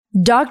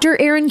Dr.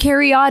 Aaron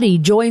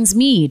Cariotti joins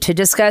me to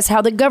discuss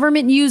how the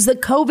government used the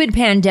COVID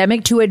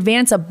pandemic to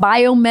advance a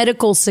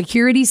biomedical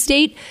security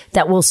state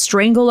that will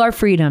strangle our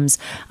freedoms.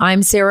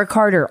 I'm Sarah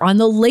Carter. On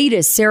the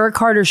latest Sarah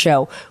Carter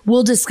Show,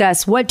 we'll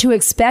discuss what to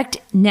expect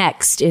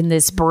next in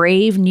this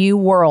brave new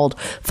world.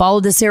 Follow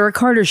the Sarah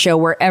Carter Show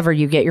wherever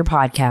you get your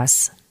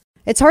podcasts.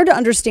 It's hard to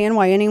understand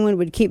why anyone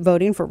would keep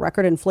voting for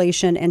record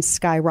inflation and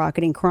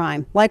skyrocketing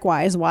crime.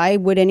 Likewise, why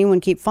would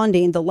anyone keep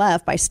funding the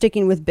left by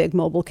sticking with big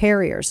mobile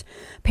carriers?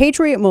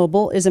 Patriot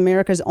Mobile is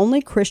America's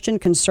only Christian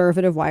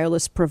conservative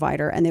wireless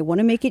provider, and they want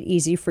to make it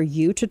easy for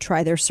you to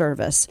try their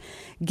service.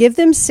 Give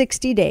them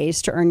 60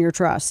 days to earn your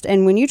trust.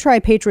 And when you try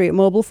Patriot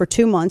Mobile for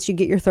 2 months, you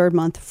get your third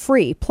month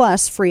free,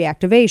 plus free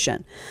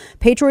activation.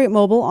 Patriot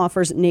Mobile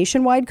offers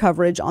nationwide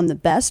coverage on the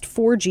best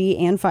 4G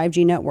and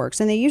 5G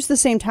networks, and they use the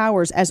same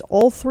towers as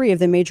all three of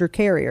the major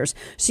carriers,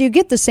 so you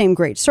get the same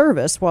great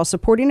service while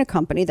supporting a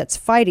company that's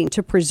fighting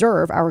to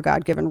preserve our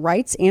God-given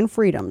rights and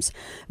freedoms.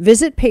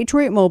 Visit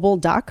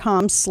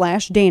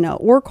patriotmobile.com/Dana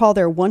or call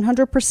their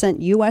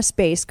 100%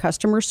 U.S.-based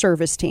customer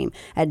service team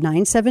at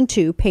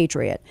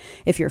 972-PATRIOT.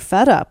 If you're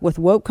fed up with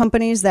woke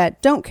companies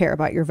that don't care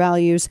about your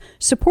values,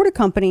 support a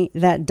company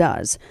that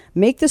does.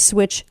 Make the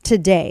switch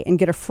today and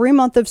get a free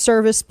month of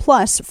service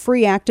plus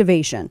free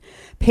activation.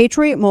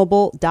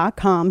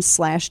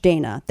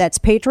 patriotmobile.com/Dana. That's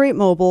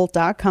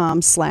patriotmobile.com/Dana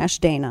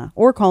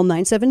or call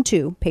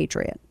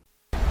 972-PATRIOT.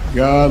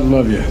 God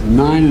love you.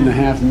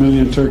 9.5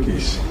 million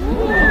turkeys.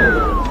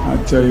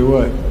 I tell you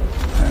what,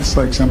 that's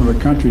like some of the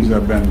countries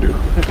I've been to.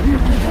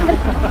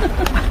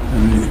 I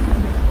mean,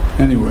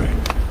 anyway,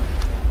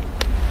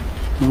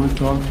 you want to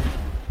talk?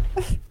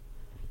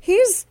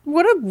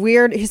 What a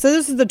weird, so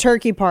this is the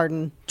turkey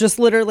pardon, just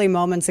literally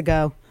moments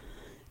ago.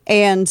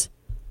 And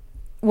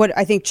what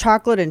I think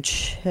chocolate and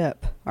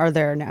chip are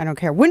there. I don't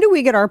care. When do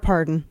we get our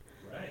pardon?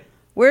 Right.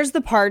 Where's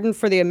the pardon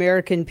for the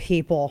American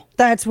people?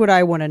 That's what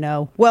I want to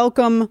know.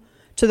 Welcome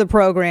to the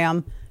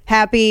program.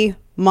 Happy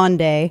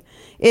Monday.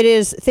 It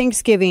is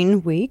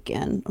Thanksgiving week.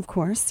 And of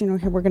course,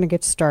 here we're going to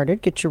get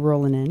started. Get you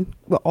rolling in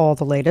with all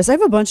the latest. I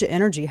have a bunch of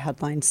energy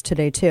headlines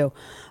today, too,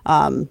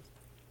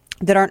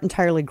 that aren't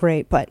entirely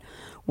great, but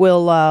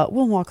we'll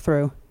walk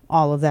through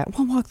all of that.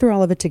 We'll walk through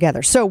all of it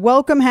together. So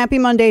welcome. Happy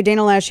Monday.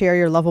 Dana Loesch here,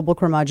 your lovable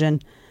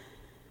curmudgeon.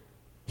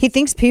 He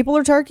thinks people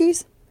are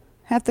turkeys.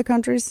 Half the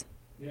countries.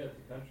 Yeah,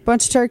 the country.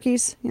 Bunch of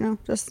turkeys.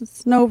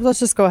 Let's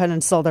just go ahead and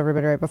insult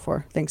everybody right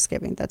before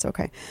Thanksgiving. That's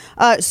okay.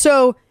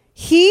 So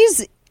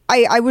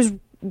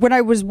when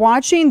I was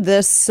watching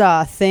this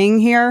thing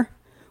here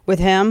with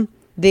him,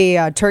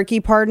 the turkey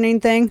pardoning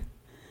thing,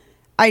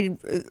 I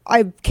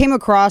came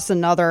across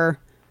another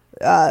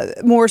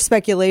more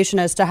speculation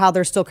as to how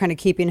they're still kind of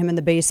keeping him in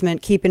the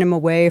basement, keeping him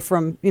away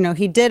from,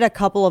 he did a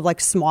couple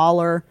of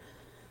smaller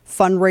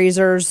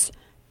fundraisers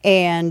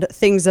and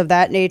things of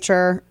that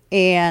nature,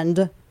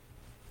 and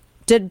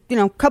did,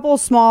 a couple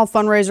of small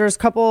fundraisers,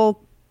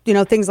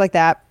 things like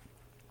that.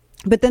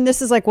 But then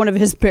this is one of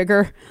his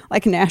bigger,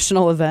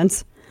 national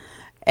events.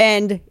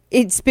 And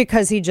it's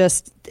because it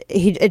just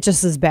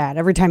is bad.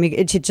 Every time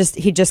he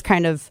just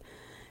kind of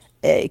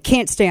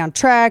can't stay on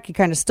track. He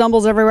kind of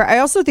stumbles everywhere. I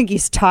also think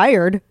he's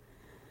tired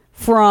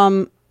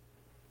from,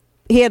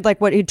 he had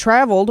he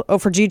traveled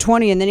for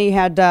G20, and then he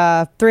had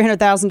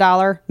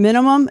 $300,000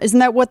 minimum. Isn't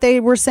that what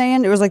they were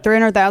saying? It was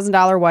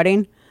 $300,000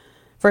 wedding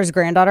for his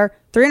granddaughter.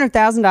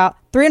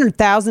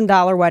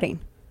 $300,000 wedding.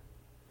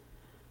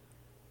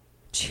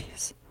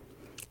 Jeez.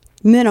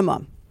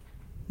 Minimum.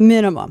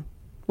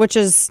 Which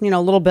is, a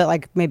little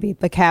bit maybe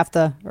half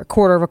or a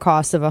quarter of a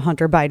cost of a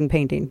Hunter Biden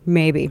painting.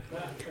 Maybe.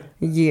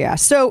 Yeah.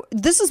 So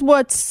this is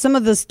what some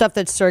of the stuff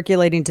that's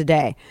circulating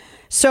today.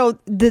 So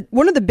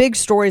one of the big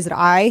stories that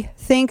I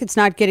think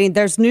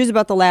there's news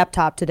about the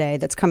laptop today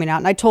that's coming out.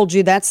 And I told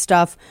you that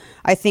stuff,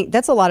 I think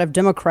that's a lot of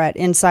Democrat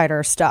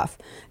insider stuff.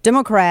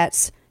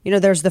 Democrats,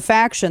 there's the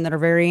faction that are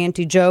very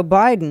anti-Joe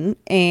Biden,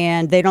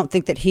 and they don't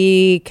think that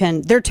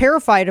they're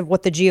terrified of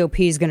what the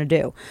GOP is going to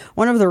do.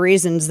 One of the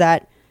reasons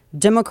that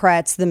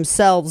Democrats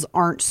themselves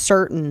aren't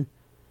certain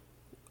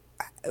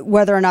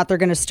whether or not they're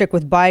going to stick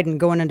with Biden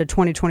going into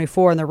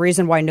 2024. And the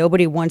reason why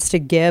nobody wants to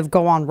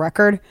go on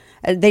record,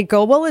 they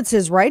go, well, it's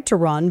his right to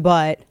run,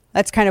 but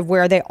that's kind of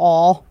where they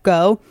all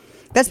go.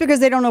 That's because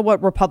they don't know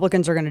what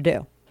Republicans are going to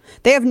do.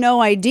 They have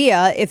no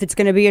idea if it's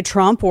going to be a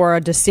Trump or a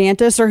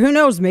DeSantis, or who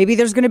knows, maybe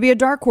there's going to be a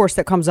dark horse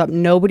that comes up.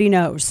 Nobody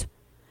knows.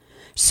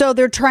 So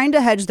they're trying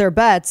to hedge their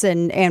bets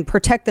and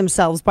protect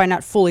themselves by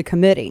not fully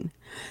committing.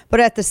 But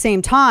at the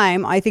same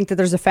time, I think that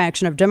there's a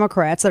faction of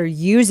Democrats that are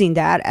using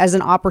that as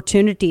an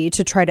opportunity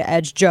to try to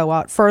edge Joe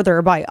out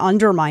further by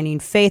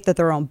undermining faith that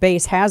their own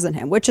base has in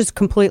him, which is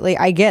completely,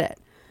 I get it.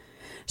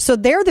 So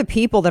they're the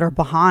people that are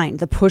behind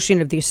the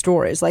pushing of these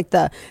stories. Like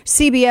the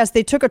CBS,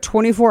 they took a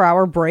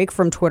 24-hour break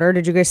from Twitter.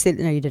 Did you guys see?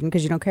 No, you didn't,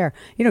 because you don't care.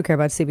 You don't care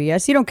about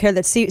CBS. You don't care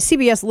that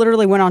CBS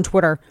literally went on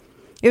Twitter.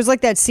 It was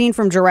like that scene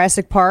from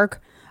Jurassic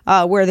Park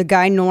where the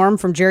guy Norm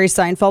from Jerry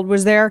Seinfeld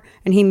was there,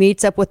 and he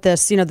meets up with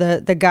this,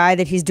 the guy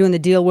that he's doing the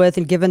deal with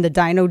and giving the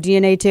dino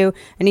DNA to,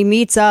 and he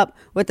meets up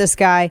with this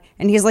guy,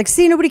 and he's like,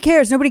 see, nobody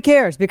cares,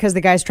 because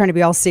the guy's trying to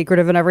be all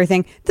secretive and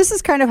everything. This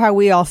is kind of how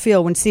we all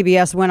feel when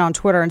CBS went on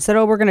Twitter and said,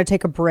 oh, we're going to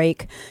take a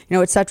break,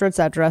 et cetera, et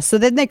cetera. So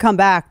then they come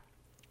back,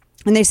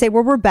 and they say,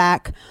 well, we're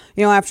back,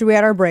 after we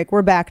had our break,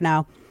 we're back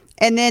now.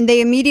 And then they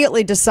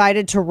immediately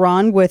decided to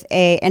run with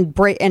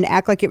and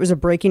act like it was a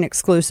breaking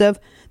exclusive.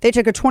 They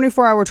took a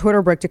 24-hour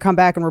Twitter break to come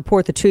back and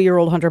report the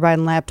 2-year-old Hunter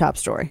Biden laptop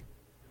story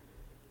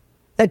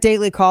that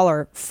Daily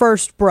Caller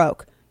first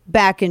broke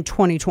back in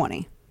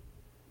 2020.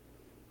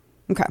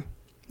 Okay.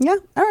 Yeah.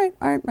 All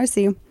right. I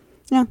see you.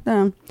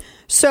 Yeah.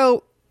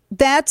 So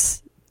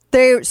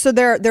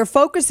they're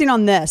focusing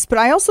on this, but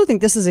I also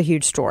think this is a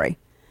huge story.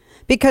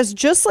 Because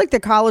just like the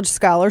college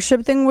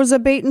scholarship thing was a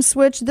bait and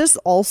switch, this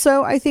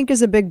also, I think,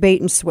 is a big bait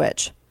and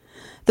switch.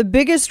 The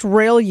biggest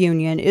rail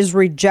union is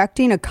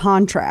rejecting a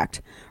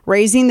contract,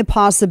 raising the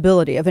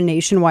possibility of a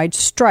nationwide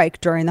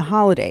strike during the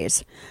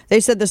holidays.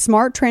 They said the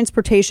Smart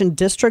Transportation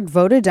District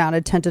voted down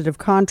a tentative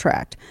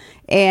contract,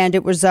 and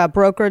it was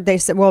brokered. They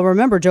said, well,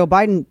 remember, Joe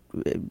Biden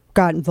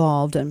got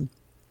involved and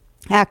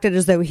acted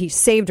as though he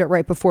saved it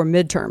right before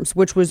midterms,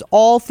 which was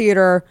all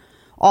theater,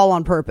 all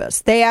on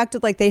purpose. They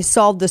acted like they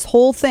solved this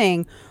whole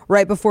thing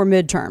right before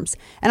midterms.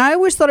 And I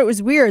always thought it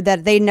was weird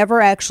that they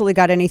never actually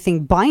got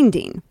anything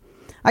binding.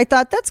 I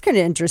thought that's kind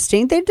of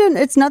interesting. They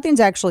didn't, nothing's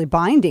actually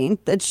binding.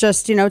 It's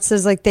just, it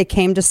says like they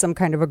came to some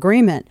kind of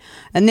agreement.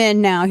 And then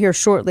now here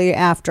shortly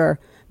after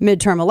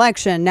midterm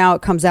election, now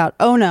it comes out,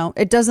 oh no,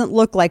 it doesn't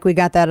look like we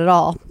got that at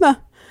all.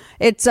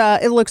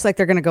 It looks like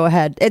they're going to go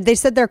ahead. They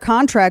said their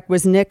contract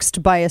was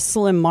nixed by a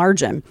slim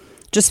margin.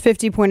 Just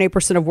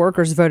 50.8% of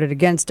workers voted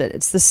against it.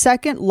 It's the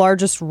second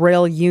largest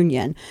rail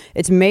union.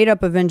 It's made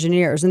up of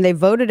engineers, and they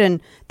voted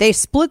and they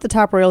split the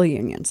top rail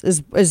unions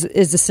is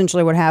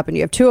essentially what happened.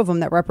 You have two of them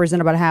that represent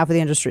about half of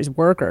the industry's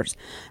workers.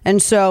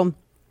 And so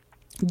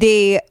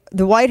the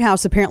White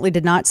House apparently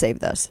did not save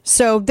this.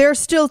 So there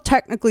still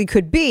technically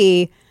could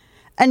be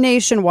a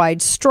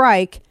nationwide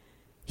strike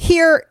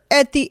here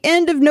at the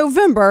end of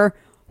November,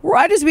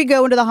 right as we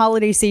go into the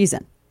holiday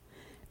season.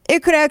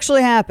 It could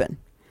actually happen.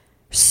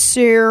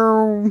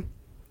 So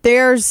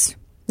there's,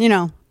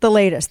 the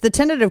latest. The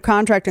tentative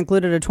contract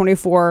included a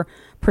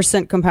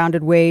 24%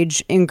 compounded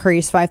wage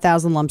increase,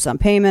 $5,000 lump sum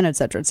payment, et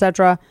cetera, et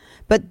cetera.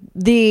 But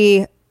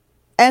the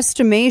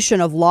estimation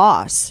of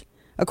loss,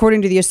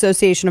 according to the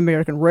Association of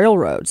American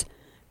Railroads,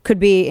 could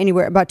be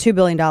anywhere about $2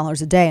 billion a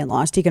day in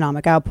lost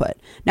economic output.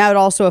 Now, it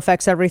also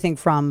affects everything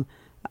from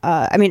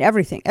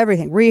everything,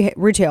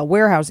 retail,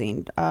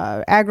 warehousing,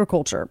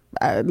 agriculture,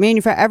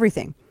 manufacturing,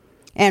 everything.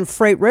 And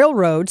freight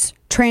railroads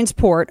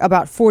transport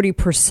about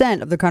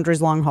 40% of the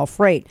country's long haul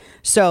freight.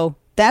 So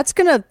that's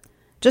going to,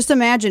 just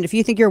imagine if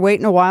you think you're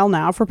waiting a while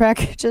now for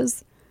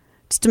packages,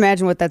 just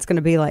imagine what that's going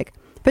to be like.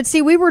 But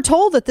see, we were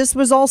told that this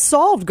was all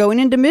solved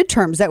going into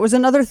midterms. That was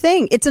another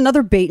thing. It's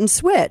another bait and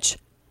switch.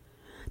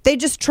 They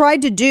just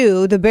tried to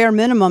do the bare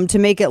minimum to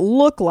make it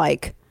look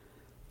like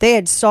they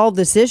had solved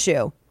this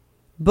issue.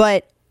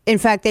 But in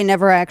fact, they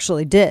never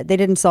actually did. They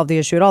didn't solve the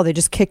issue at all. They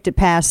just kicked it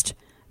past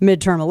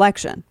midterm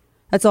election.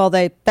 That's all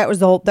that was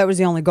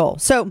the only goal.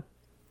 So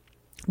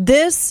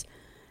this,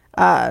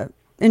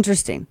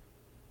 interesting,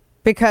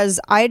 because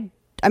I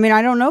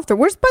don't know if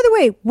by the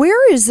way,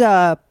 where is,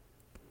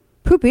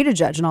 Pete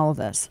Buttigieg in all of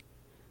this?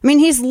 I mean,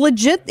 he's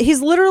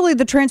literally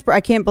the I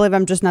can't believe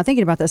I'm just not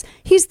thinking about this.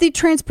 He's the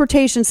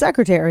transportation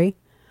secretary.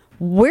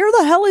 Where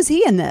the hell is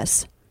he in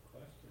this?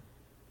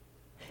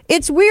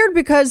 It's weird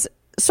because,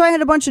 so I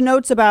had a bunch of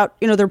notes about,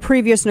 their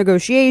previous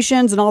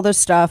negotiations and all this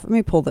stuff. Let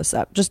me pull this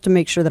up just to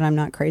make sure that I'm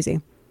not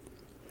crazy.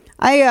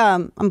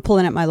 I'm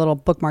pulling up my little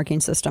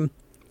bookmarking system.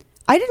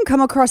 I didn't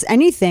come across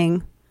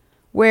anything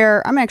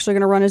where I'm actually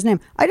going to run his name.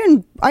 I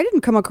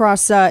didn't come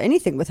across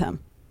anything with him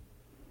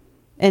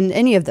in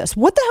any of this.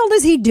 What the hell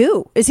does he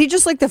do? Is he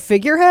just like the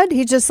figurehead?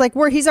 He's just like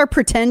he's our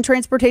pretend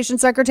transportation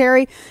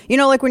secretary.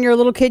 Like when you're a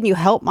little kid and you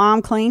help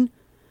mom clean.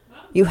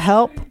 You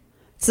help.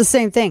 It's the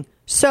same thing.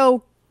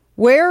 So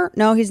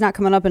no, he's not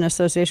coming up in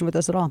association with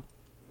us at all.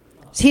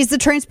 He's the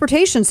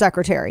transportation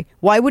secretary.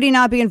 Why would he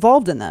not be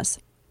involved in this?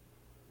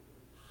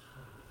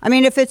 I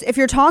mean, if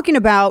you're talking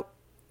about,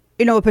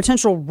 a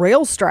potential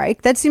rail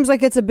strike, that seems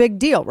like it's a big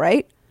deal,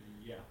 right?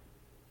 Yeah.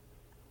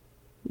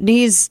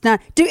 He's not.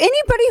 Do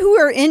anybody who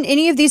are in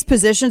any of these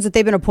positions that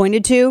they've been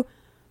appointed to,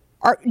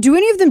 do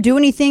any of them do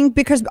anything?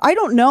 Because I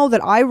don't know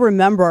that I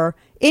remember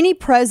any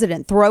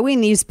president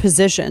throwing these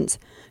positions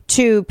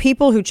to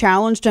people who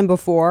challenged him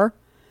before.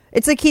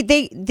 It's like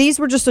these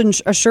were just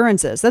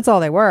assurances. That's all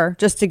they were,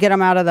 just to get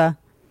him out of the.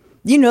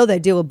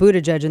 That deal with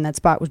Buttigieg in that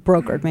spot was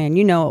brokered, man.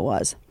 It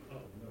was.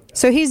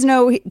 So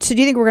so do you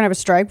think we're going to have a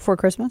strike before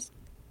Christmas?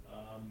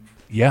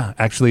 Yeah,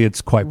 actually, it's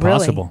quite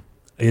possible.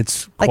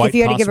 It's like quite if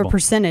you had to give a possible.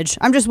 percentage.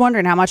 I'm just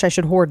wondering how much I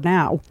should hoard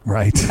now,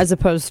 Right. as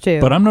opposed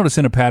to. But I'm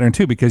noticing a pattern,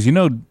 too, because, Joe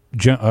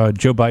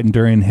Biden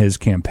during his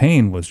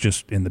campaign was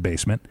just in the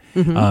basement.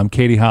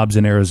 Katie Hobbs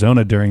in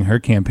Arizona during her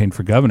campaign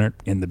for governor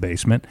in the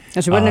basement.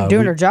 And she wasn't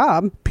doing her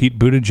job. Pete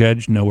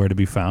Buttigieg, nowhere to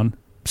be found,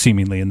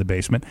 seemingly in the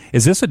basement.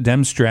 Is this a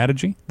Dem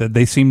strategy that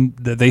they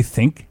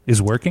think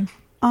is working?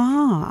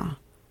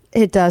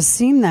 It does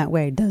seem that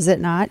way, does it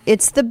not?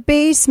 It's the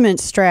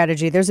basement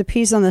strategy. There's a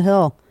piece on the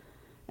Hill,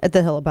 at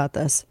the Hill, about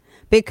this,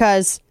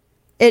 because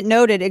it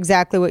noted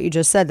exactly what you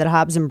just said, that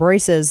Hobbs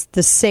embraces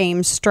the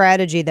same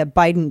strategy that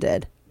Biden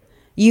did.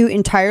 You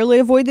entirely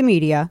avoid the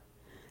media.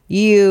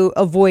 You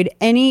avoid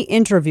any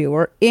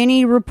interviewer,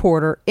 any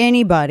reporter,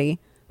 anybody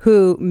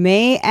who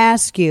may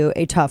ask you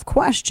a tough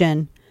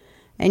question,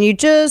 and you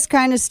just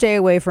kind of stay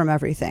away from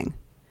everything.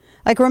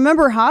 Like,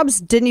 remember,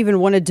 Hobbs didn't even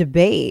want to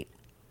debate.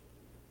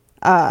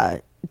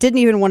 Didn't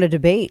even want to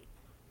debate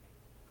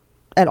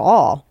at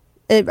all.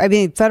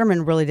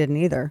 Fetterman really didn't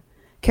either.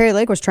 Kari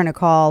Lake was trying to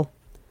call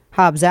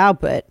Hobbs out,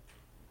 but,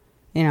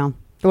 it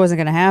wasn't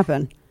going to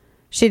happen.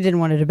 She didn't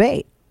want to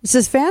debate. This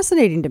is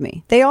fascinating to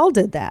me. They all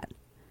did that.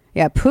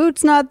 Yeah,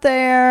 Poot's not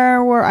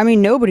there.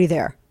 Nobody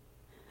there.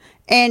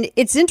 And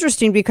it's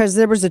interesting because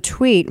there was a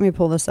tweet. Let me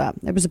pull this up.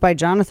 It was by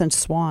Jonathan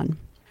Swan.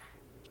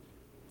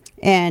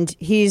 And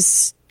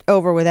he's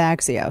over with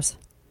Axios.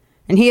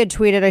 And he had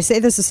tweeted, I say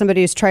this as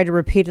somebody who's tried to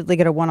repeatedly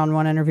get a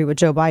one-on-one interview with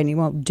Joe Biden. He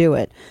won't do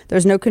it.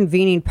 There's no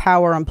convening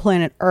power on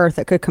planet Earth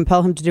that could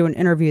compel him to do an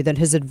interview that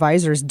his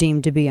advisors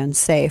deemed to be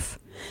unsafe.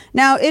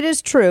 Now, it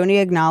is true, and he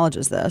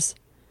acknowledges this.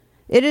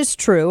 It is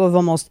true of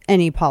almost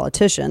any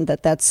politician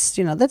that's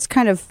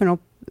kind of,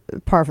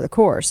 par for the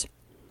course.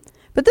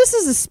 But this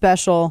is a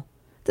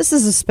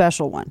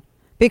special one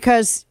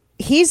because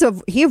he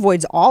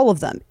avoids all of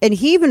them. And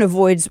he even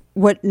avoids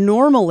what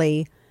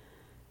normally,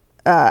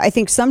 I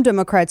think some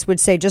Democrats would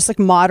say, just like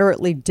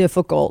moderately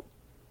difficult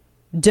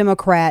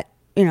Democrat,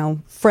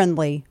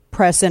 friendly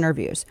press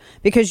interviews,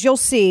 because you'll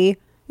see,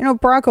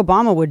 Barack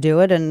Obama would do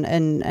it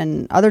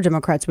and other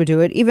Democrats would do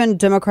it. Even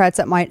Democrats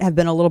that might have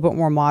been a little bit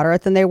more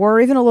moderate than they were,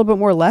 or even a little bit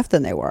more left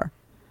than they were.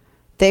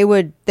 They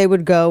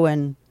would go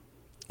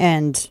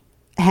and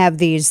have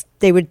these,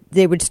 they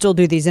would still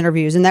do these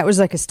interviews. And that was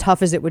like as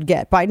tough as it would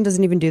get. Biden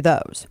doesn't even do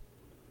those.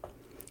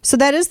 So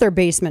that is their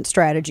basement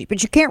strategy,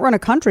 but you can't run a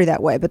country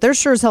that way, but they're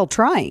sure as hell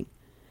trying.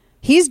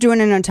 He's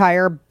doing an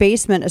entire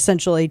basement,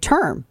 essentially,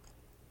 term.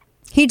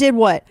 He did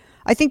what?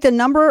 I think the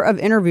number of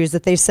interviews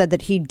that they said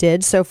that he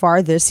did so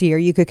far this year,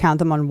 you could count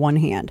them on one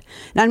hand.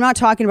 Now, I'm not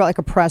talking about like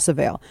a press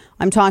avail.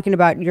 I'm talking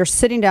about you're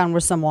sitting down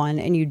with someone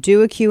and you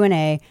do a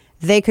Q&A,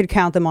 they could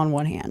count them on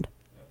one hand.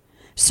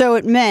 So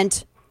it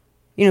meant,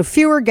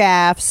 fewer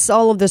gaffes,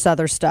 all of this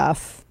other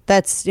stuff.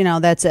 That's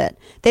it.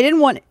 They didn't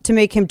want to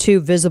make him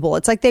too visible.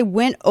 It's like they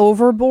went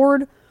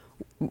overboard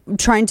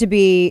trying to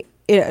be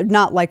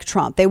not like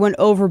Trump. They went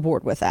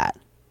overboard with that.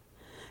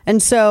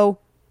 And so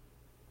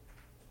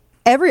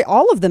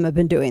all of them have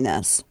been doing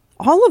this.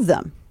 All of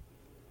them.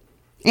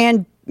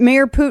 And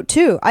Mayor Poot,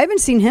 too. I haven't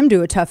seen him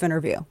do a tough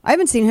interview. I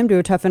haven't seen him do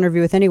a tough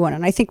interview with anyone.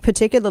 And I think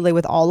particularly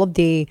with all of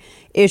the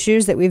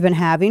issues that we've been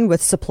having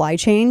with supply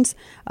chains,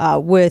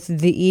 with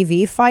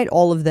the EV fight,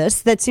 all of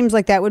this, that seems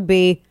like that would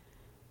be,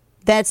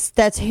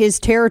 that's his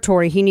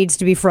territory. He needs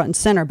to be front and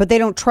center. But they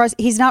don't trust,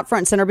 he's not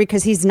front and center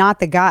because he's not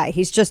the guy.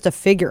 He's just a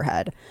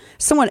figurehead.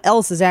 Someone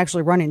else is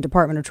actually running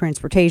Department of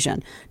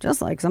Transportation,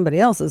 just like somebody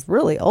else is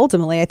really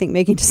ultimately, I think,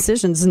 making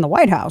decisions in the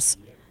White House.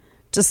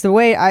 It's just the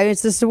way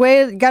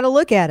you got to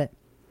look at it.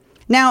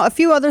 Now, a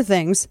few other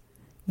things.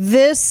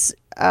 This,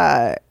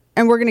 and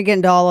we're going to get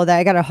into all of that.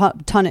 I got a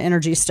ton of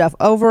energy stuff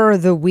over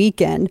the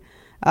weekend.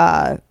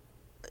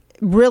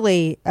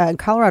 Really,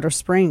 Colorado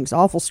Springs,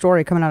 awful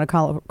story coming out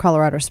of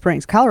Colorado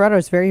Springs. Colorado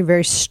has very,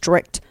 very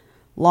strict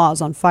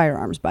laws on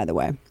firearms, by the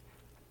way.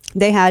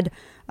 They had,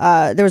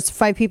 there was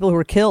 5 people who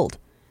were killed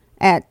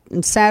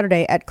on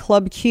Saturday at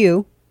Club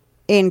Q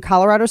in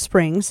Colorado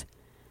Springs.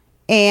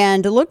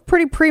 And it looked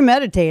pretty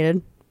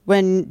premeditated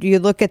when you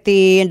look at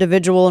the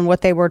individual and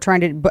what they were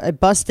trying to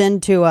bust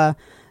into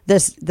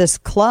this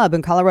club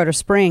in Colorado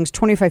Springs.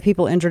 25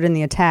 people injured in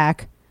the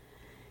attack.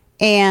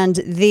 And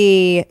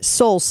the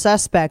sole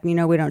suspect, we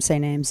don't say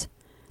names,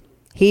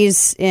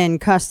 he's in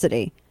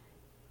custody.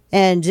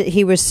 And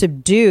he was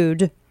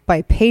subdued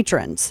by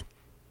patrons.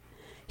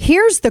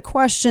 Here's the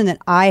question that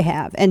I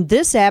have, and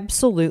this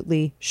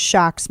absolutely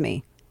shocks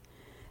me.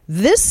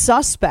 This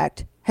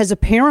suspect has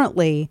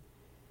apparently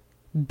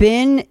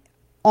been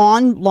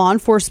on law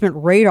enforcement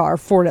radar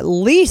for at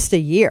least a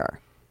year.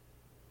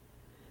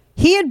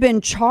 He had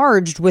been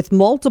charged with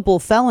multiple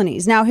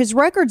felonies. Now, his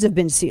records have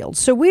been sealed,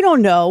 so we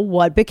don't know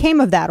what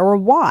became of that or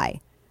why.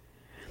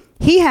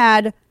 He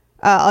had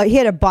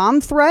a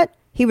bomb threat.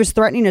 He was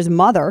threatening his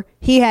mother.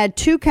 He had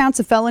 2 counts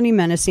of felony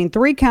menacing,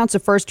 3 counts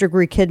of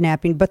first-degree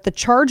kidnapping, but the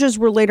charges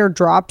were later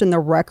dropped and the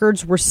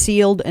records were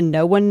sealed and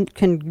no one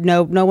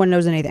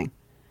knows anything.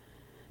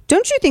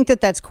 Don't you think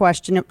that that's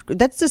questionable?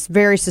 That's just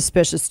very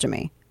suspicious to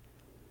me.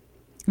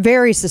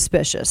 Very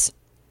suspicious.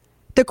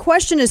 the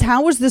question is,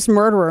 how was this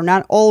murderer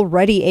not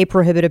already a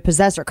prohibited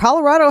possessor?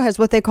 Colorado has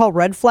what they call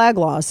red flag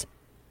laws,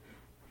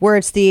 where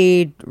it's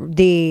the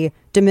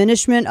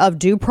diminishment of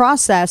due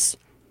process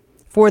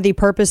for the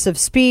purpose of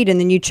speed,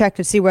 and then you check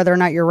to see whether or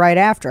not you're right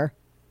after.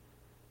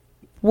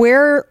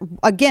 Where,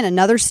 again,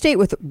 another state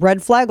with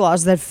red flag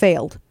laws that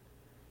failed.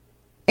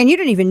 And you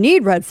didn't even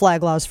need red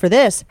flag laws for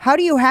this. How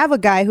do you have a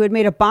guy who had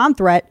made a bomb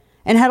threat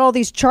and had all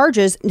these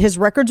charges? His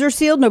records are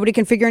sealed. Nobody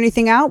can figure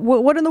anything out.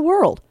 What in the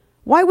world?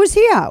 Why was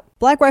he out?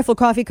 Black Rifle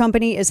Coffee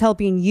Company is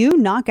helping you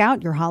knock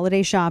out your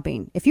holiday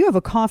shopping. If you have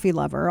a coffee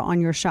lover on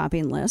your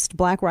shopping list,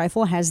 Black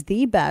Rifle has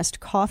the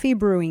best coffee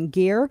brewing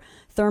gear,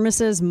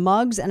 thermoses,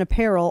 mugs, and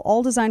apparel,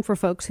 all designed for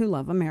folks who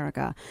love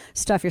America.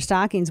 Stuff your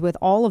stockings with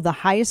all of the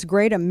highest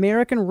grade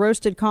American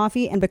roasted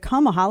coffee and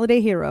become a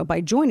holiday hero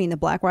by joining the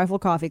Black Rifle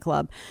Coffee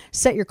Club.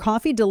 Set your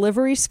coffee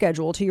delivery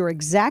schedule to your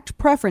exact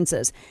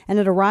preferences, and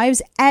it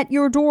arrives at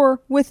your door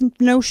with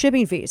no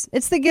shipping fees.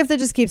 It's the gift that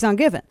just keeps on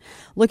giving.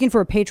 Looking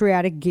for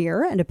patriotic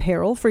gear and apparel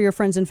for your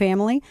friends and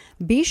family?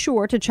 Be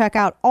sure to check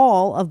out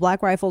all of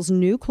Black Rifle's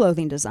new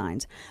clothing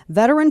designs.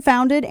 Veteran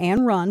founded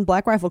and run,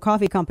 Black Rifle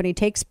Coffee Company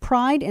takes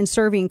pride in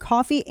serving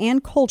coffee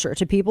and culture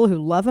to people who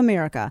love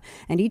America,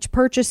 and each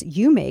purchase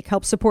you make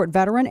helps support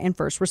veteran and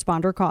first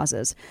responder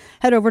causes.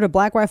 Head over to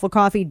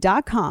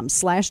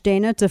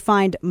blackriflecoffee.com/Dana to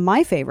find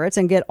my favorites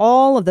and get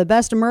all of the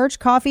best merch,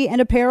 coffee, and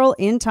apparel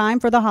in time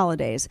for the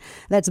holidays.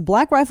 That's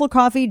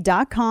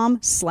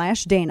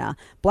blackriflecoffee.com/Dana.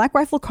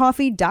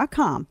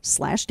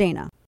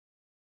 blackriflecoffee.com/Dana.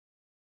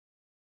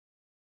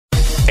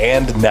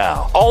 And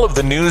now, all of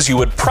the news you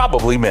would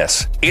probably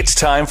miss. It's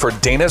time for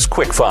Dana's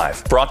Quick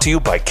Five, brought to you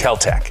by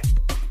Caltech.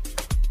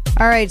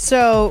 All right,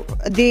 so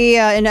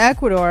in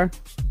Ecuador,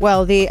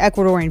 well, the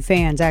Ecuadorian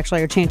fans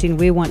actually are chanting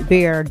 "We want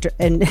beer"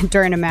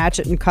 during a match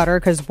in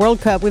Qatar, because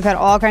World Cup, we've had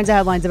all kinds of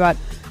headlines about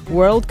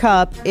World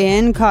Cup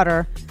in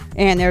Qatar,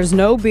 and there's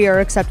no beer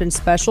except in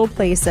special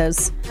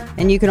places,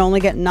 and you can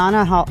only get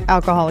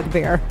non-alcoholic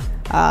beer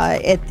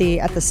at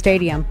the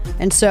stadium.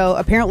 And so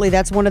apparently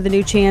that's one of the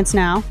new chants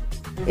now,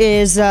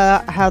 is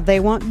how they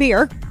want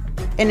beer.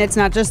 And it's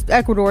not just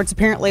Ecuador, it's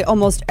apparently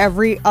almost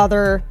every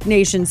other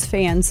nation's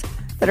fans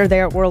that are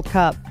there at World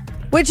Cup,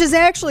 which is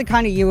actually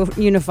kind of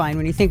unifying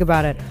when you think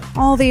about it.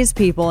 All these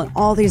people in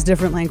all these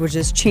different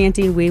languages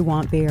chanting "We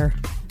want beer."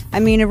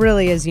 I mean, it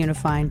really is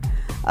unifying.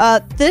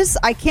 I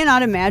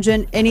cannot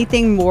imagine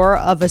anything more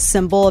of a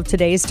symbol of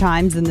today's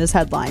times than this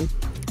headline.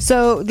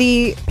 So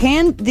the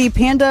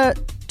panda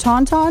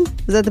Tauntaun,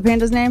 is that the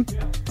panda's name?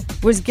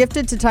 Was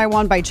gifted to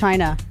Taiwan by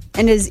China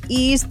and is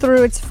eased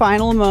through its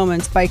final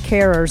moments by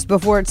carers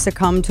before it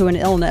succumbed to an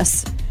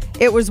illness.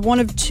 It was one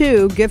of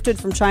two gifted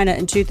from China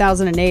in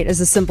 2008 as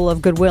a symbol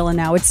of goodwill, and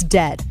now it's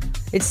dead.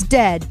 It's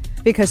dead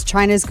because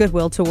China's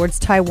goodwill towards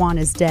Taiwan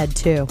is dead,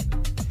 too.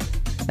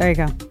 There you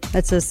go.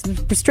 That's just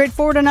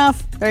straightforward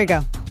enough. There you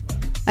go.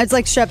 That's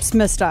like Shep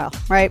Smith style,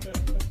 right?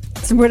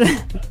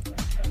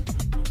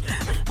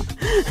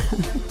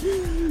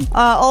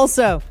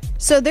 Also,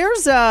 so there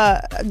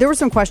were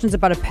some questions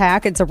about a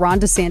PAC. It's a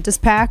Ron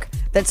DeSantis PAC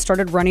that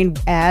started running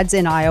ads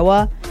in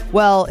Iowa.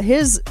 Well,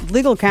 his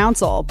legal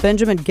counsel,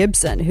 Benjamin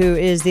Gibson, who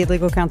is the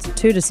legal counsel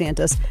to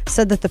DeSantis,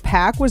 said that the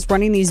PAC was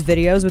running these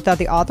videos without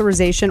the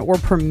authorization or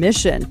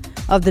permission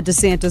of the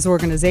DeSantis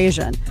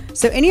organization.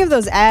 So any of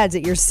those ads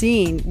that you're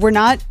seeing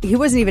he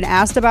wasn't even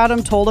asked about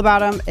them, told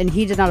about them, and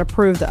he did not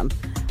approve them.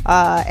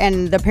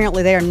 And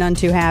apparently they are none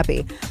too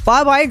happy.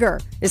 Bob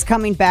Iger is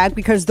coming back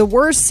because the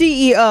worst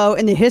CEO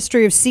in the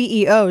history of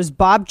CEOs,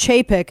 Bob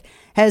Chapek,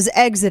 has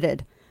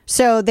exited.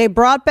 So they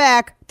brought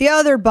back the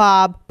other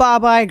Bob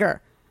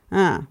Iger.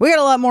 We got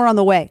a lot more on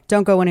the way.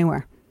 Don't go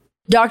anywhere.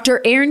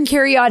 Dr. Aaron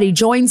Cariotti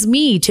joins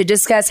me to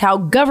discuss how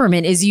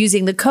government is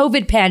using the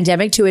COVID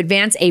pandemic to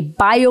advance a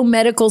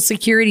biomedical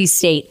security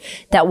state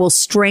that will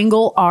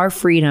strangle our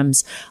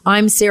freedoms.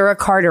 I'm Sarah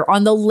Carter.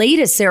 On the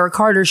latest Sarah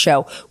Carter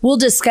Show, we'll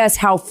discuss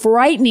how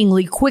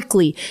frighteningly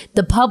quickly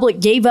the public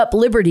gave up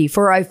liberty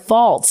for a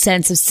false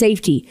sense of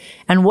safety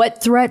and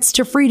what threats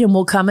to freedom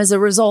will come as a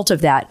result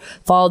of that.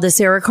 Follow the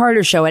Sarah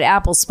Carter Show at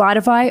Apple,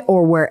 Spotify,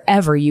 or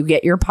wherever you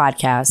get your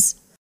podcasts.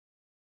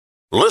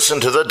 Listen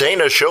to The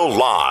Dana Show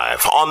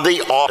live on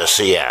the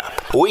Odyssey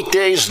app.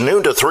 Weekdays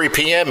noon to 3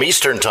 p.m.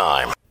 Eastern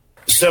Time.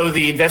 So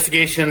the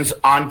investigation's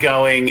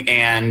ongoing,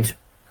 and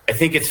I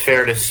think it's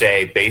fair to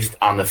say, based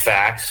on the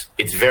facts,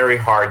 it's very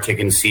hard to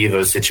conceive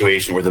of a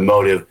situation where the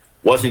motive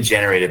wasn't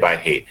generated by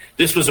hate.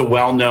 This was a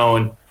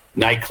well-known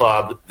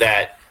nightclub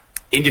that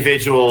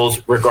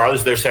individuals,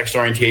 regardless of their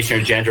sexual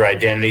orientation or gender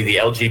identity, the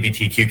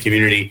LGBTQ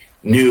community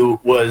knew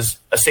was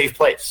a safe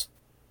place.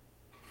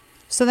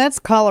 So that's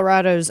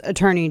Colorado's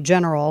Attorney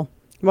General.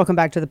 Welcome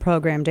back to the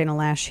program. Dana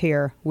Lash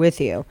here with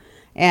you.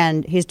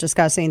 And he's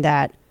discussing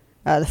that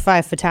the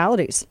 5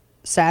 fatalities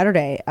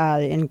Saturday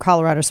in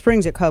Colorado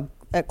Springs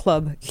at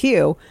Club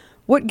Q.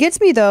 What gets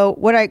me, though,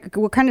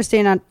 what kind of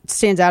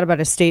stands out about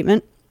his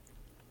statement,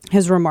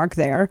 his remark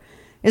there,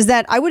 is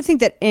that I would think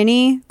that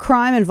any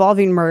crime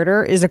involving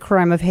murder is a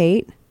crime of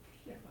hate.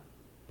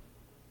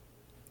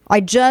 I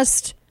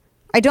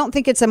I don't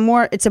think it's a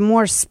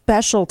more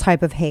special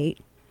type of hate.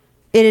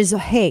 It is a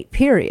hate,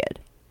 period.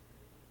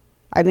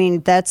 I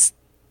mean, that's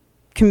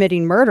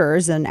committing murder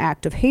is an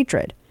act of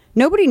hatred.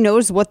 Nobody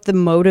knows what the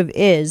motive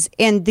is.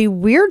 And the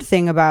weird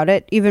thing about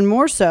it, even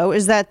more so,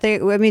 is that the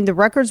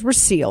records were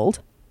sealed.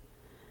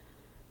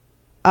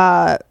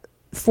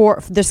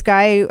 For this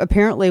guy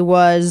apparently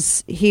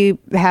he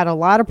had a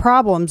lot of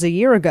problems a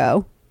year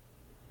ago.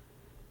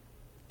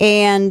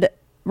 And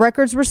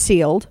records were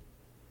sealed.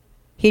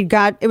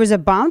 It was a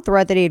bomb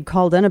threat that he had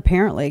called in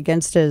apparently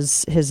against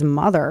his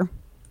mother.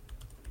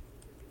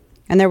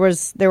 And there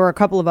were a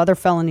couple of other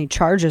felony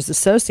charges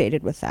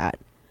associated with that.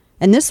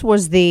 And this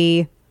is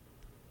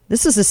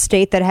a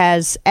state that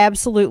has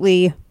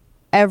absolutely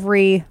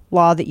every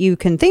law that you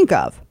can think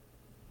of.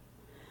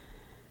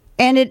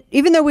 And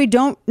even though we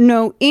don't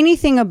know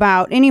anything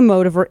about any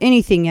motive or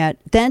anything yet,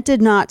 that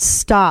did not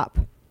stop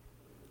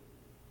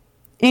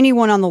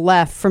anyone on the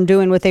left from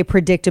doing what they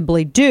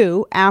predictably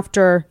do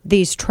after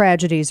these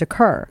tragedies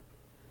occur.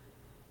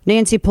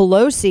 Nancy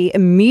Pelosi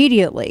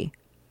immediately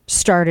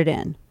started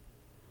in.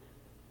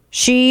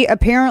 She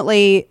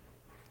apparently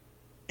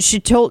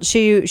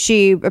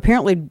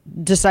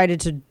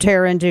decided to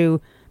tear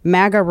into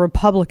MAGA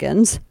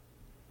Republicans.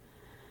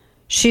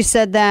 She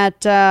said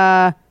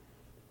that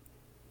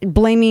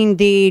blaming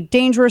the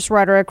dangerous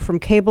rhetoric from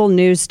cable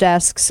news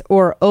desks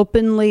or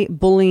openly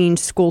bullying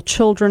school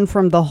children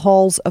from the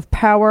halls of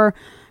power,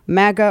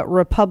 MAGA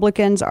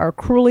Republicans are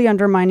cruelly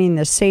undermining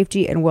the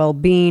safety and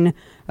well-being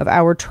of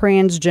our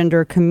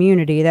transgender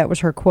community. That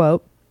was her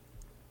quote.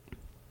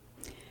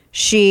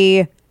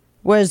 She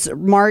was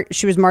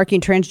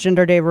marking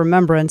Transgender Day of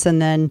Remembrance,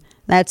 and then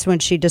that's when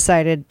she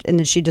decided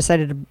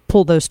to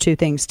pull those two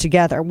things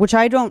together, which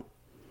I don't.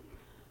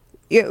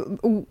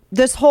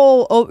 This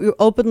whole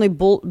openly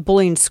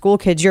bullying school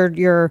kids,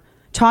 you're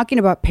talking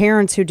about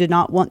parents who did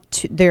not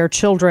want their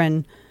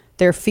children,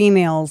 their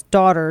female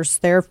daughters,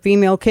 their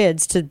female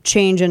kids to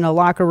change in a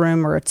locker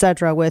room or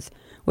etc. with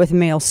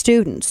male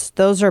students.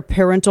 Those are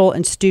parental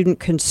and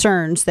student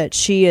concerns that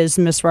she is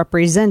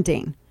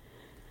misrepresenting.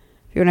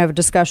 If you're going to have a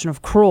discussion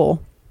of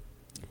cruel.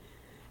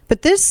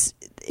 But this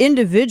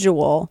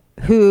individual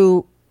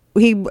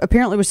he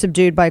apparently was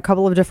subdued by a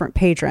couple of different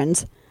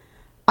patrons.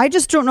 I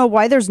just don't know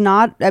why there's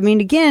not a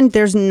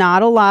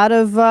lot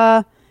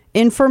of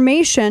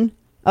information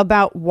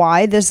about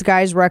why this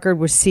guy's record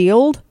was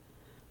sealed.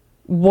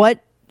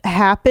 What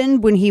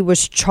happened when he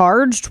was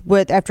charged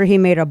after he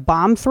made a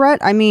bomb threat?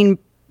 I mean,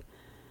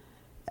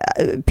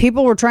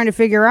 people were trying to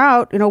figure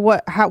out,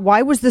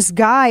 why was this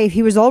guy, if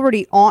he was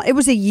already on, it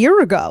was a year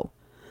ago.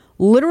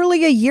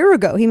 Literally a year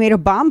ago, he made a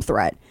bomb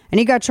threat and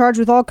he got charged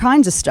with all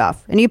kinds of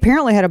stuff. And he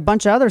apparently had a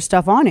bunch of other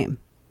stuff on him.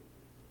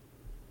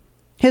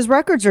 His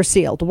records are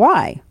sealed.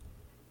 Why?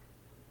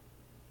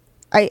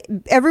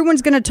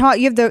 Everyone's going to talk.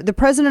 You have the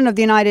president of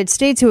the United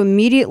States who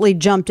immediately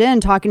jumped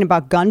in talking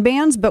about gun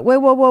bans. But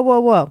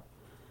whoa.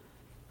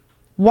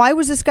 Why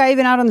was this guy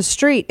even out on the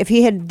street if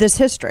he had this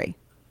history?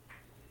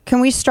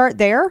 Can we start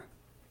there?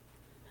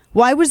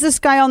 Why was this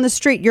guy on the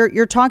street?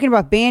 You're talking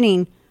about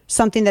banning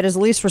something that is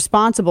least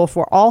responsible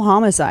for all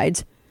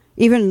homicides,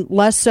 even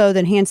less so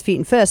than hands, feet,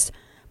 and fists.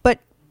 But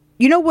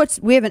you know what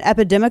we have an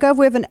epidemic of?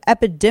 We have an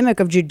epidemic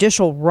of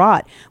judicial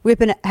rot. We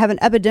have an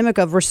epidemic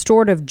of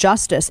restorative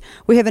justice.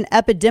 We have an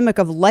epidemic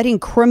of letting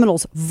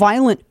criminals,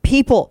 violent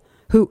people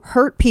who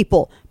hurt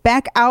people,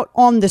 back out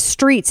on the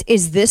streets.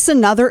 Is this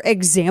another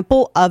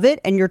example of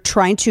it? And you're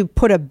trying to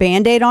put a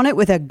Band-Aid on it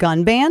with a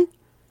gun ban?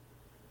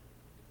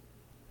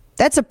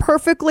 That's a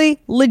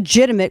perfectly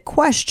legitimate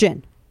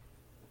question.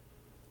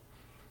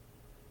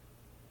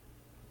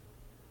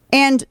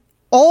 And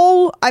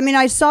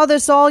I saw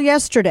this all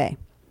yesterday.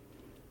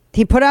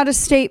 He put out a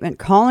statement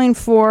calling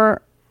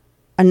for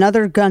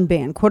another gun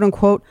ban, quote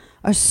unquote,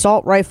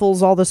 assault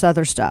rifles, all this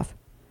other stuff.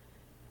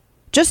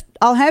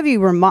 I'll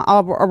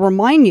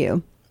remind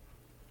you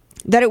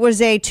that it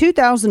was a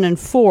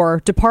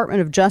 2004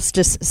 Department of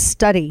Justice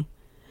study,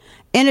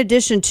 in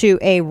addition to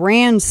a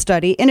RAND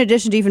study, in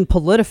addition to even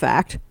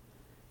PolitiFact.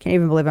 Can't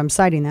even believe I'm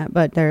citing that,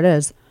 but there it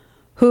is.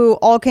 Who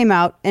all came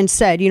out and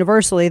said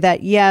universally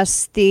that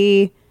yes,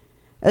 the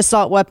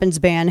assault weapons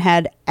ban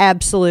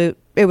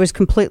it was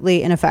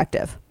completely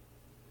ineffective.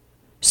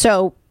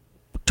 So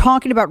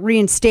talking about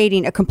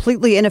reinstating a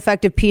completely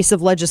ineffective piece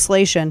of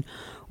legislation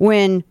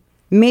when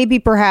maybe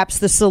perhaps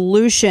the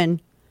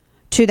solution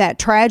to that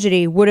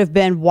tragedy would have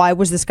been, why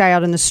was this guy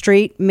out on the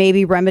street?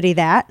 Maybe remedy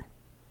that.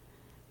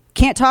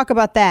 Can't talk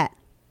about that.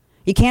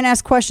 You can't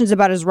ask questions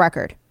about his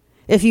record.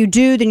 If you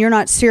do, then you're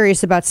not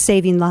serious about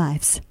saving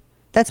lives.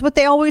 That's what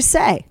they always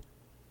say.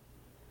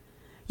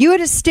 You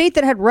had a state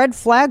that had red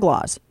flag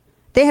laws.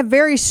 They have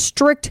very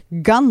strict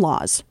gun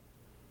laws.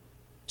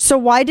 So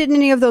why didn't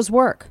any of those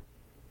work?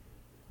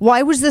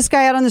 Why was this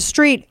guy out on the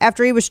street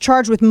after he was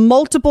charged with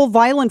multiple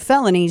violent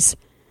felonies?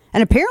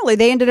 And apparently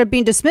they ended up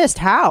being dismissed.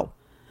 How?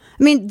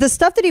 I mean, the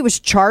stuff that he was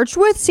charged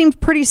with seemed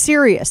pretty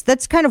serious.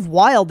 That's kind of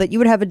wild that you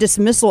would have a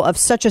dismissal of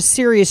such a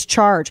serious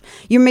charge.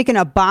 You're making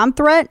a bomb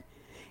threat.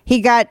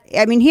 He had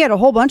a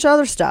whole bunch of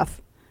other stuff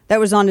that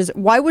was on his.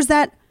 Why was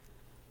that?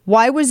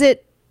 Why was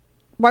it?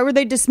 Why were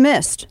they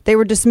dismissed? They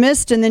were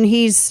dismissed, and then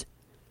he's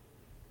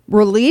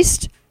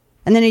released,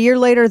 and then a year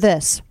later,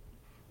 this.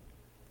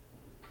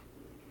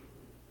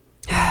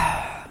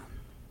 I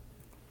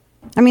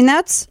mean,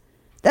 that's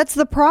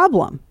the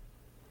problem.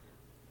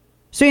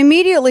 So he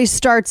immediately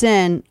started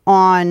in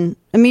on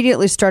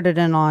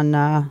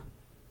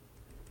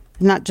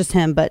not just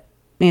him, but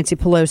Nancy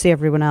Pelosi,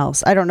 everyone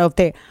else. I don't know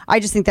if I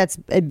just think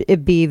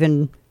it'd be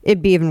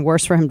even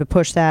worse for him to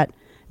push that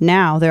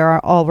now.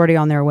 They're already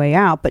on their way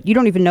out, but you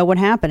don't even know what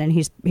happened, and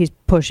he's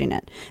pushing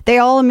it. They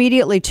all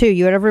immediately too.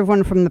 You had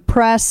everyone from the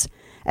press.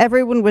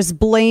 Everyone was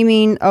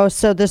blaming.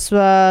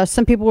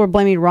 Some people were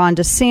blaming Ron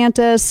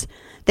DeSantis.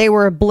 They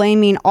were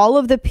blaming all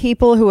of the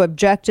people who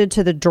objected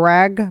to the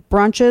drag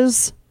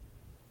brunches.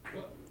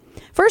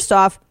 First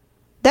off,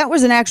 that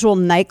was an actual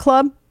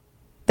nightclub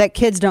that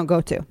kids don't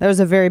go to. That was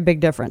a very big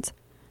difference.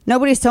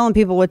 Nobody's telling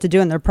people what to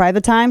do in their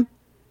private time.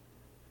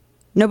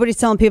 Nobody's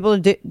telling people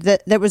to do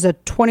that. That was a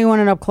 21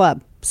 and up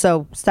club.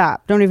 So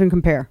stop. Don't even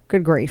compare.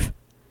 Good grief.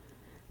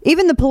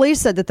 Even the police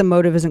said that the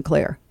motive isn't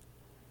clear.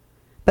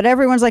 But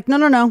everyone's like,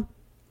 no.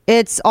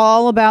 It's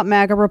all about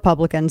MAGA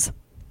Republicans.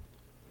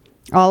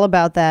 All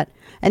about that.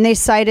 And they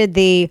cited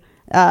the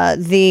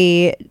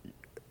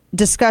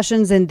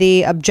discussions and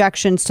the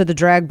objections to the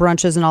drag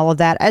brunches and all of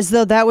that as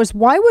though that was,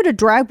 why would a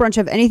drag brunch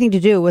have anything to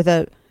do with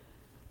a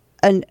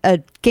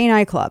gay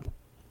nightclub?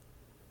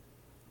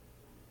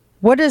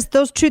 What is,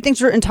 those two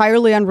things are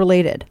entirely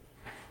unrelated.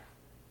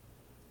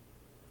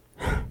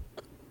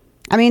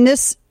 I mean,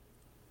 this,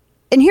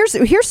 and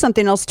here's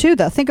something else too,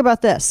 though. Think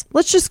about this.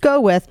 Let's go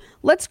with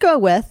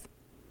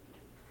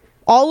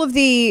all of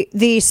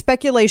the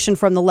speculation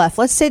from the left.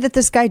 Let's say that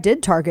this guy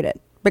did target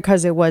it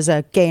because it was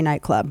a gay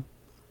nightclub.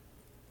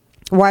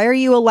 Why are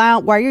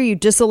you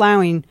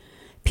disallowing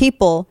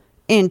people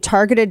in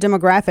targeted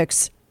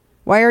demographics?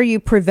 Why are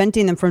you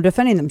preventing them from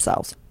defending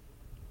themselves?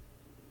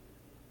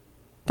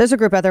 There's a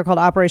group out there called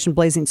Operation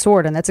Blazing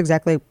Sword, and that's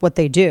exactly what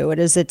they do.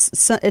 It's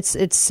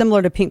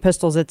similar to Pink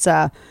Pistols. It's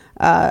a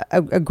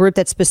group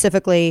that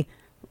specifically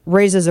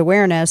raises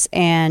awareness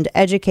and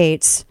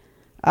educates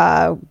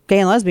gay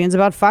and lesbians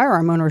about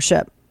firearm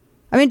ownership.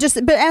 I mean,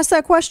 but ask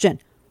that question.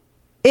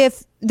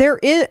 If there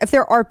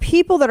are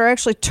people that are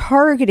actually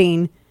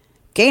targeting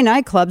gay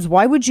nightclubs,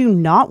 why would you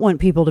not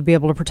want people to be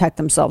able to protect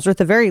themselves, or at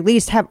the very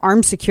least have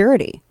armed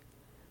security?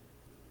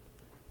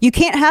 You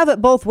can't have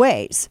it both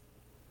ways.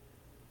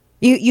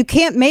 You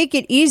can't make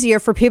it easier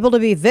for people to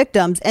be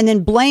victims and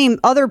then blame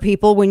other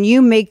people when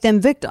you make them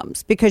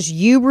victims because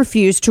you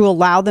refuse to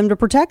allow them to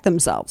protect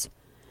themselves.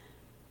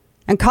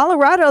 In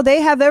Colorado,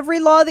 they have every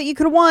law that you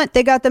could want.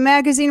 They got the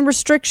magazine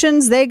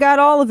restrictions. They got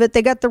all of it.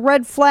 They got the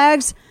red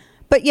flags.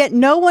 But yet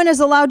no one is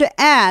allowed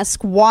to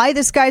ask why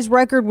this guy's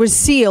record was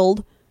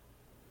sealed.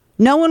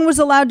 No one was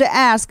allowed to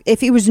ask if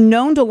he was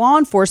known to law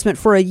enforcement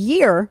for a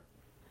year.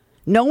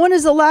 No one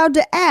is allowed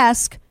to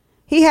ask.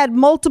 He had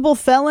multiple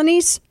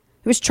felonies.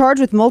 He was charged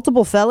with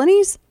multiple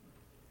felonies.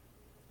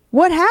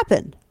 What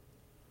happened?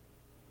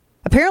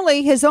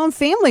 Apparently, his own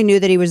family knew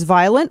that he was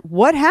violent.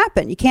 What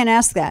happened? You can't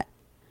ask that.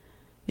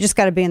 You just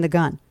got to be in the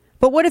gun.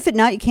 But what if it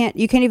not? You can't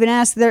even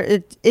ask.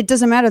 It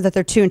doesn't matter that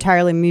they're two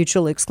entirely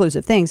mutually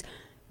exclusive things.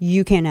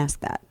 You can't ask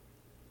that.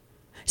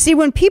 See,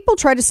 when people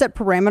try to set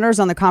parameters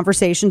on the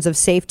conversations of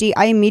safety,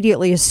 I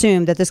immediately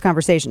assume that this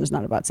conversation is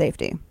not about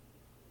safety.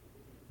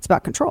 It's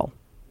about control.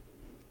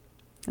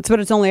 That's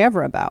what it's only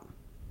ever about.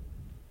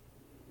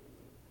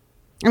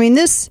 I mean,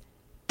 when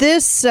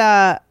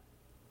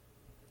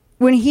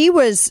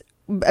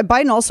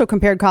Biden also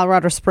compared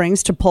Colorado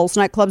Springs to Pulse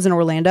nightclubs in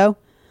Orlando.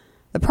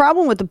 The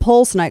problem with the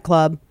Pulse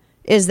nightclub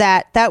is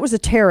that was a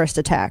terrorist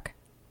attack.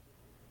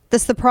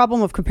 That's the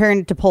problem of comparing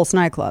it to Pulse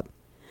nightclub.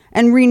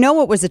 And we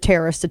know it was a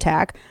terrorist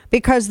attack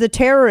because the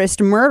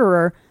terrorist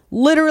murderer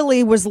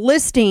literally was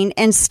listing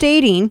and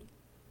stating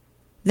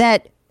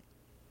that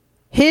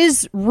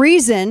his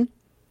reason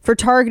for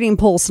targeting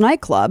Pulse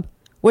nightclub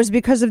was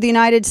because of the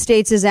United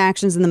States'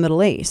 actions in the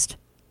Middle East.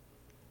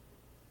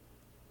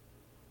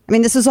 I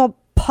mean, this is all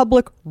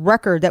public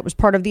record that was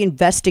part of the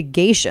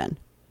investigation.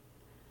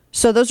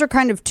 So those are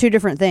kind of two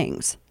different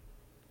things.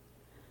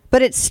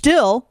 But it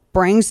still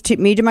brings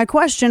me to my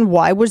question,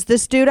 why was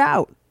this dude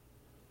out?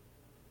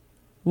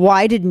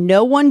 Why did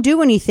no one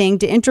do anything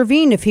to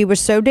intervene if he was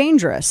so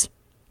dangerous?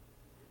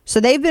 So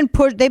they've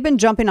been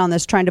jumping on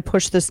this, trying to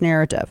push this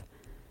narrative.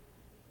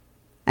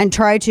 And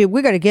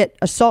we got to get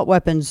assault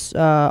weapons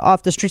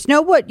off the streets. You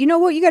know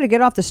what you got to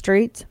get off the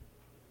streets?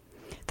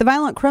 The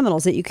violent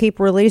criminals that you keep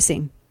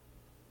releasing.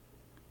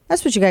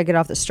 That's what you got to get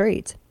off the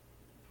streets.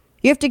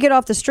 You have to get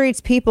off the streets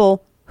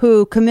people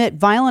who commit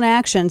violent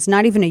actions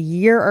not even a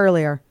year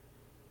earlier.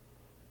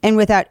 And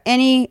without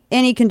any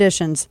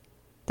conditions.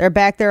 They're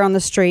back there on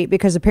the street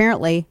because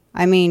apparently,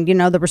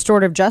 the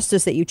restorative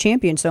justice that you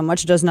champion so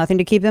much does nothing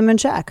to keep them in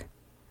check.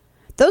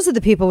 Those are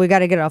the people we got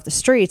to get off the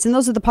streets. And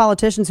those are the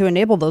politicians who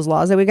enable those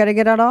laws that we got to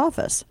get out of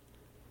office.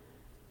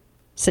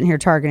 Sitting here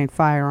targeting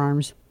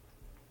firearms.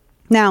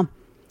 Now,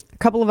 a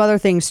couple of other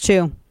things,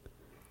 too,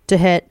 to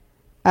hit.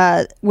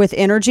 with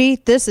energy.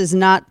 This is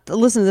not,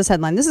 listen to this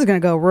headline. This is going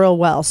to go real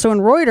well. So in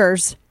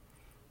Reuters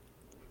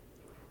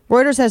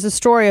has a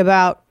story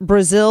about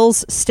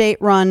Brazil's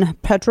state-run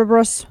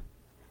Petrobras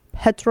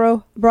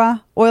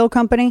oil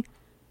company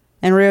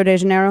in Rio de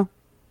Janeiro.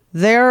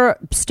 Their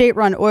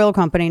state-run oil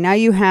company. Now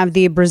you have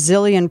the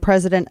Brazilian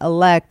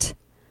president-elect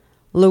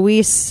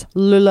Luis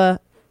Lula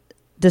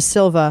da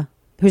Silva,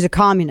 who's a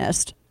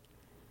communist,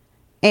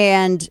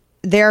 and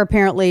they're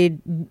apparently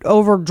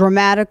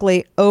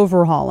dramatically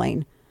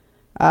overhauling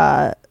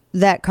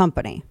that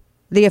company.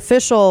 The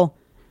official,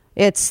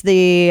 it's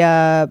the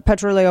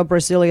Petróleo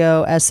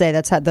Brasileiro S.A.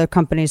 That's the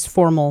company's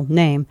formal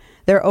name.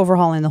 They're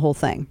overhauling the whole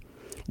thing.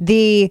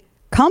 The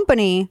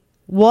company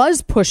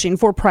was pushing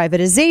for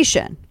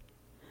privatization.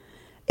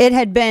 It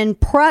had been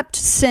prepped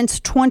since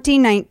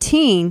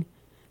 2019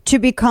 to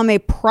become a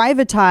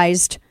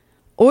privatized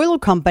oil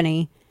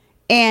company,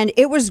 and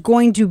it was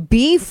going to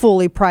be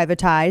fully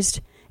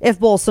privatized if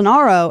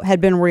Bolsonaro had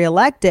been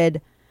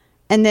reelected.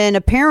 And then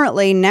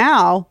apparently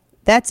now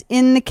that's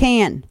in the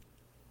can.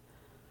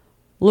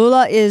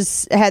 Lula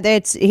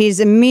he's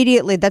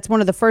immediately, that's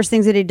one of the first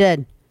things that he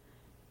did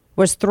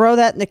was throw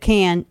that in the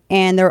can,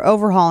 and they're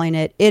overhauling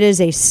it. It is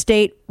a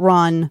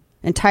state-run,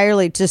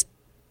 entirely just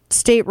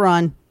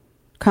state-run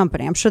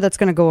company. I'm sure that's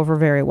going to go over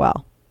very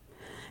well.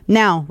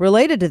 Now,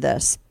 related to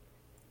this,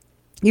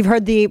 you've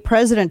heard the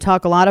president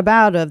talk a lot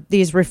about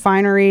these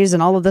refineries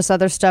and all of this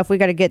other stuff. We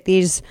got to get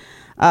these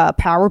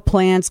power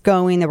plants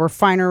going, the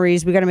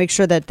refineries. We got to make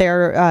sure that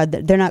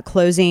they're not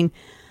closing.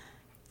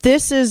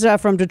 This is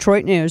from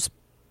Detroit News.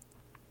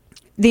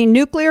 The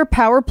nuclear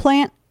power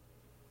plant,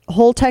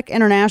 Holtec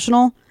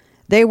International,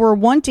 they were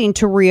wanting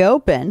to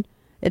reopen.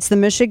 It's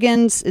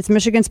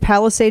Michigan's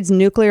Palisades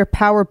nuclear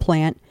power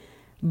plant,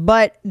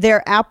 but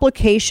their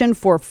application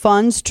for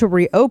funds to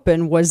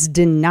reopen was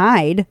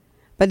denied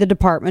by the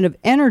Department of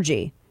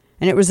Energy,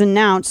 and it was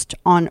announced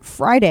on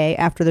Friday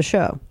after the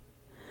show.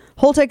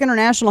 Holtec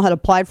International had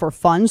applied for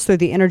funds through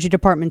the Energy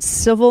Department's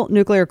Civil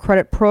Nuclear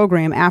Credit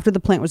Program after the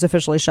plant was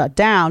officially shut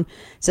down.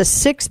 It's a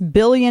 $6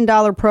 billion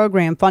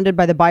program funded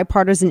by the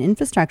Bipartisan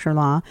Infrastructure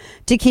Law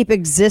to keep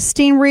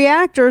existing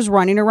reactors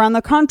running around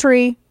the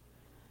country.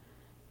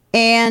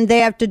 And they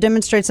have to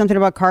demonstrate something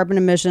about carbon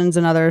emissions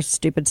and other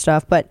stupid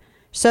stuff. But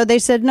so they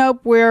said,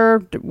 nope,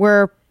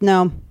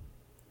 no.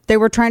 They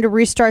were trying to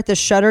restart the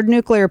shuttered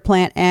nuclear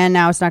plant, and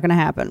now it's not going to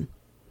happen.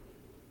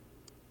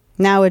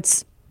 Now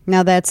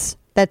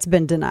that's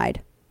been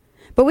denied.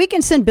 But we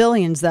can send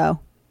billions, though,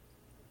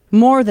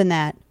 more than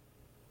that,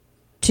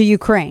 to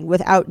Ukraine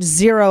without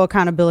zero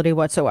accountability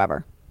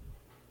whatsoever.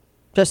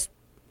 Just,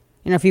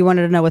 if you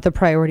wanted to know what the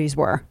priorities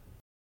were.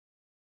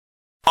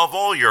 Of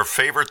all your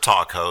favorite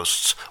talk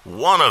hosts,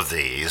 one of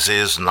these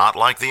is not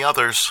like the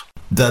others.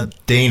 The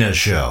Dana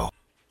Show.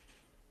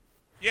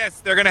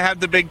 Yes, they're going to have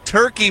the big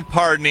turkey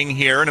pardoning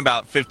here in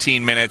about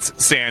 15 minutes,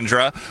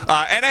 Sandra.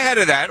 And ahead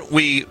of that,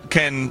 we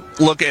can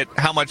look at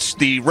how much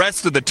the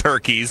rest of the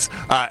turkeys,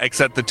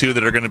 except the two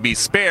that are going to be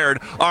spared,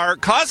 are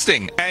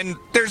costing. And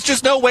there's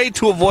just no way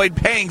to avoid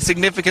paying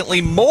significantly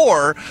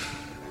more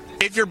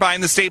if you're buying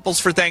the staples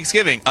for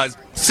Thanksgiving. A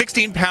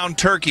 16-pound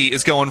turkey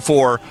is going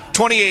for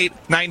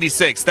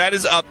 $28.96. That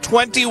is up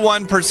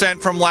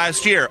 21% from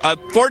last year. A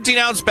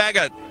 14-ounce bag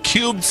of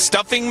cubed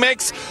stuffing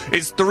mix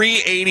is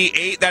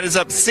 $3.88. That is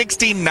up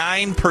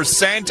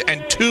 69%.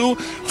 And 2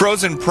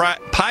 frozen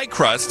pie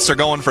crusts are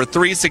going for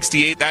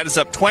 $3.68. That is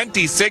up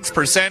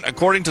 26%.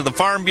 According to the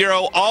Farm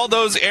Bureau, all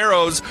those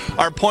arrows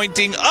are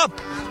pointing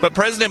up. But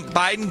President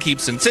Biden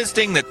keeps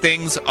insisting that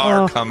things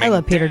are coming I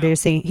love Peter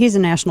Doocy. He's a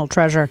national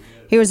treasure.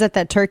 He was at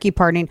that turkey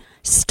pardoning.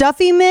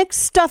 Stuffing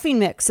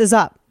mix is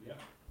up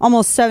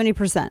almost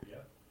 70%.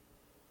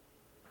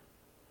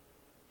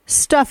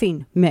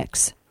 Stuffing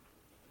mix.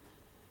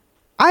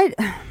 Man,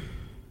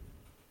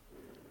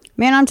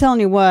 I'm telling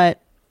you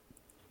what,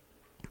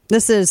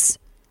 it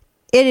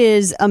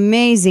is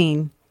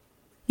amazing.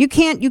 You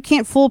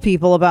can't fool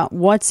people about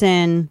what's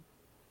in,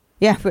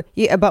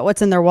 about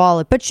what's in their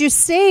wallet. But you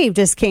saved,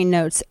 as Kane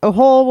notes, a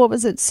whole, what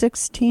was it,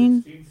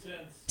 16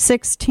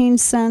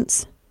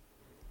 cents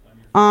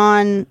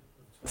on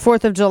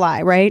 4th of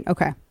July, right?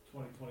 Okay.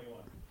 2021.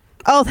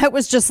 Oh, that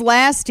was just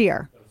last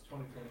year. That was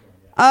 2021.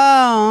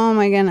 Yeah. Oh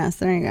my goodness.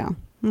 There you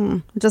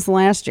go. Just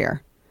last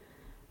year.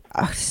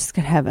 Oh, just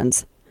good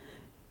heavens.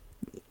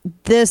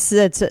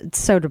 It's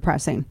so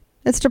depressing.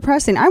 It's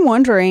depressing.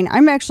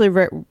 I'm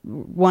actually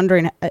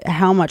wondering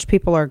how much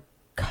people are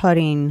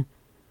cutting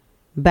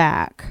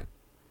back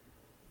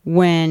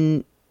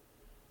when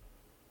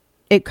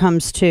it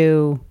comes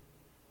to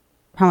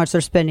how much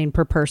they're spending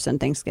per person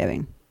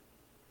Thanksgiving.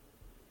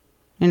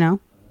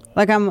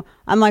 Like I'm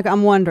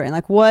wondering,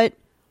 like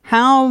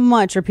how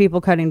much are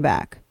people cutting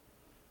back?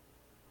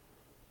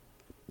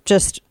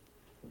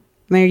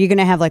 Are you going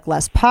to have like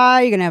less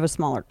pie? You're going to have a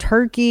smaller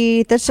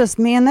turkey? That's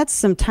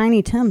some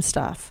Tiny Tim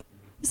stuff.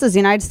 This is the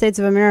United States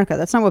of America.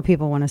 That's not what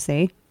people want to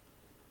see.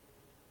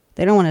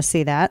 They don't want to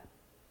see that.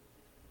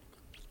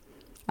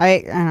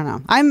 I don't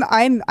know.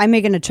 I'm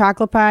making a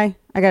chocolate pie.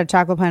 I got a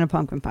chocolate pie and a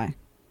pumpkin pie.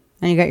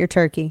 And you got your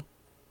turkey.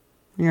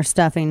 and your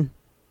stuffing.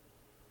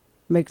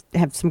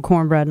 Have some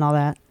cornbread and all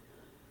that.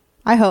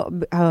 I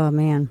hope. Oh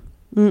man,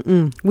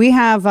 we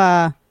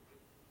have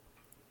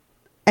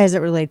as it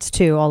relates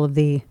to all of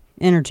the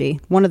energy.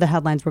 One of the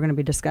headlines we're going to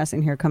be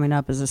discussing here coming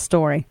up is a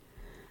story.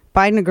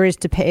 Biden agrees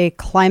to pay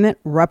climate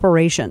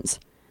reparations.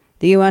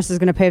 The U.S. is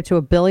going to pay up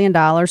to $1 billion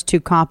to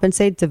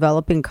compensate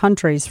developing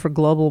countries for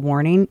global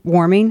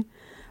warming,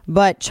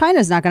 but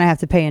China's not going to have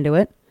to pay into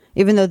it,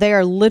 even though they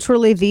are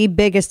literally the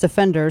biggest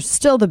offenders,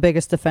 still the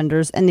biggest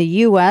offenders, and the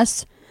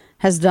U.S.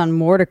 has done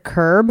more to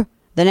curb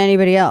than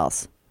anybody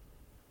else.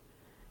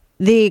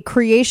 The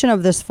creation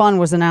of this fund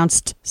was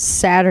announced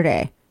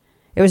Saturday.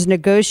 It was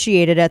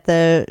negotiated at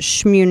the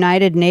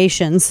United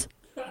Nations,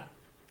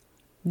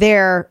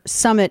 their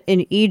summit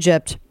in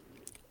Egypt.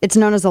 It's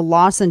known as a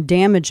loss and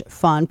damage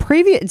fund.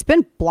 It's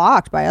been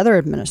blocked by other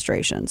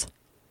administrations.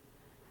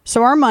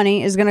 So our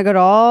money is going to go to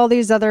all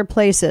these other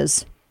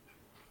places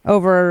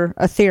over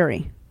a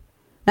theory.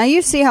 Now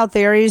you see how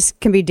theories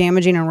can be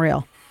damaging and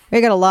real. We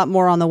got a lot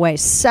more on the way.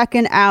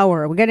 Second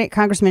hour. We got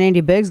Congressman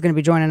Andy Biggs going to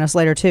be joining us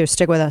later too.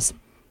 Stick with us.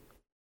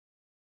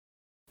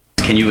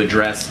 Can you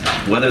address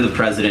whether the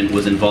president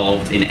was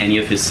involved in any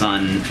of his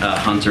son,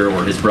 Hunter,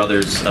 or his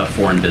brother's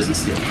foreign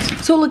business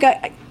dealings? So look,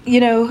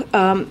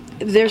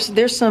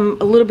 there's some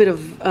a little bit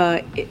of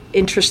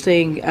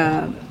interesting,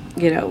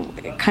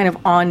 kind of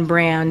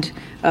on-brand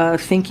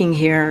thinking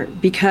here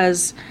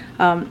because,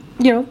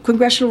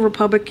 congressional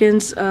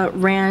Republicans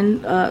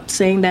ran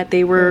saying that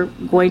they were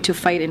going to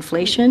fight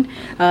inflation.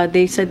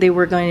 They said they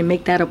were going to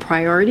make that a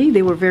priority.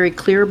 They were very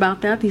clear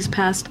about that these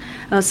past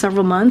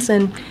several months.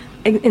 And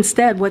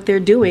instead, what they're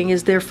doing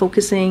is they're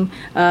focusing,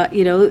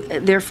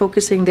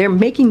 they're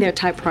making their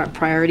top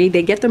priority.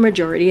 They get the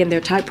majority, and their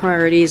top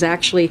priority is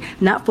actually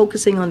not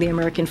focusing on the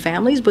American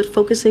families, but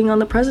focusing on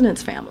the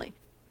president's family.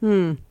 You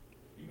mean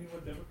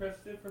what Democrats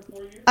did for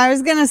 4 years? I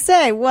was going to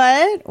say,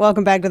 what?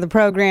 Welcome back to the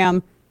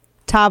program.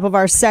 Top of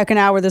our second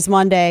hour this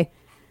Monday.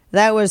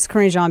 That was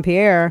Karine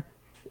Jean-Pierre.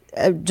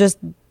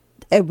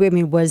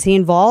 Was he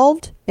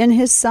involved in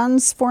his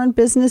son's foreign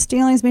business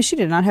dealings? I mean, she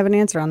did not have an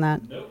answer on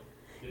that. Nope.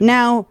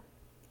 Now,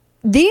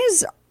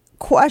 these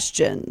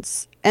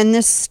questions and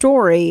this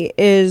story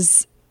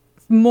is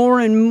there's more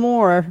and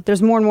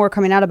more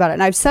coming out about it.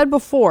 And I've said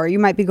before, you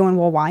might be going,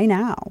 well, why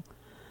now?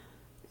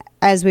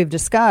 As we've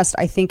discussed,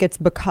 I think it's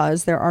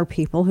because there are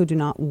people who do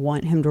not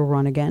want him to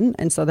run again.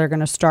 And so they're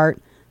going to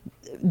start,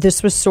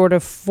 this was sort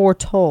of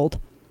foretold.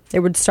 They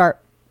would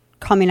start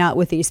coming out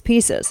with these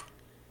pieces.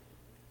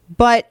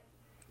 But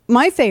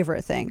my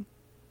favorite thing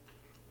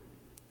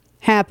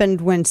happened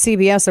when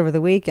CBS over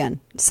the weekend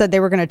said they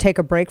were going to take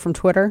a break from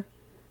Twitter.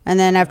 And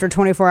then after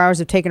 24 hours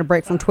of taking a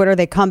break from Twitter,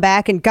 they come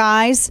back and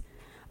guys,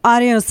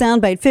 audio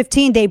soundbite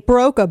 15, they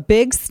broke a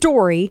big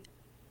story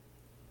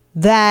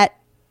that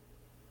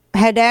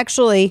had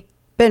actually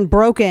been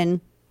broken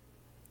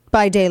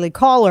by Daily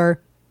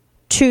Caller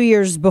 2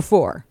 years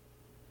before.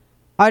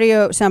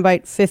 Audio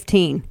soundbite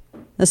 15.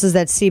 This is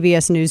that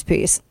CBS News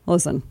piece.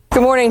 Listen.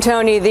 Good morning,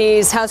 Tony.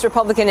 These House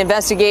Republican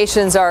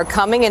investigations are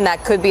coming, and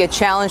that could be a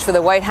challenge for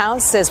the White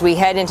House as we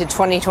head into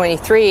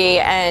 2023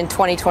 and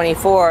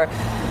 2024.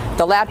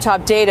 The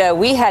laptop data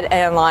we had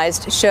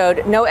analyzed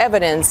showed no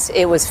evidence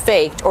it was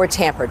faked or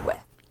tampered with.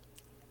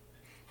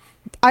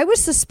 I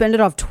was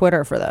suspended off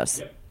Twitter for this.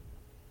 Yep.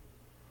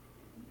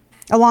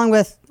 Along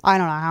with, I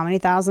don't know how many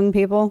thousand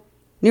people.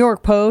 New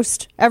York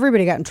Post.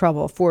 Everybody got in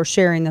trouble for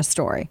sharing this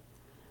story.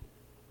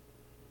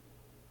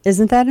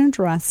 Isn't that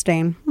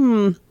interesting?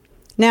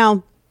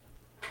 Now,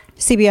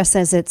 CBS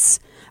says it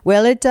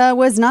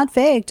was not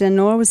faked and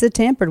nor was it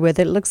tampered with.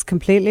 It looks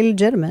completely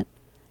legitimate.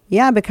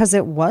 Yeah, because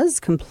it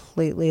was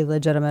completely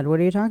legitimate. What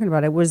are you talking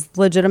about? It was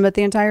legitimate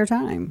the entire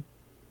time.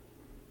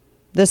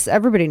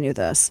 Everybody knew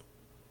this.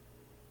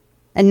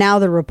 And now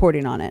they're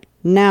reporting on it.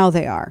 Now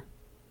they are.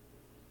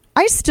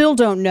 I still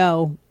don't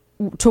know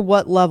to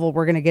what level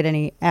we're going to get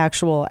any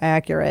actual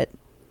accurate.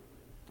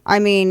 I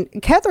mean,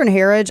 Catherine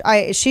Herridge,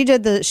 she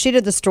did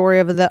the story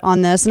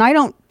on this, and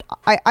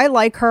I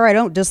like her. I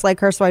don't dislike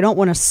her, so I don't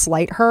want to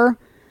slight her.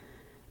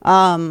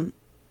 However,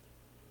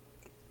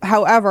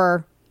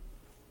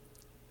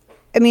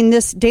 I mean,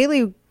 this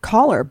Daily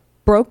Caller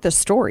broke the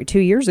story 2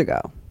 years ago.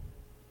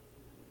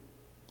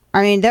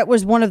 I mean, that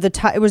was one of the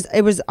top. It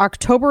was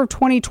October of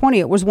 2020.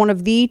 It was one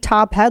of the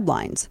top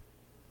headlines.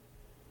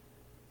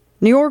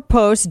 New York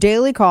Post,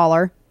 Daily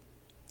Caller,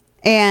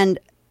 and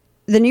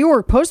the New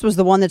York Post was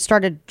the one that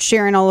started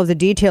sharing all of the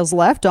details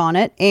left on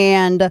it,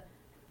 and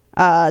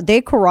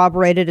they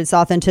corroborated its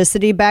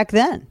authenticity back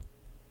then.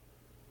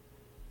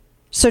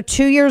 So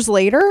 2 years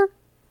later,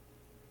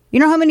 you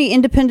know how many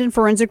independent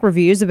forensic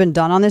reviews have been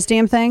done on this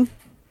damn thing?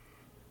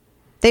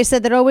 They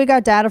said that, we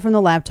got data from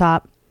the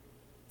laptop.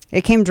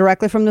 It came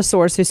directly from the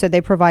source who said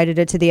they provided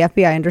it to the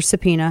FBI under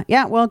subpoena.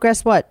 Yeah, well,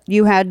 guess what?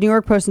 You had New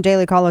York Post and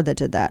Daily Caller that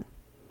did that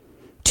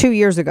 2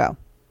 years ago.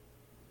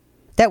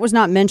 That was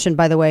not mentioned,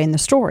 by the way, in the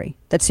story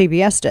that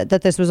CBS did,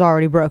 that this was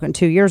already broken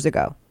 2 years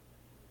ago.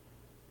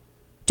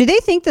 Do they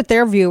think that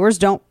their viewers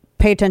don't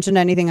pay attention to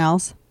anything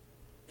else?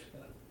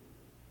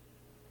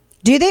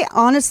 Do they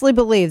honestly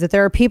believe that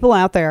there are people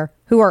out there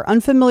who are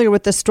unfamiliar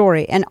with this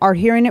story and are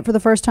hearing it for the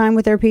first time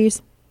with their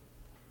Ps?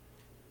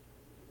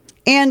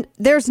 And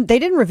they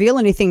didn't reveal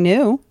anything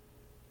new.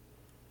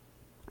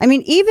 I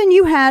mean, even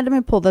you had, let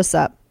me pull this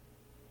up.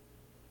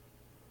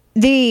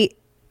 The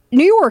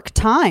New York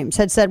Times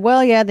had said,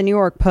 well, yeah, the New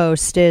York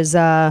Post is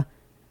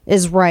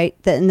right,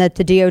 and that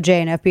the DOJ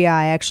and FBI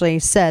actually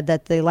said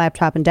that the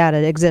laptop and data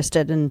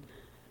existed, and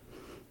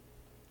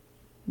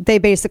they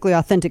basically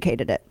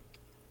authenticated it.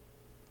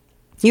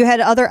 You had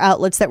other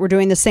outlets that were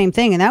doing the same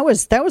thing, and that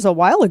was a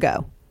while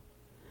ago.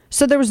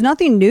 So there was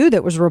nothing new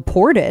that was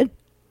reported.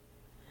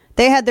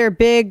 They had their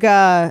big.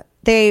 I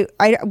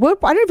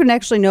don't even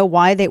actually know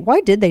why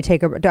did they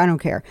take a. I don't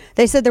care.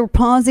 They said they were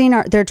pausing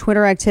their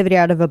Twitter activity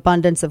out of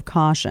abundance of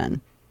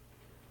caution.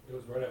 It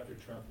was right after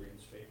Trump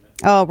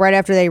reinstatement. Oh, right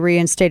after they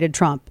reinstated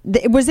Trump.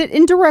 Was it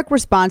in direct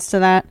response to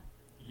that?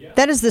 Yeah.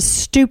 That is the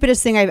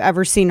stupidest thing I've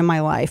ever seen in my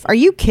life. Are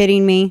you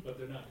kidding me? But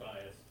they're not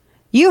biased.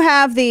 You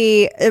have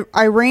the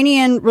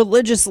Iranian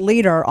religious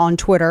leader on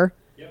Twitter.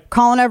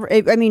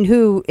 Calling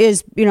who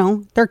is,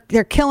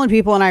 they're killing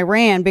people in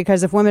Iran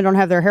because if women don't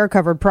have their hair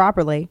covered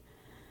properly.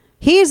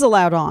 He's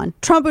allowed on.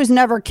 Trump, who's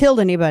never killed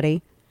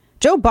anybody.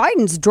 Joe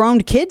Biden's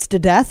droned kids to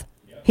death.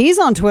 Yep. He's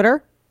on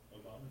Twitter.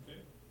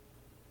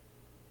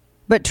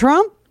 But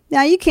Trump?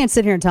 Now, you can't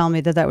sit here and tell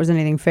me that was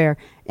anything fair.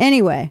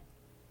 Anyway,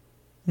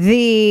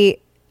 the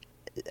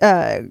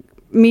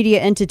media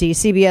entity,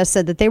 CBS,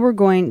 said that we're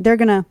going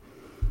to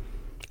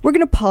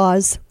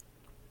pause.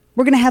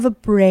 We're going to have a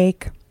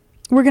break.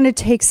 We're going to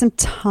take some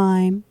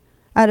time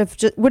out of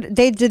did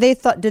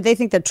they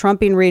think that Trump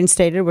being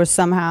reinstated was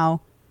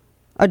somehow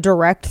a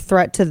direct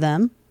threat to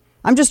them?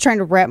 I'm just trying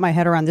to wrap my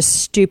head around this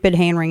stupid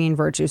hand-wringing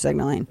virtue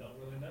signaling. Don't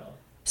really know.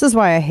 This is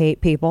why I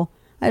hate people.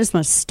 I just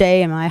want to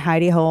stay in my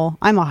hidey hole.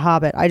 I'm a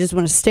hobbit. I just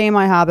want to stay in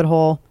my hobbit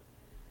hole.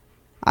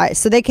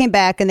 So they came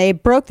back and they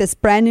broke this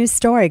brand new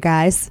story,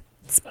 guys.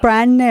 It's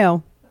brand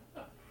new.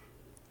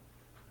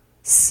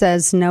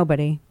 Says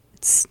nobody.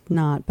 It's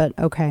not, but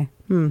okay.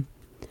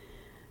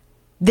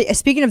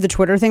 Speaking of the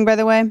Twitter thing, by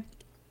the way,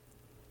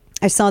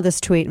 I saw this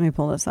tweet. Let me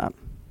pull this up.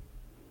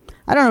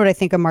 I don't know what I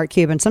think of Mark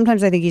Cuban.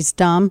 Sometimes I think he's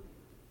dumb.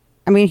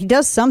 I mean, he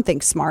does something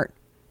smart,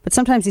 but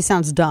sometimes he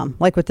sounds dumb,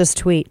 like with this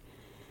tweet.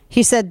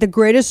 He said, the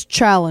greatest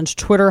challenge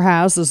Twitter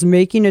has is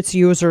making its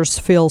users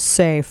feel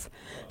safe.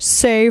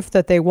 Safe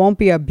that they won't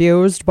be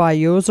abused by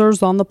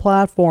users on the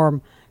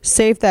platform.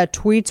 Safe that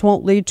tweets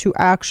won't lead to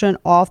action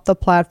off the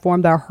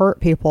platform that hurt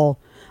people.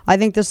 I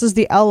think this is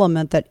the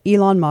element that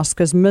Elon Musk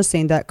is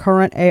missing that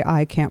current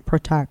AI can't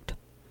protect.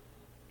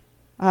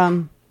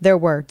 Their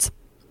words.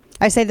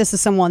 I say this is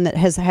someone that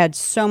has had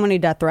so many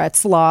death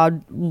threats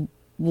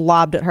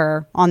lobbed at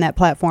her on that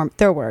platform.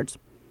 Their words.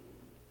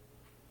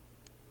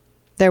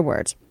 Their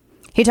words.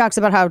 He talks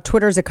about how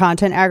Twitter is a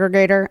content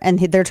aggregator and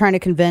they're trying to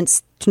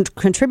convince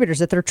contributors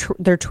that their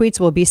tweets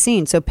will be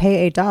seen. So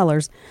pay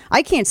 $8.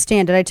 I can't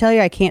stand it. I tell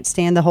you, I can't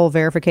stand the whole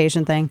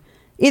verification thing.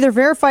 Either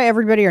verify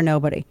everybody or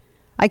nobody.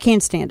 I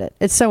can't stand it.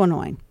 It's so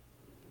annoying.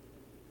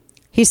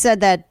 He said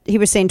that he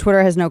was saying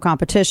Twitter has no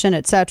competition,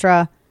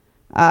 etc.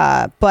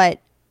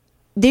 But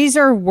these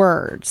are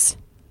words.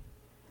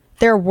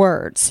 They're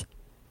words.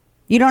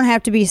 You don't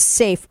have to be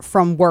safe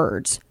from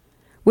words.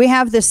 We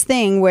have this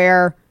thing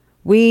where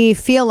we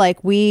feel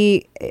like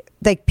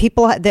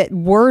people, that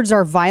words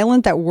are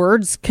violent, that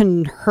words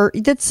can hurt.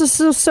 That's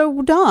just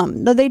so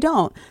dumb. No, they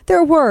don't.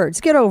 They're words.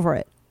 Get over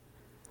it.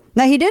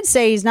 Now, he did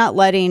say he's not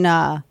letting,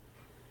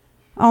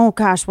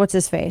 what's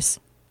his face?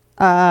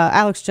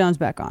 Alex Jones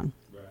back on.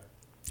 Right.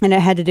 And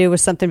it had to do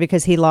with something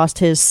because he lost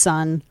his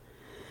son.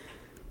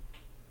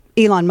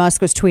 Elon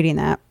Musk was tweeting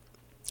that.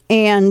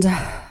 And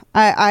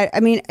I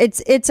mean,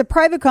 it's a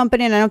private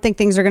company, and I don't think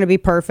things are going to be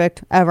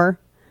perfect ever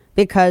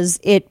because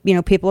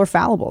people are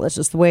fallible. That's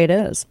just the way it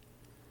is.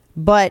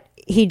 But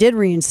he did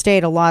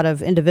reinstate a lot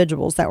of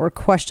individuals that were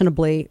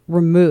questionably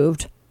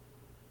removed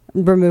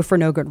for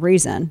no good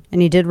reason.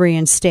 And he did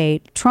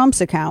reinstate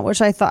Trump's account,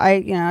 which I thought,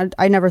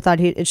 I never thought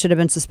it should have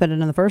been suspended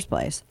in the first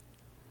place.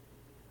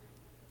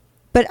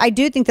 But I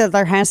do think that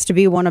there has to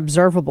be one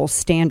observable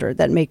standard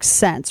that makes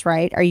sense,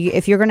 right?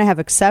 If you're going to have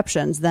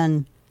exceptions,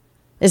 then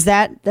it's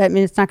not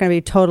going to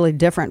be totally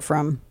different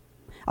from,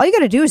 all you got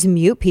to do is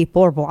mute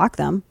people or block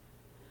them.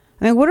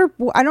 I mean,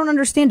 I don't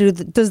understand.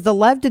 Did the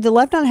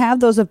left not have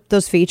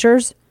those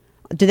features?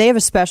 Do they have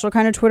a special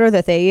kind of Twitter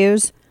that they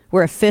use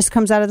where a fist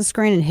comes out of the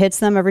screen and hits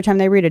them every time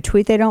they read a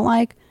tweet they don't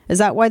like? Is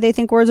that why they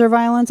think words are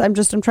violence? I'm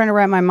trying to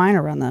wrap my mind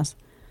around this.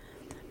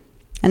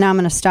 And now I'm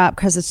going to stop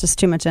because it's just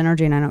too much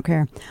energy and I don't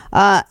care.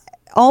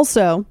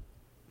 Also,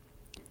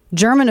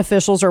 German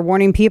officials are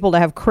warning people to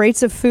have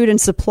crates of food and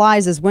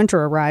supplies as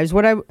winter arrives.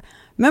 What I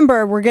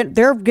remember,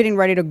 they're getting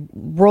ready to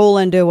roll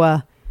into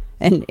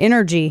an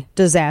energy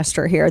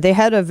disaster here. The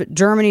head of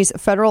Germany's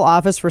Federal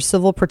Office for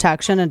Civil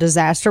Protection and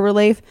Disaster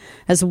Relief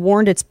has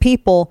warned its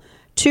people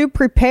to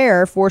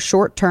prepare for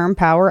short-term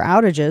power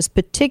outages,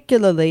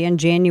 particularly in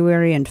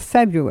January and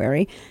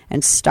February,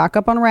 and stock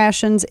up on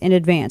rations in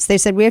advance. They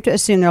said we have to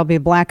assume there'll be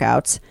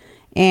blackouts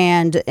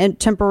and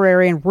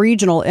temporary and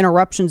regional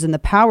interruptions in the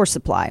power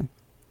supply.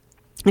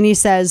 And he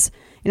says,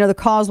 the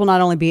cause will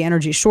not only be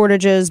energy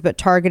shortages, but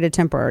targeted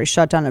temporary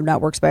shutdown of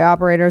networks by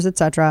operators,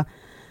 etc.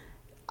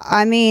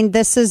 I mean,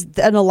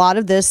 and a lot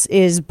of this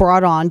is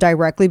brought on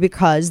directly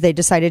because they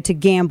decided to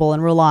gamble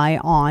and rely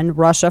on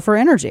Russia for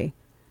energy.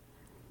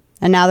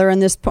 And now they're in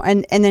this,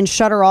 and then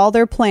shutter all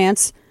their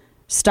plants,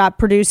 stop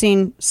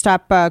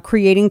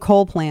creating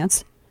coal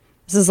plants.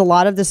 This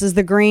is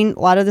the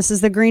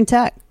green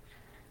tech,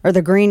 or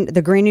the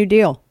Green New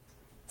Deal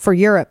for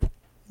Europe.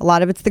 A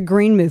lot of it's the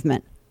green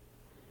movement.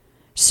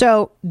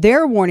 So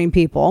they're warning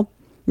people.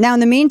 Now, in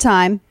the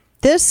meantime,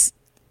 this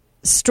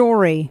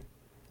story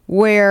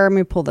where, let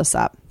me pull this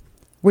up,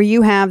 where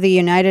you have the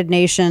United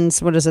Nations,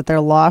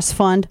 their loss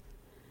fund.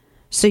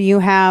 So you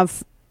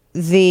have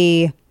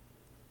the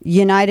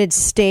United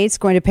States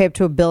going to pay up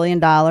to $1 billion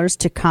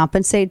to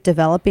compensate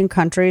developing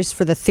countries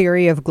for the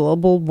theory of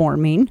global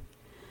warming.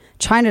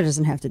 China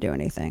doesn't have to do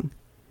anything.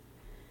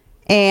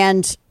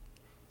 And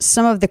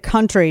some of the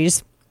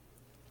countries,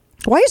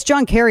 why is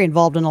John Kerry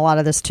involved in a lot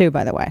of this too,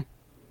 by the way?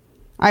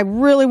 I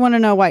really want to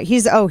know why.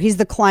 He's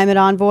the climate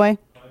envoy.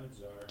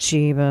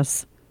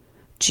 Jeebus.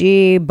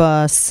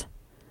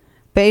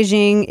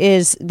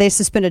 Beijing they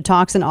suspended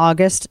talks in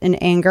August in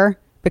anger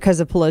because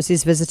of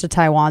Pelosi's visit to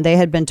Taiwan. They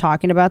had been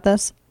talking about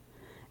this.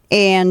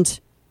 And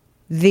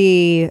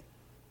the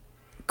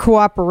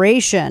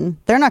cooperation,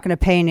 they're not going to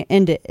pay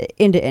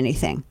into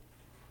anything.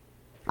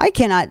 I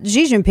cannot.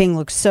 Xi Jinping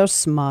looks so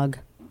smug.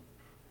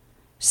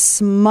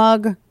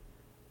 Smug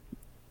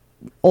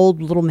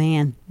old little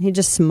man. He's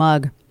just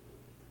smug.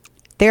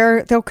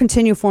 They'll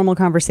continue formal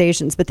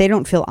conversations, but they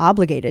don't feel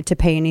obligated to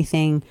pay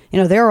anything.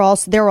 They're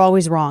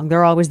always wrong.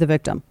 They're always the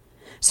victim.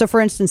 So, for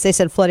instance, they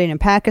said flooding in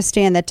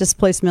Pakistan that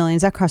displaced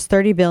millions. That cost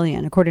 $30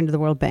 billion, according to the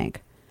World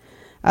Bank.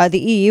 The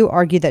EU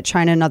argued that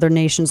China and other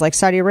nations like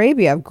Saudi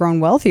Arabia have grown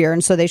wealthier,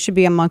 and so they should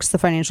be amongst the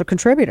financial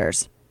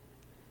contributors.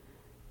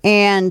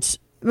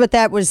 But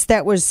that was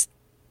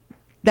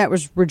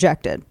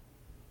rejected.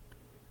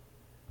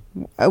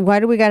 Why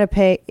do we got to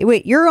pay?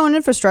 Wait, your own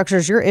infrastructure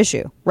is your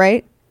issue,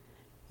 right?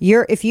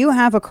 If you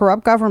have a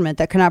corrupt government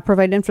that cannot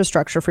provide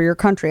infrastructure for your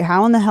country,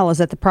 how in the hell is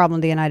that the problem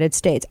of the United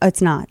States?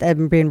 It's not.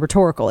 I'm being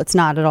rhetorical. It's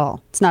not at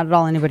all. It's not at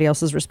all anybody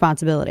else's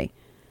responsibility.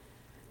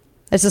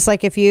 It's just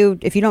like if you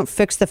don't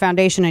fix the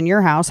foundation in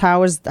your house,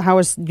 how is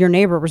your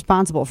neighbor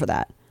responsible for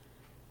that?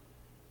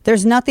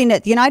 There's nothing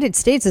that the United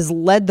States has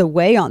led the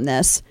way on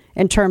this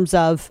in terms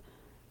of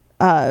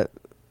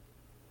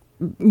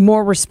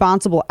more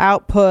responsible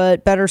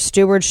output, better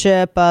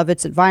stewardship of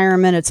its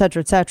environment, et cetera,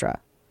 et cetera.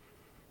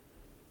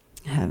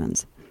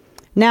 Heavens.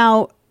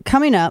 Now,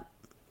 coming up,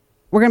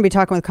 we're going to be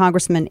talking with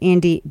Congressman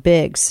Andy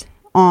Biggs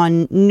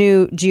on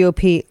new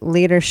GOP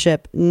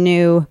leadership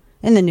in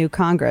the new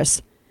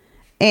Congress.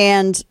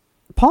 And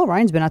Paul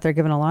Ryan's been out there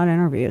giving a lot of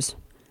interviews.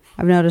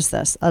 I've noticed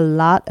this. A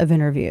lot of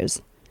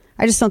interviews.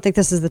 I just don't think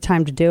this is the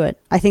time to do it.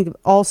 I think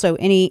also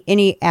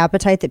any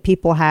appetite that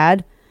people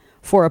had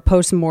for a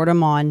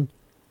postmortem on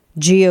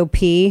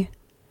GOP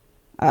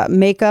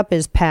makeup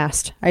is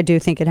past. I do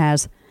think it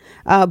has.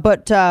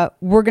 But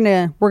we're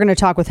gonna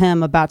talk with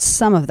him about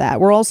some of that.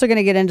 We're also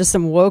gonna get into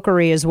some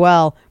wokery as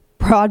well.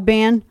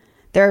 Broadband.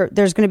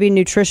 There's gonna be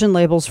nutrition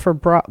labels for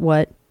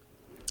broadband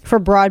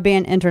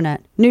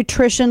internet.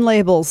 Nutrition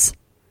labels.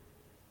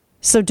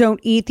 So don't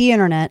eat the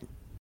internet.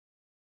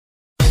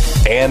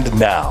 And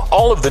now,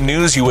 all of the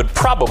news you would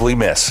probably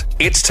miss.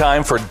 It's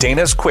time for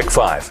Dana's Quick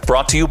Five,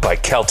 brought to you by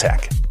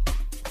Caltech.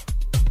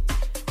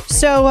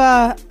 So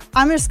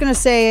I'm just going to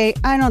say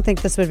I don't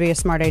think this would be a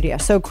smart idea.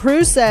 So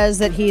Cruz says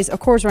that he's, of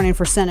course, running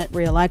for Senate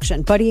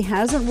re-election, but he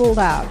hasn't ruled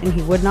out, and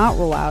he would not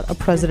rule out, a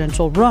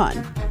presidential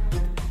run.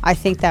 I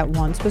think that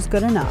once was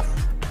good enough.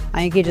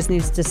 I think he just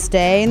needs to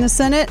stay in the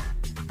Senate.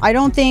 I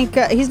don't think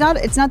it's not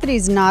that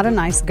he's not a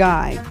nice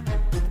guy.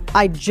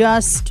 I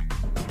just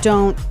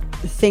don't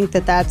think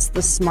that that's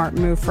the smart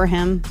move for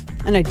him,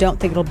 and I don't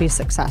think it'll be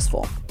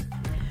successful.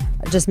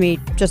 Just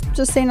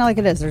saying it like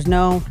it is. There's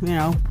no,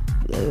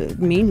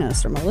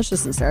 meanness or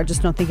maliciousness there. I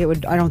just don't think it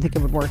would. I don't think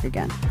it would work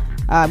again.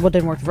 Well, it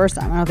didn't work the first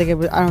time. I don't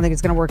think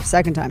it's going to work the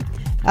second time.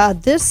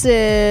 This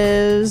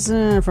is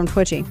from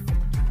Twitchy.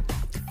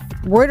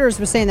 Reuters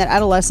was saying that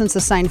adolescents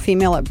assigned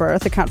female at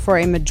birth account for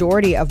a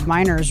majority of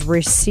minors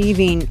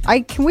receiving.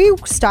 Can we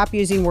stop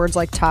using words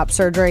like top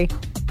surgery?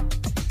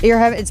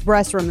 It's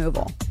breast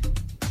removal.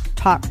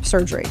 Top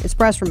surgery. It's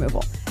breast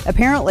removal.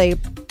 Apparently,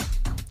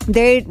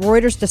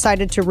 Reuters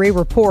decided to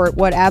re-report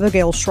what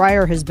Abigail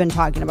Shrier has been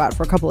talking about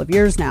for a couple of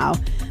years now,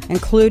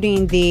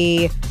 including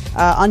the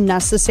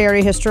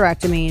unnecessary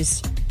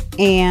hysterectomies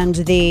and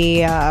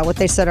the what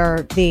they said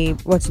are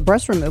what's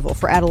breast removal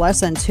for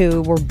adolescents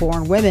who were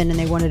born women and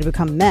they wanted to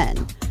become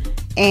men.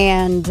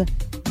 And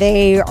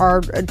they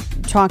are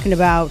talking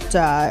about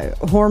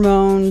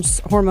hormones,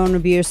 hormone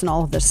abuse, and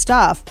all of this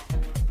stuff.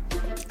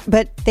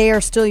 But they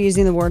are still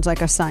using the words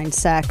like assigned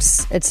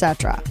sex,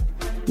 etc.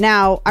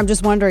 Now, I'm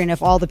just wondering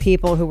if all the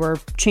people who were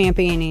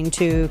championing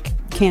to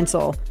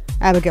cancel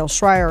Abigail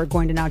Shrier are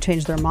going to now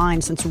change their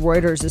mind since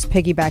Reuters is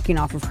piggybacking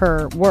off of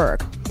her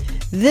work.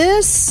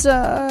 This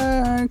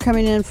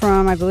coming in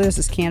from, I believe this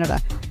is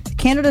Canada.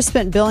 Canada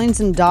spent billions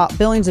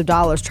of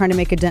dollars trying to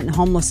make a dent in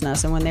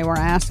homelessness, and when they were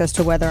asked as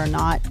to whether or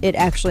not it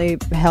actually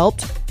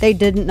helped, they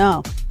didn't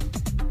know.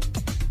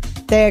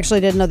 They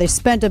actually didn't know. They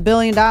spent $1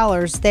 billion.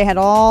 They had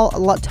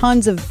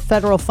tons of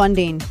federal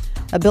funding,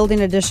 building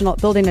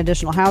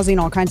additional housing,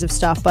 all kinds of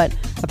stuff. But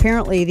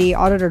apparently, the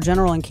Auditor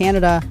General in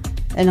Canada,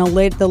 in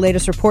the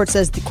latest report,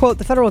 says, quote,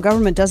 the federal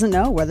government doesn't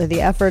know whether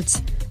the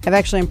efforts have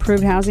actually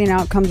improved housing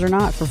outcomes or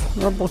not for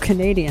vulnerable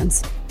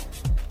Canadians.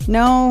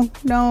 No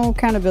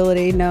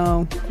accountability,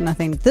 no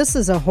nothing. This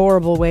is a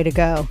horrible way to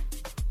go.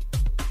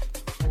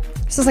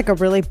 This is like a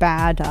really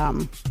bad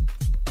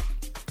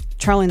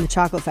Charlie and the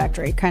Chocolate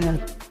Factory kind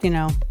of,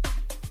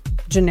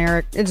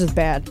 generic. It's just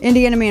bad.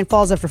 Indiana man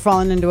falls after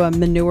falling into a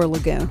manure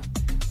lagoon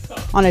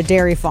on a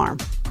dairy farm.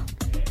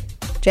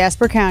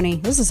 Jasper County.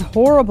 This is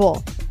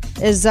horrible.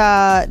 Is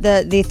the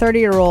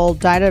 30-year-old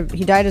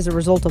died as a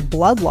result of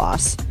blood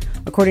loss,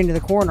 according to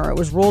the coroner. It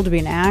was ruled to be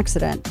an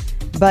accident.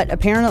 But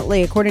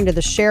apparently, according to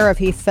the sheriff,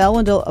 he fell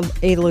into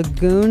a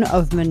lagoon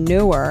of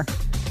manure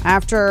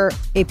after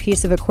a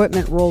piece of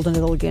equipment rolled into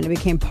the lagoon and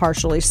became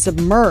partially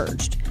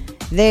submerged.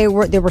 The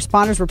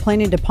responders were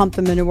planning to pump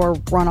the manure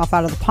runoff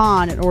out of the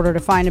pond in order to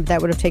find him.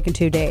 That would have taken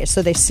 2 days.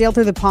 So they sailed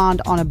through the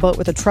pond on a boat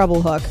with a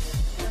treble hook,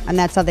 and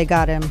that's how they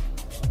got him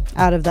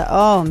out of the...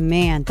 Oh,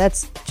 man,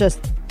 that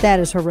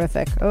is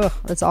horrific. Oh,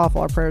 that's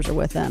awful. Our prayers are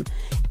with them.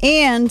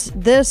 And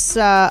this,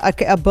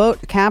 a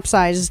boat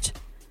capsized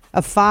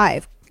of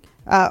 5.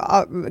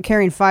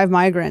 Carrying 5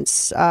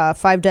 migrants,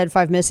 5 dead,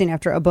 5 missing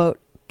after a boat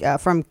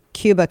from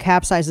Cuba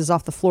capsizes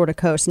off the Florida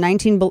coast.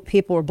 19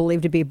 people were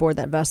believed to be aboard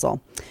that vessel.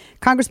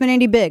 Congressman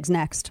Andy Biggs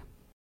next.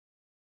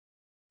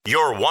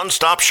 Your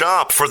one-stop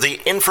shop for the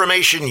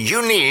information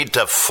you need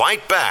to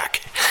fight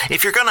back.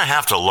 If you're going to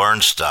have to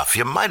learn stuff,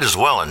 you might as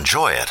well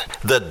enjoy it.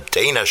 The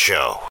Dana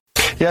Show.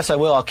 Yes, I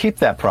will. I'll keep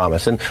that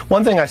promise. And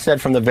one thing I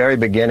said from the very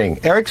beginning,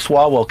 Eric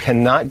Swalwell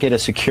cannot get a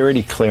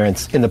security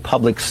clearance in the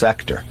public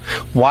sector.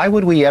 Why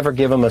would we ever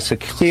give him a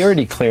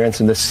security clearance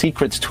in the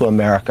secrets to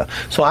America?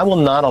 So I will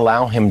not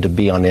allow him to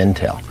be on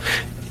Intel.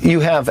 You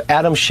have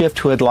Adam Schiff,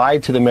 who had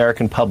lied to the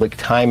American public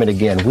time and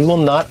again. We will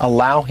not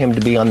allow him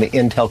to be on the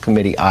Intel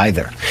Committee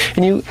either.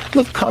 And you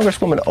look,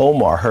 Congresswoman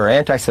Omar, her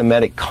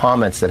anti-Semitic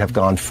comments that have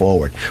gone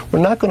forward. We're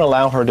not going to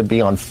allow her to be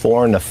on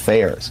foreign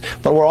affairs.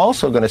 But we're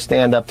also going to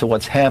stand up to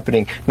what's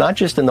happening, not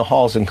just in the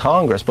halls in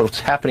Congress, but what's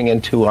happening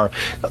into our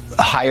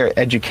higher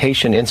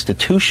education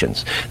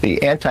institutions.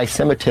 The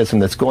anti-Semitism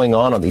that's going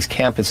on these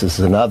campuses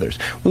and others.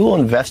 We will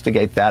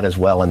investigate that as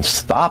well and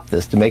stop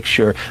this to make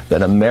sure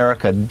that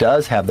America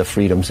does have the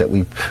freedom that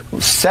we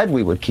said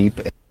we would keep.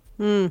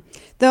 And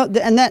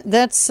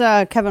that's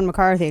Kevin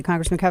McCarthy,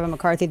 Congressman Kevin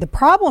McCarthy. The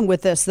problem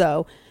with this,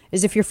 though,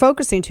 is if you're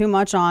focusing too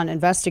much on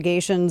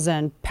investigations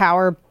and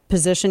power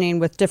positioning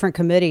with different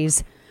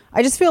committees,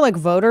 I just feel like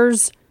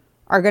voters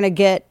are going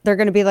to they're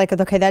going to be like,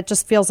 okay, that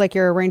just feels like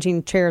you're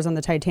arranging chairs on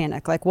the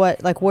Titanic. Like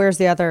what? Like where's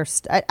the other?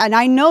 And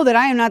I know that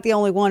I am not the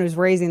only one who's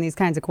raising these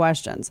kinds of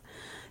questions.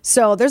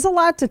 So there's a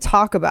lot to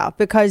talk about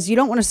because you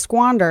don't want to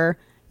squander,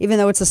 even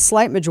though it's a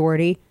slight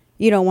majority.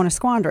 You don't want to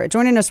squander it.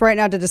 Joining us right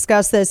now to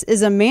discuss this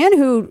is a man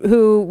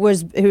who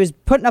was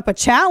putting up a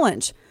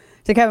challenge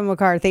to Kevin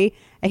McCarthy.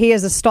 He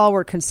is a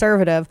stalwart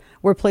conservative.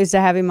 We're pleased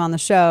to have him on the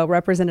show.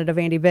 Representative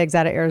Andy Biggs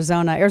out of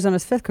Arizona,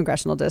 Arizona's 5th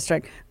Congressional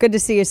District. Good to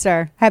see you,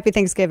 sir. Happy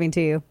Thanksgiving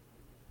to you.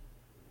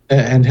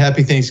 And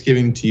happy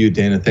Thanksgiving to you,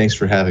 Dana. Thanks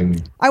for having me.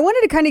 I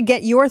wanted to kind of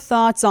get your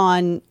thoughts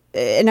on,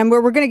 and we're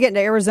going to get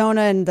into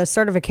Arizona and the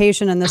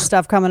certification and this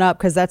stuff coming up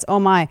because that's oh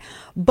my.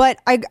 But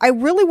I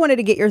really wanted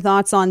to get your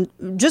thoughts on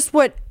just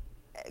what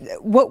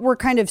we're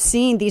kind of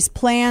seeing, these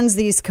plans,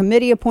 these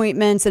committee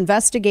appointments,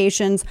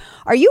 investigations.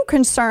 Are you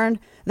concerned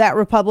that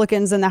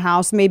Republicans in the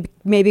House may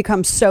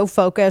become so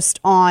focused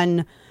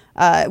on,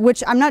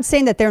 which I'm not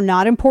saying that they're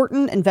not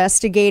important,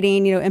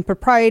 investigating,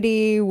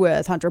 impropriety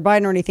with Hunter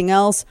Biden or anything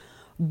else,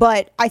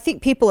 but I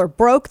think people are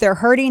broke, they're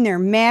hurting, they're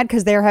mad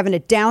because they're having to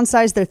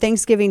downsize their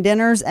Thanksgiving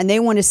dinners and they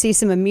want to see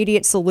some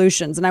immediate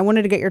solutions. And I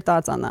wanted to get your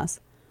thoughts on this.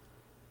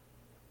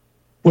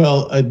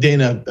 Well,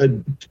 Dana, a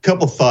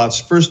couple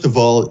thoughts. First of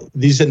all,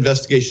 these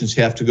investigations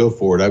have to go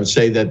forward. I would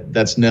say that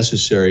that's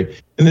necessary.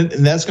 And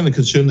that's going to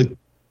consume the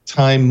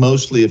time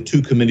mostly of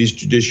 2 committees,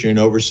 Judiciary and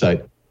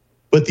Oversight.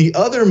 But the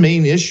other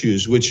main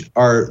issues, which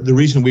are the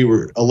reason we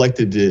were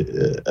elected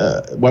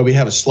to, why we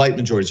have a slight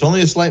majority, it's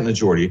only a slight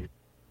majority,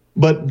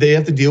 but they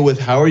have to deal with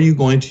how are you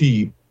going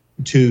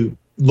to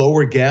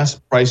lower gas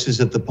prices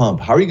at the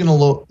pump? How are you going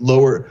to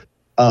lower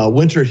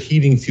winter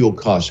heating fuel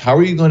costs? How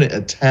are you going to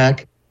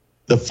attack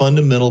the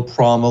fundamental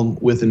problem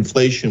with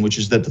inflation, which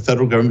is that the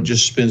federal government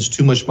just spends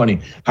too much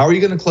money? How are you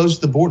going to close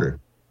the border?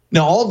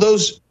 Now, all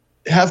those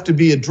have to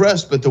be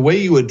addressed, but the way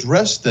you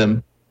address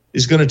them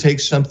is going to take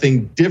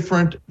something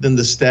different than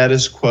the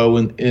status quo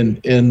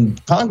in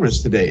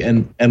Congress today.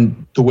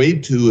 And the way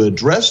to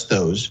address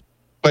those,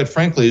 quite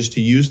frankly, is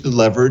to use the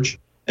leverage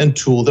and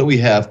tool that we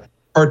have,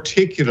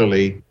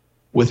 particularly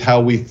with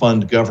how we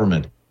fund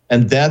government.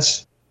 And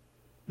that's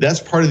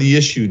part of the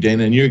issue,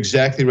 Dana, and you're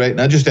exactly right.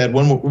 And I'll just add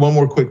one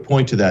more quick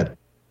point to that.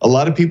 A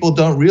lot of people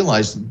don't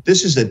realize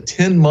this is a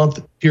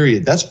 10-month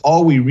period. That's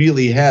all we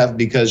really have,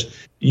 because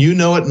you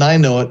know it and I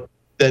know it,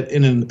 that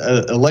in an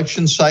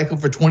election cycle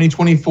for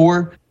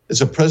 2024,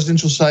 it's a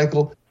presidential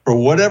cycle. For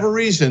whatever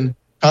reason,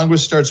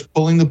 Congress starts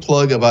pulling the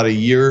plug about a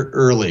year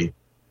early,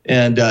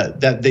 and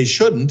that they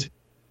shouldn't,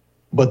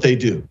 but they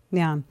do.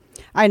 Yeah.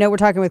 I know we're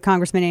talking with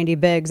Congressman Andy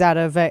Biggs out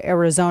of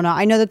Arizona.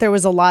 I know that there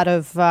was a lot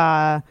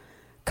of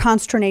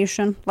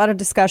consternation, a lot of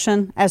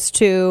discussion as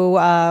to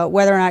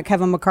whether or not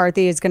Kevin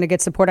McCarthy is going to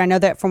get support. I know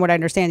that from what I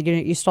understand,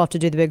 you still have to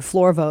do the big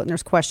floor vote, and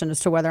there's question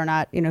as to whether or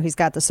not he's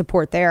got the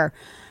support there.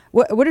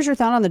 What is your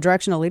thought on the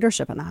direction of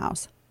leadership in the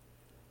House?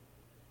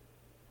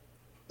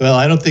 Well,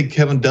 I don't think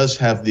Kevin does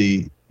have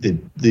the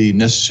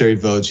necessary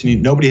votes.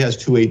 Nobody has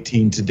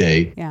 218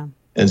 today. Yeah.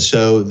 And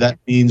so that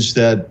means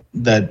that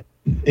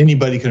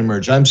anybody can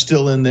emerge. I'm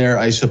still in there,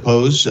 I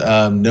suppose.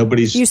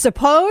 Nobody's. You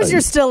suppose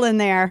you're still in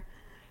there?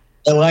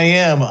 Well, I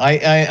am. I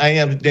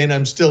am, Dana.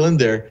 I'm still in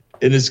there,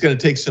 and it's going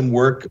to take some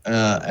work.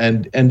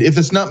 And if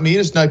it's not me,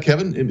 it's not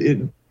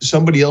Kevin.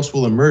 Somebody else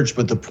will emerge.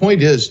 But the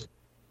point is,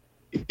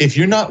 if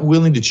you're not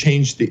willing to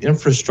change the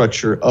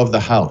infrastructure of the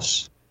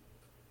House,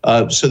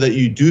 so that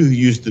you do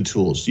use the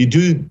tools, you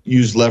do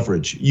use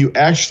leverage, you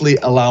actually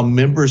allow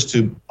members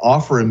to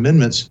offer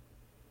amendments,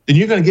 then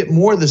you're going to get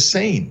more of the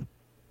same.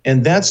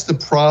 And that's the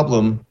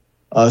problem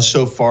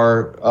so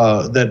far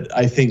that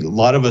I think a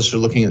lot of us are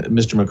looking at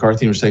Mr.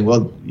 McCarthy and we're saying,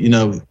 well,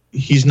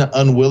 he's not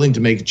unwilling to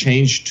make a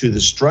change to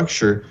the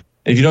structure.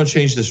 And if you don't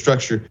change the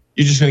structure,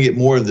 you're just going to get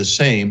more of the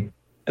same.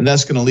 And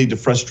that's going to lead to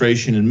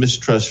frustration and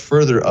mistrust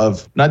further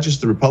of not just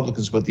the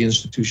Republicans, but the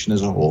institution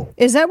as a whole.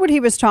 Is that what he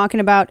was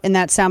talking about in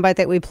that soundbite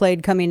that we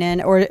played coming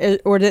in?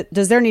 Or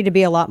does there need to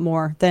be a lot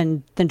more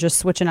than just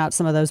switching out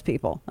some of those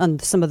people on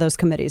some of those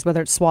committees,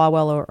 whether it's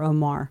Swalwell or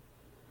Omar?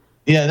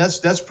 Yeah,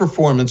 that's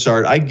performance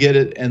art. I get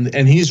it.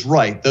 And he's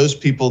right. Those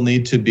people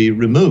need to be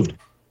removed.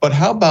 But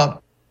how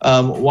about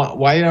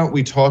why aren't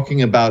we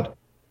talking about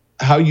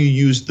how you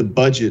use the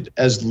budget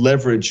as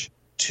leverage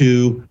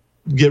to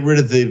get rid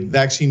of the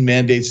vaccine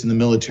mandates in the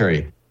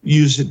military,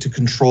 use it to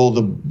control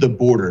the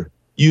border,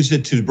 use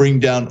it to bring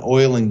down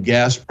oil and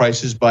gas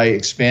prices by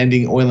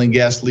expanding oil and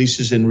gas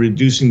leases and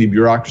reducing the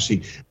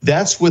bureaucracy.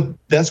 That's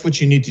what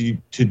you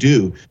need to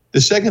do.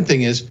 The second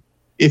thing is,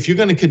 if you're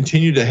going to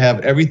continue to have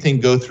everything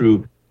go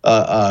through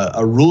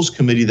a rules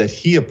committee that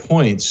he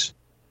appoints,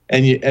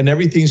 and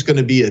everything's going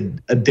to be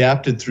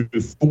adapted through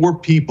four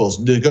people,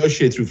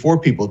 negotiated through four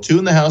people, 2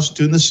 in the House,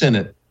 2 in the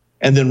Senate,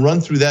 and then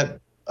run through that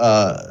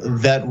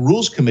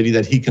rules committee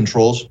that he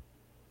controls,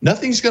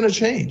 nothing's going to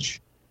change.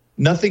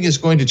 Nothing is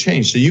going to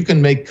change. So you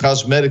can make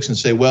cosmetics and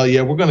say, well,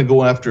 yeah, we're going to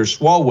go after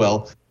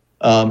Swalwell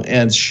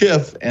and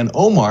Schiff and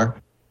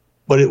Omar,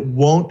 but it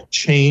won't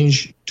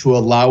change to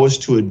allow us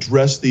to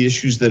address the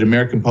issues that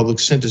American public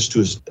sent us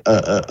to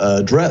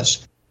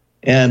address.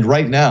 And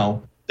right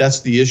now,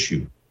 that's the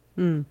issue.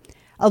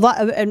 A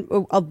lot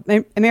of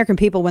American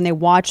people, when they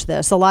watch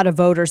this, a lot of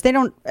voters,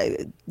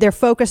 they're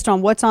focused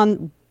on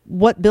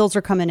what bills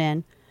are coming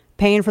in,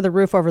 paying for the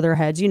roof over their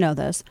heads. You know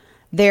this.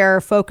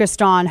 They're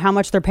focused on how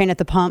much they're paying at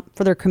the pump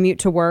for their commute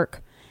to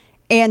work.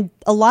 And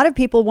a lot of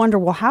people wonder,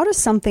 well, how does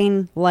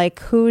something like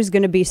who's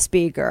going to be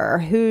speaker,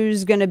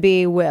 who's going to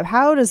be whip,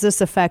 how does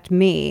this affect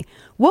me?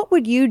 What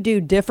would you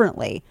do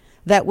differently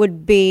that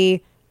would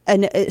be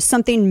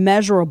something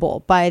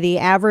measurable by the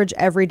average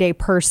everyday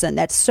person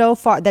that's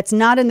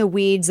not in the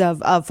weeds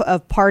of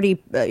party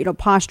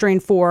posturing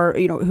for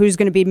who's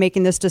going to be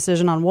making this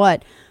decision on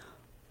what?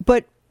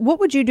 But what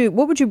would you do?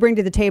 What would you bring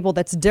to the table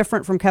that's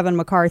different from Kevin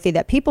McCarthy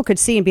that people could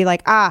see and be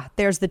like,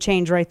 there's the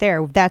change right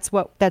there. That's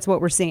what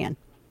we're seeing.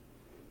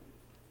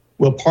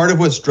 Well, part of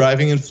what's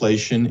driving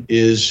inflation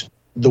is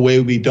the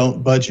way we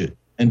don't budget.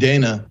 And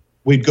Dana,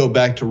 we'd go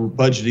back to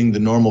budgeting the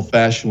normal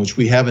fashion, which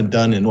we haven't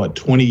done in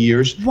 20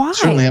 years?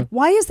 Why?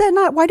 Why is that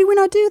not? Why do we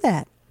not do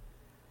that?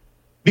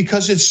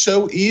 Because it's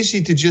so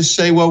easy to just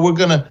say, well, we're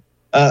going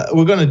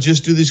to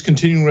just do these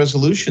continuing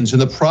resolutions.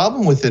 And the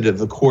problem with it,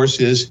 of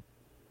course, is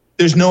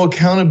there's no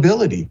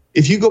accountability.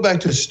 If you go back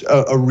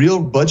to a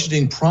real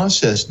budgeting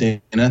process,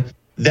 Dana,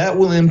 that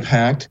will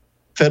impact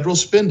federal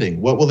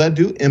spending. What will that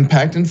do?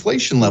 Impact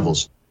inflation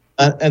levels.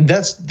 And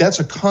that's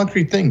a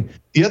concrete thing.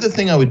 The other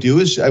thing I would do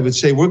is I would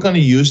say we're going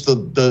to use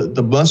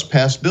the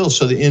must-pass bills.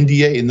 So the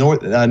NDA,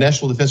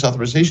 National Defense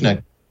Authorization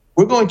Act,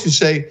 we're going to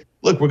say,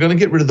 look, we're going to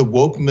get rid of the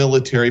woke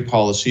military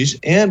policies,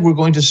 and we're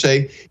going to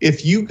say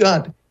if you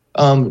got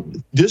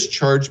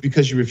discharged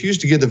because you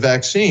refused to get the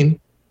vaccine,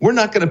 we're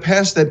not going to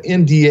pass that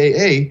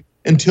NDAA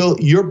until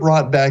you're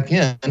brought back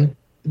in,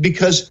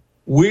 because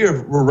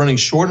we're running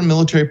short on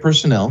military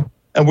personnel.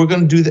 And we're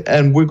going to do that,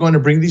 and we're going to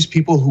bring these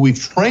people who we've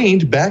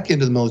trained back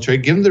into the military,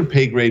 give them their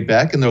pay grade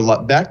back and their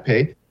back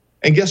pay.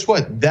 And guess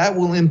what? That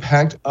will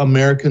impact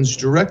Americans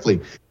directly.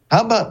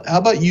 How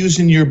about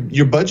using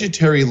your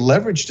budgetary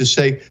leverage to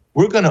say,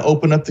 we're going to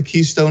open up the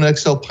Keystone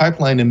XL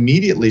pipeline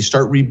immediately,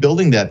 start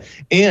rebuilding that.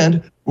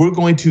 And we're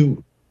going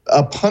to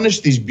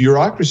punish these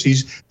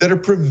bureaucracies that are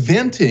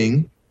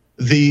preventing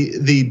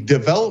the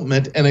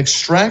development and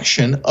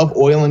extraction of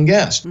oil and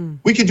gas.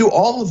 We could do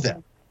all of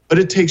that, but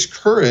it takes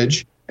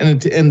courage,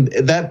 and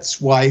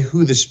that's why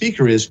who the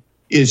speaker is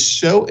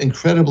so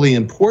incredibly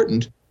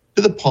important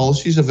to the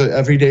policies of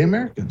everyday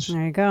Americans.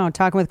 There you go.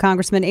 Talking with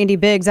Congressman Andy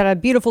Biggs out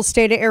of beautiful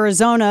state of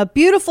Arizona.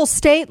 Beautiful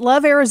state,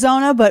 love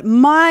Arizona, but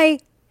my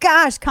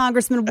gosh,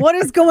 Congressman, what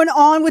is going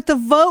on with the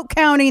vote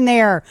counting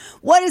there?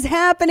 What is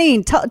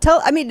happening?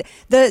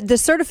 The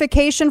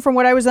certification, from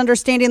what I was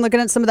understanding, looking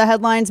at some of the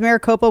headlines,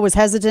 Maricopa was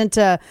hesitant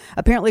to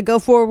apparently go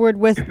forward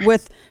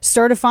with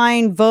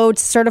certifying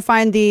votes,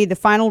 certifying the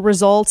final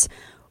results.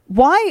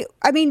 Why?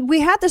 I mean, we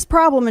had this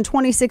problem in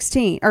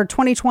 2016 or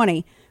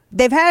 2020.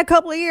 They've had a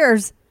couple of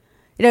years,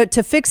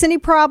 to fix any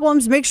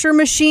problems, make sure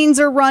machines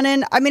are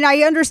running. I mean,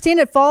 I understand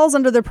it falls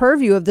under the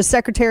purview of the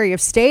Secretary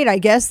of State, I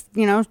guess,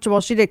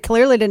 she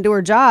clearly didn't do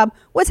her job.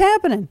 What's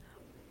happening?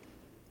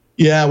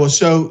 Yeah, well,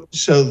 so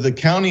the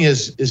county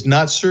is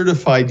not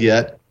certified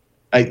yet.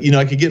 I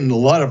could get into a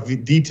lot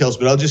of details,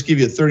 but I'll just give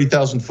you a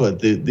 30,000 foot.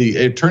 The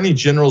Attorney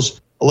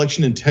General's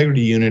Election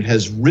Integrity Unit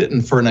has written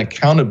for an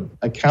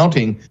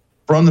accounting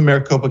from the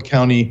Maricopa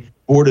County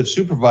Board of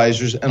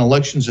Supervisors and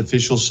elections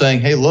officials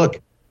saying, hey,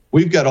 look,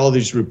 we've got all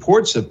these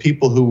reports of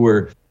people who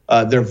were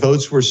their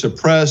votes were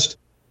suppressed.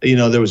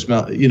 There was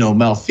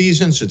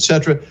malfeasance,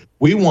 etc.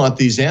 We want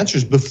these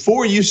answers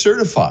before you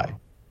certify.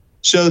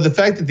 So the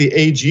fact that the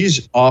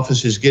AG's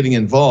office is getting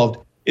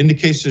involved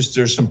indicates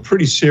there's some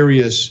pretty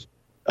serious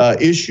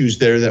issues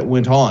there that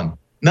went on.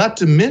 Not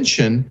to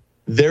mention,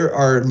 there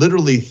are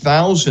literally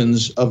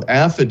thousands of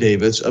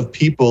affidavits of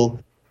people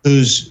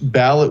whose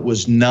ballot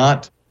was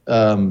not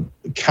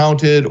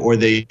counted, or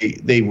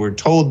they were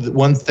told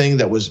one thing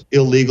that was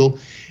illegal.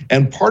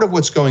 And part of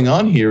what's going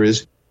on here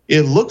is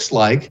it looks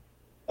like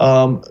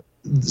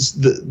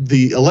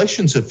the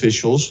elections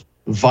officials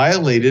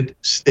violated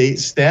state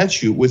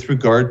statute with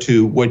regard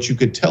to what you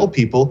could tell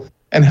people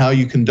and how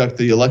you conduct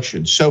the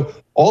election. So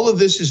all of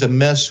this is a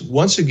mess,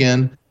 once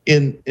again,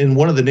 in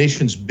one of the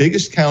nation's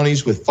biggest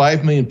counties with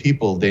 5 million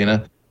people,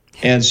 Dana.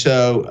 And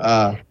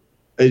so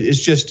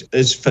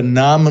it's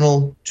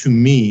phenomenal to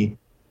me.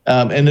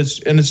 And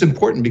it's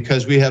important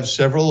because we have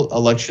several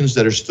elections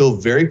that are still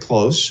very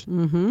close.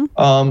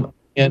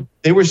 And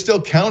they were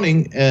still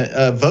counting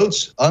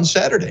votes on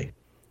Saturday.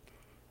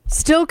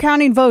 Still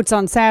counting votes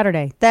on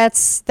Saturday.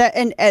 This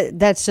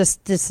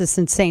is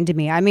insane to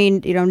me. I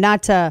mean,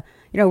 not to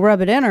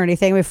rub it in or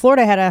anything. I mean,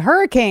 Florida had a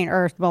hurricane,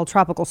 or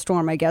tropical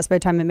storm, I guess, by the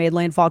time it made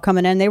landfall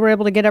coming in. They were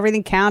able to get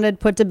everything counted,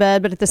 put to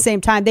bed, but at the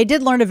same time, they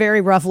did learn a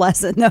very rough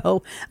lesson,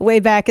 though, way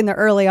back in the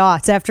early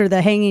aughts after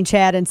the hanging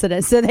Chad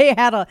incident. So they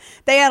had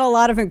a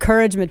lot of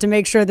encouragement to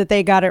make sure that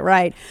they got it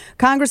right.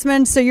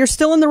 Congressman, so you're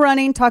still in the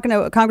running, talking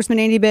to Congressman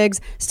Andy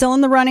Biggs, still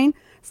in the running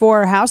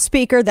for House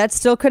Speaker. That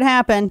still could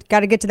happen.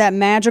 Got to get to that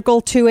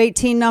magical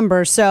 218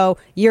 number. So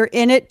you're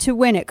in it to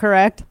win it,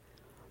 correct?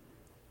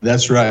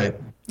 That's right.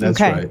 That's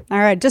okay. Right. All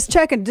right. Just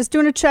checking. Just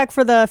doing a check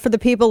for the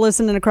people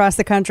listening across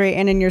the country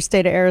and in your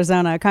state of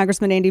Arizona.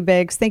 Congressman Andy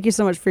Biggs, thank you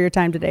so much for your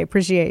time today.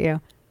 Appreciate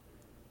you.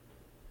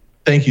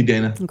 Thank you,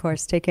 Dana. Of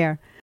course. Take care.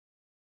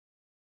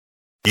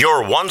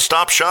 Your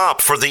one-stop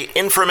shop for the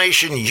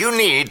information you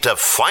need to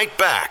fight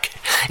back.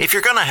 If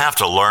you're going to have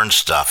to learn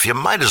stuff, you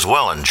might as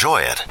well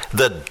enjoy it.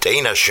 The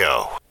Dana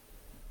Show.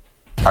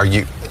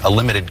 You're a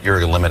limited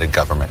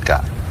government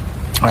guy.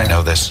 I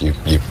know this,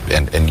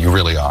 and you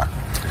really are.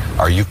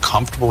 Are you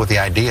comfortable with the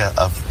idea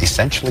of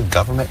essentially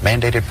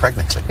government-mandated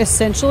pregnancy?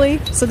 Essentially?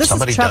 So this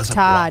is Chuck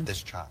Todd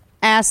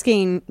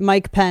asking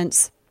Mike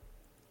Pence.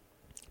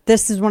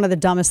 This is one of the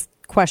dumbest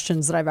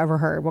questions that I've ever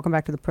heard. Welcome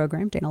back to the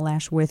program. Dana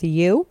Lash with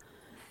you.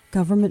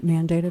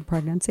 Government-mandated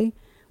pregnancy?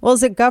 Well,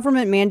 is it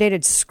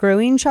government-mandated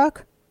screwing,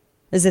 Chuck?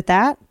 Is it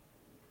that?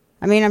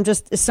 I mean,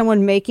 is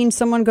someone making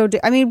someone go do...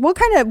 I mean, what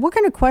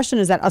kind of question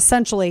is that,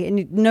 essentially?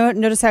 And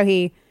notice how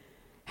he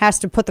has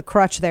to put the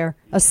crutch there.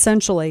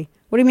 Essentially.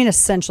 What do you mean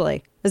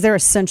essentially? Is there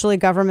essentially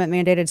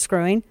government-mandated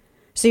screwing?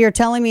 So you're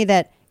telling me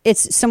that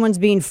it's someone's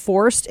being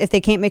forced if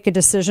they can't make a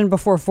decision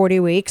before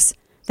 40 weeks,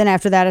 then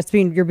after that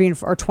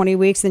or 20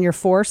 weeks, then you're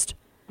forced?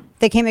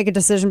 They can't make a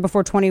decision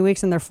before 20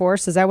 weeks and they're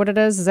forced? Is that what it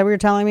is? Is that what you're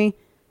telling me?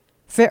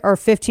 Or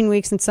 15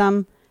 weeks and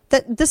some?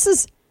 This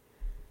is...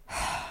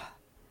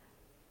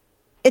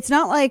 It's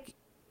not like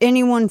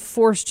anyone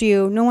forced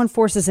you. No one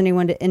forces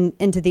anyone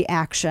into the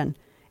action.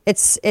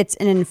 And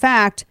in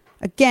fact,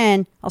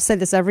 again, I'll say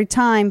this every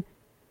time,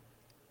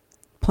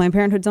 Planned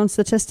Parenthood's own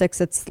statistics,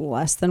 it's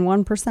less than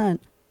 1%.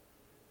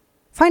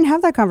 Fine,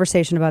 have that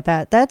conversation about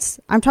that.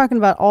 I'm talking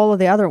about all of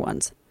the other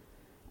ones.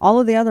 All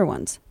of the other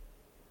ones.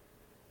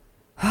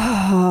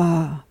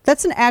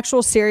 That's an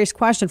actual serious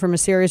question from a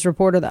serious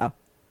reporter, though.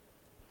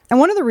 And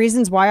one of the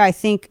reasons why I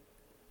think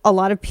a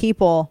lot of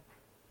people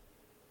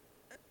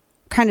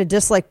kind of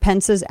dislike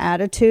Pence's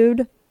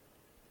attitude,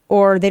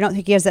 or they don't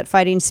think he has that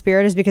fighting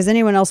spirit, is because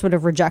anyone else would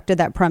have rejected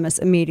that premise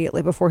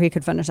immediately before he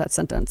could finish that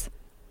sentence.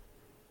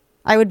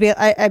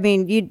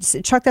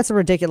 Chuck, that's a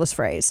ridiculous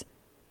phrase.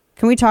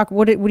 Can we talk?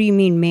 What do you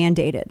mean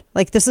mandated?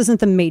 Like, this isn't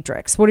the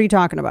Matrix. What are you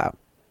talking about?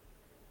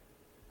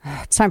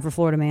 It's time for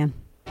Florida Man.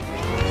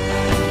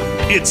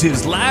 It's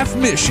his life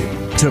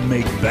mission to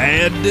make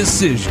bad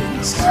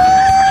decisions.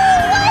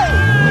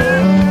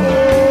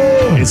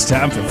 It's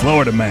time for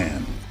Florida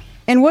Man.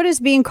 And what is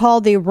being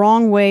called the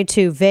wrong way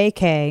to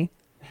vacay,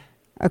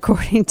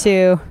 according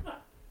to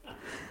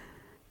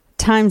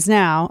Times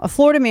Now, a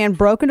Florida man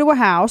broke into a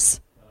house,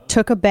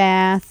 took a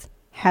bath,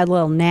 had a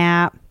little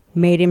nap,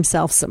 made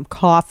himself some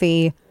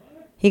coffee.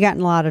 He got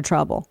in a lot of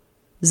trouble.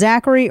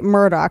 Zachary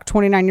Murdoch,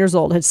 29 years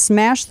old, had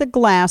smashed the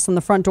glass on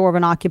the front door of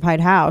an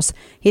occupied house.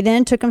 He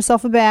then took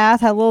himself a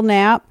bath, had a little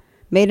nap,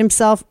 made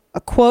himself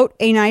a, quote,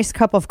 a nice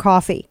cup of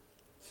coffee.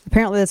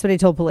 Apparently that's what he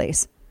told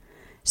police.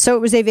 So it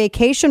was a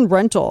vacation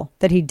rental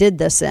that he did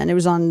this in. It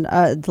was on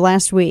the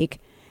last week.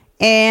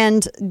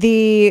 And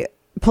the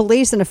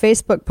police, in a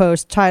Facebook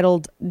post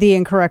titled The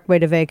Incorrect Way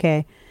to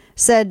Vacay,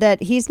 said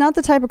that he's not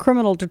the type of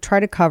criminal to try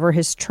to cover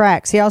his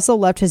tracks. He also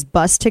left his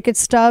bus ticket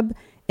stub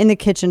in the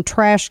kitchen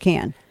trash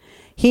can.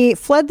 He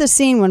fled the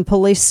scene when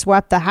police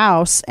swept the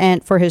house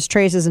and for his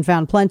traces and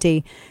found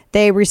plenty.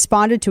 They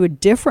responded to a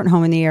different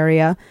home in the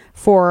area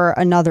for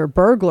another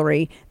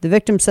burglary. The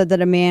victim said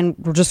that a man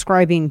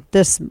describing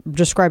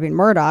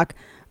Murdoch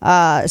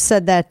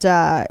said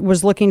that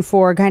was looking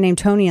for a guy named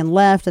Tony and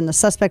left, and the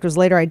suspect was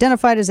later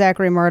identified as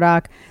Zachary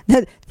Murdoch.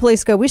 The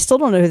police go, we still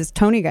don't know who this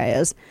Tony guy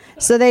is.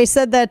 So they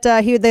said that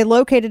they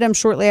located him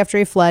shortly after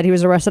he fled. He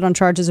was arrested on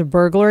charges of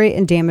burglary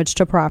and damage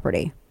to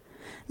property.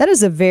 That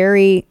is a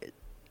very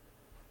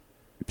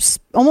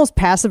almost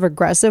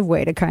passive-aggressive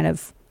way to kind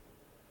of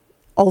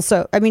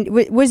also, I mean,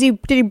 did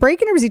he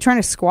break in or was he trying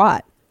to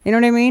squat? You know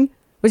what I mean?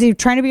 Was he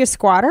trying to be a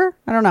squatter?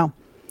 I don't know.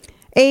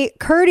 A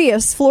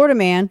courteous Florida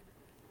man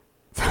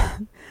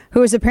who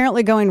was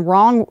apparently going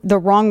the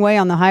wrong way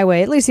on the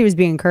highway, at least he was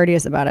being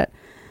courteous about it.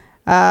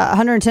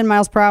 110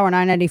 miles per hour on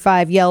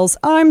I-95 yells,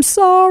 "I'm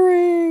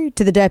sorry,"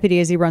 to the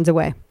deputy as he runs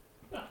away.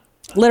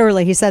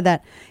 Literally, he said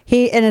that.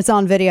 And it's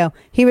on video.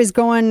 He was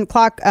going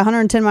clock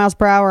 110 miles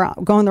per hour,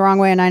 going the wrong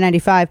way on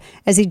I-95.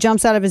 As he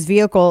jumps out of his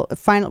vehicle,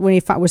 when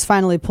he was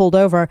finally pulled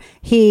over,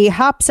 he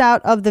hops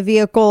out of the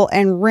vehicle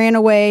and ran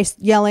away,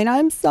 yelling,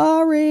 "I'm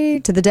sorry,"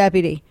 to the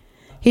deputy.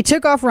 He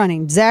took off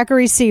running.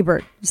 Zachary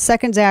Siebert,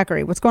 second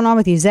Zachary. What's going on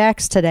with you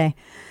Zachs today?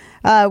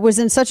 Was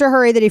in such a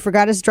hurry that he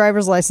forgot his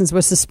driver's license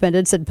was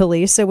suspended, said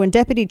police. So when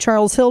Deputy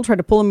Charles Hill tried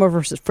to pull him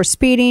over for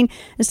speeding,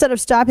 instead of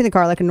stopping the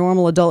car like a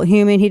normal adult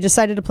human, he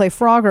decided to play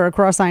Frogger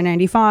across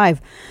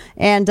I-95.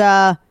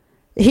 And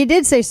he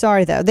did say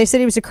sorry, though. They said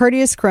he was a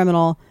courteous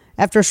criminal.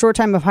 After a short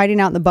time of hiding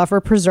out in the buffer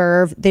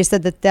preserve, they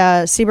said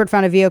that Siebert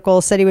found a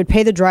vehicle, said he would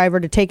pay the driver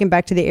to take him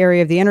back to the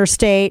area of the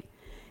interstate.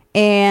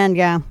 And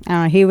yeah,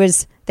 I don't know,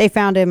 they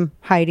found him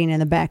hiding in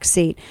the back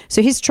seat.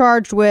 So he's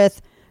charged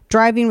with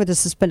driving with a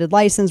suspended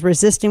license,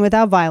 resisting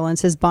without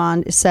violence. His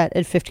bond is set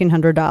at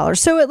 $1,500.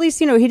 So at least,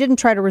 he didn't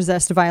try to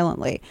resist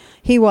violently.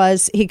 He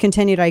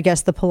continued, I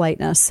guess, the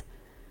politeness.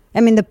 I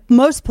mean, the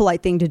most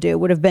polite thing to do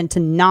would have been to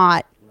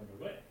not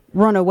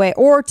run away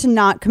or to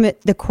not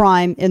commit the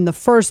crime in the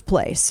first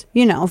place.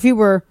 If you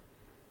were,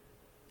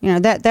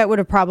 that would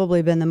have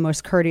probably been the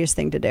most courteous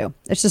thing to do.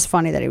 It's just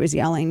funny that he was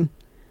yelling.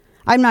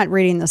 I'm not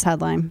reading this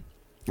headline.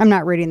 I'm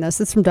not reading this.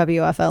 It's from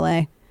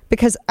WFLA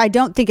because I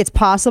don't think it's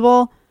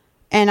possible.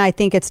 And I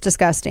think it's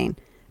disgusting.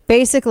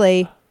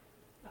 Basically,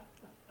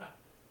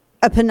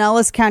 a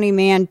Pinellas County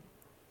man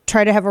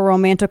tried to have a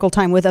romantical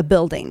time with a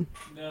building.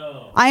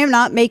 No. I am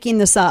not making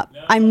this up.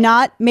 No. I'm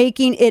not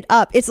making it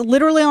up. It's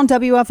literally on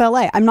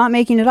WFLA. I'm not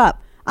making it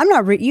up. I'm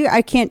not.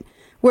 I can't.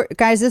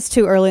 Guys, it's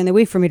too early in the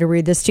week for me to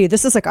read this to you.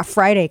 This is like a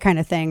Friday kind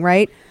of thing,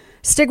 right?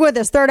 Stick with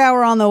us. Third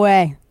hour on the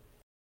way.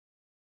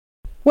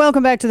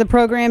 Welcome back to the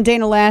program.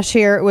 Dana Lash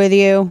here with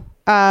you.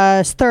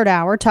 Third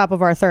hour, top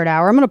of our third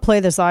hour. I'm going to play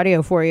this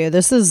audio for you.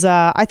 This is,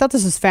 I thought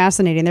this was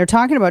fascinating. They're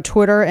talking about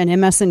Twitter and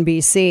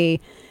MSNBC,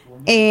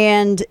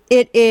 and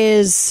it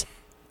is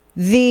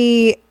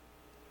really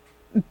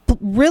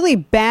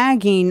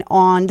bagging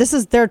on,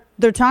 they're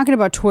talking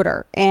about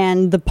Twitter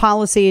and the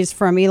policies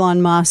from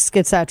Elon Musk,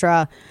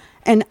 etc.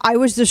 And I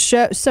was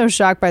just so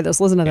shocked by this.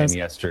 Listen to this. And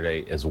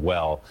yesterday as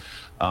well.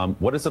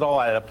 What does it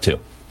all add up to?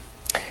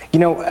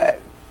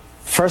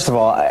 First of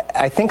all,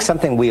 I think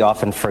something we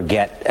often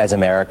forget as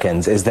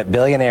Americans is that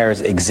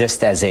billionaires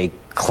exist as a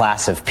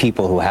class of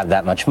people who have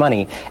that much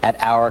money at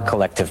our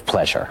collective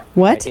pleasure.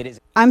 What?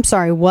 I'm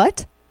sorry,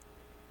 what?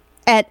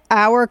 At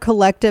our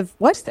collective,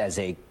 what? As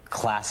a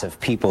class of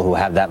people who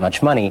have that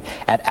much money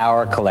at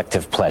our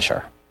collective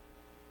pleasure.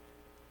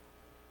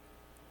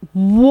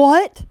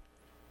 What?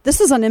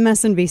 This is on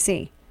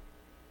MSNBC.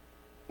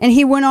 And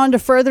he went on to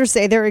further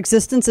say their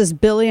existence as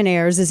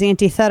billionaires is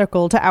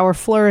antithetical to our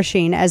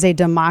flourishing as a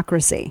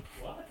democracy.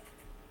 What?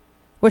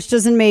 Which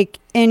doesn't make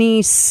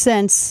any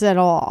sense at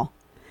all.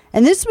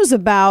 And this was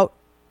about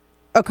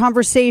a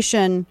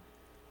conversation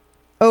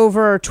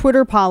over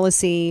Twitter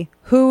policy,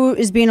 who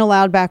is being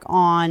allowed back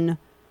on,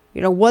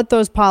 what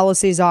those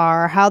policies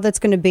are, how that's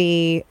going to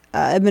be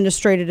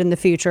administrated in the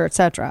future,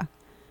 etc.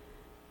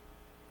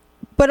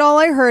 But all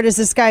I heard is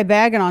this guy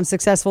bagging on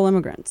successful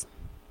immigrants.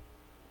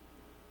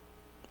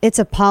 It's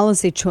a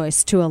policy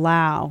choice to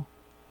allow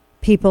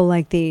people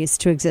like these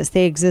to exist.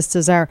 They exist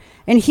as our,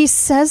 and he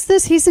says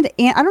this,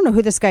 I don't know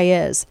who this guy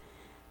is,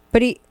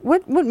 but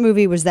what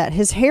movie was that?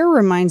 His hair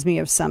reminds me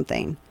of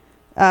something.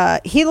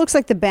 He looks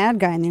like the bad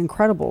guy in The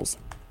Incredibles.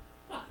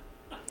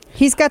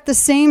 He's got the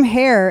same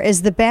hair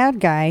as the bad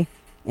guy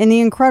in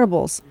The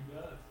Incredibles.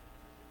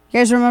 You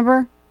guys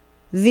remember?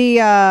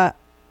 The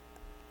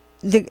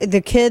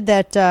kid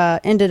that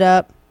ended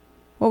up,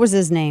 what was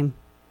his name?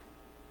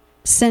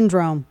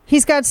 Syndrome.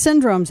 He's got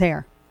Syndrome's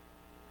hair.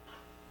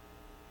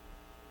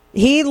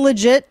 He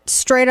legit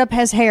straight up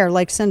has hair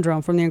like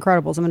Syndrome from The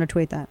Incredibles. I'm going to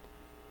tweet that.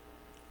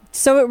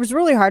 So it was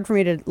really hard for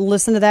me to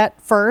listen to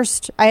that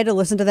first. I had to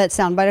listen to that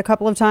soundbite a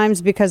couple of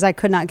times because I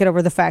could not get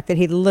over the fact that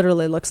he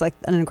literally looks like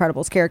an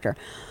Incredibles character.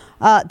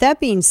 That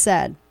being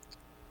said,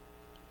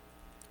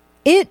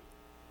 it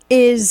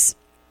is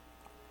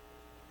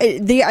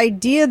the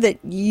idea that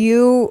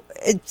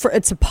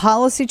it's a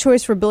policy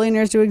choice for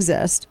billionaires to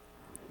exist.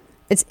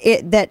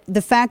 That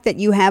the fact that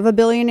you have a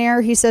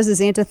billionaire, he says,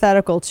 is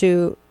antithetical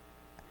to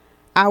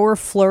our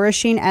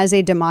flourishing as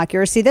a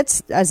democracy.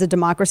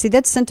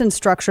 That sentence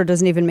structure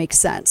doesn't even make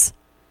sense.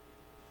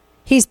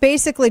 He's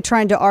basically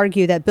trying to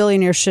argue that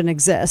billionaires shouldn't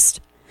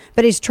exist,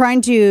 but he's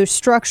trying to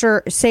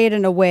say it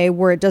in a way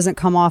where it doesn't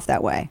come off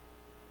that way.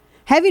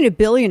 Having a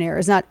billionaire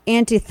is not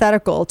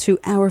antithetical to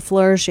our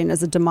flourishing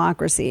as a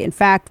democracy. In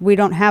fact, we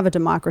don't have a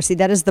democracy.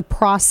 That is the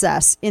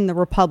process in the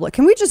republic.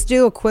 Can we just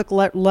do a quick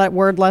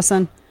word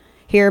lesson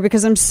here?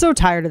 Because I'm so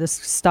tired of this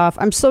stuff.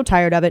 I'm so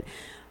tired of it.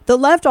 The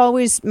left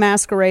always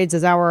masquerades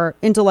as our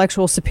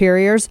intellectual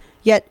superiors,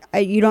 yet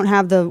you don't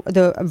have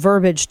the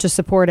verbiage to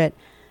support it.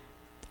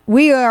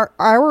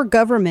 Our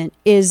government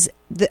is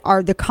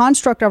the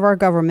construct of our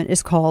government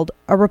is called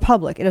a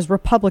republic. It is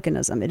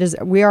republicanism.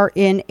 We are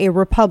in a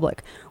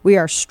republic. We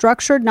are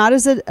structured not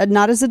as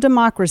a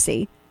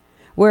democracy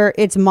where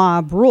it's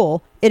mob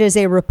rule. It is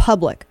a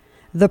republic.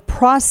 The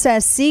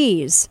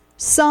processes,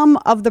 some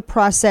of the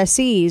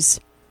processes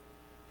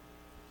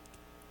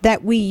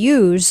that we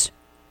use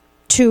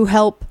to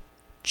help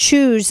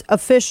choose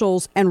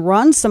officials and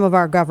run some of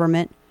our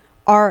government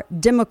are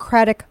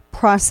democratic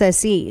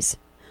processes.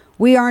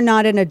 We are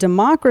not in a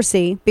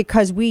democracy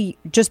because we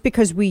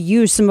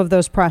use some of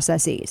those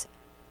processes.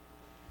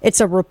 It's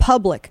a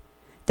republic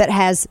that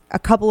has a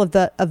couple of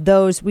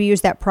those. We use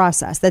that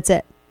process. That's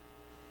it.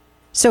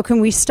 So can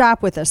we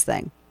stop with this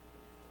thing?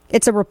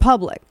 It's a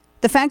republic.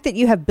 The fact that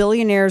you have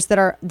billionaires that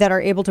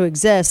are able to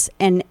exist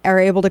and are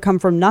able to come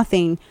from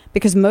nothing,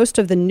 because most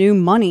of the new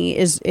money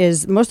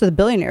is most of the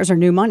billionaires are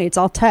new money. It's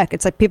all tech.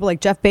 It's like people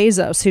like Jeff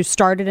Bezos, who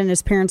started in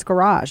his parents'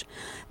 garage.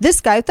 This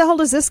guy, what the hell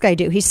does this guy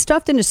do? He's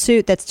stuffed in a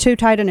suit that's too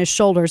tight on his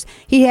shoulders.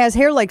 He has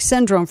hair like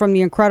Syndrome from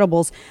The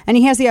Incredibles, and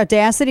he has the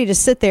audacity to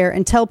sit there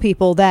and tell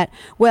people that,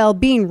 well,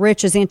 being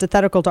rich is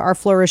antithetical to our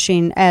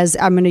flourishing, as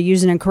I'm going to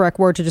use an incorrect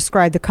word to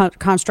describe the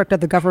construct of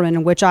the government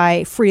in which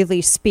I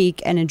freely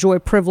speak and enjoy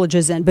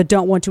privileges in, but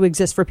don't want to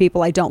exist for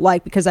people I don't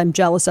like because I'm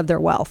jealous of their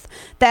wealth.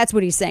 That's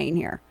what he's saying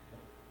here.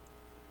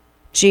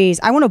 Jeez,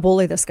 I want to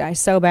bully this guy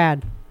so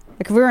bad.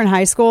 Like if we were in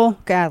high school,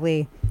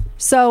 golly.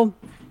 So,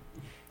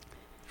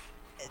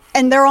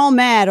 and they're all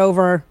mad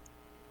over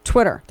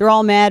Twitter. They're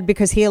all mad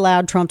because he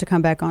allowed Trump to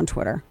come back on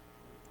Twitter.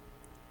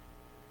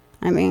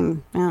 I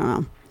mean, I don't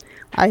know.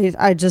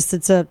 I just,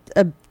 it's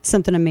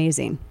something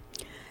amazing.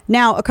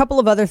 Now, a couple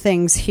of other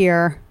things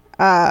here.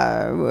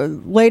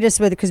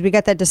 Latest with, because we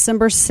got that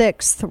December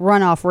 6th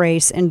runoff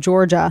race in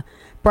Georgia.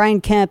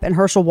 Brian Kemp and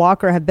Herschel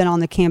Walker have been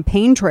on the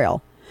campaign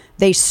trail.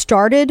 They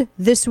started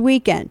this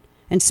weekend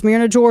in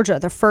Smyrna, Georgia,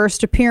 their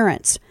first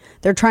appearance.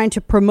 They're trying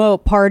to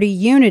promote party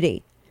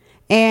unity.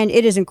 And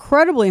it is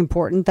incredibly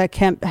important that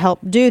Kemp help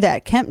do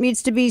that. Kemp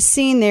needs to be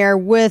seen there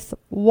with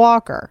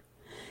Walker.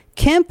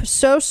 Kemp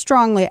so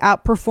strongly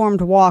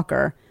outperformed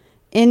Walker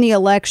in the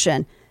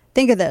election.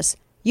 Think of this.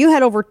 You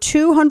had over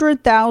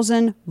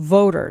 200,000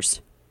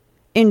 voters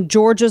in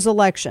Georgia's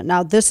election.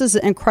 Now, this is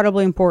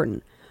incredibly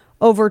important.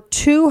 Over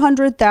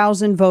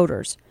 200,000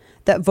 voters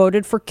that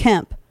voted for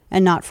Kemp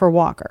and not for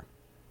Walker.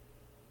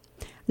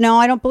 Now,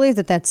 I don't believe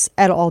that that's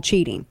at all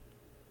cheating.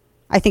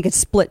 I think it's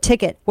split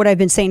ticket, what I've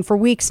been saying for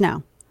weeks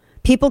now.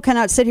 People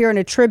cannot sit here and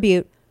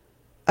attribute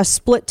a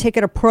split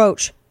ticket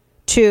approach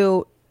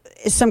to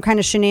some kind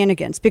of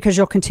shenanigans, because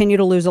you'll continue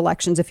to lose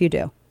elections if you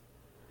do.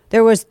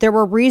 There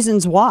were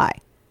reasons why.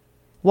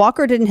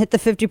 Walker didn't hit the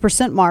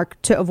 50% mark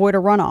to avoid a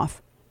runoff.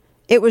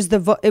 It was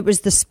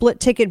the split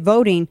ticket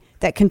voting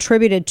that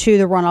contributed to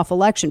the runoff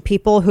election.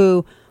 People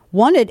who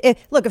wanted it.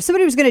 Look, if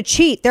somebody was going to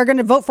cheat, they're going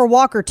to vote for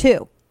Walker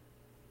too.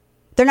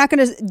 They're not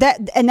going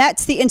to and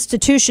that's the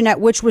institution at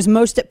which was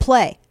most at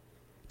play.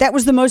 That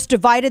was the most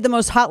divided, the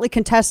most hotly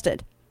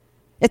contested.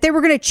 If they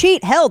were going to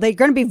cheat, hell, they're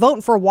going to be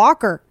voting for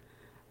Walker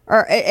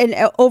and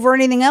over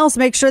anything else.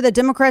 Make sure that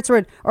Democrats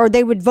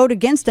they would vote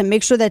against him.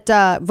 Make sure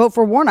that vote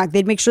for Warnock.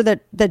 They'd make sure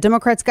that the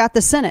Democrats got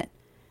the Senate.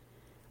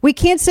 We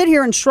can't sit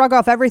here and shrug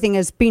off everything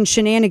as being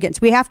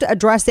shenanigans. We have to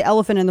address the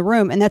elephant in the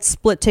room, and that's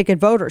split ticket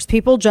voters.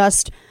 People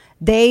just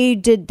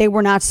They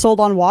were not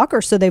sold on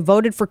Walker, so they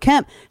voted for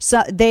Kemp. So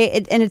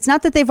and it's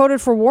not that they voted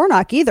for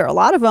Warnock either. A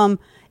lot of them,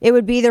 it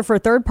would be either for a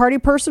third party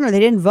person or they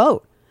didn't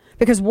vote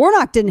because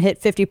Warnock didn't hit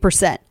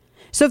 50%.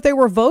 So if they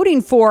were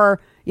voting for,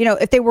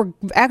 if they were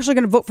actually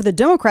going to vote for the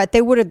Democrat,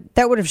 that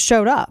would have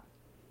showed up.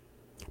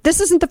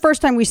 This isn't the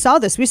first time we saw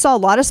this. We saw a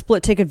lot of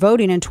split ticket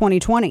voting in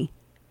 2020.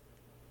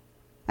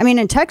 I mean,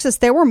 in Texas,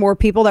 there were more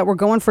people that were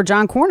going for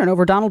John Cornyn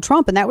over Donald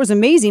Trump, and that was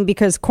amazing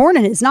because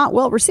Cornyn is not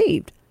well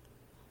received.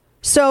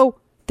 So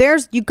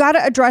you got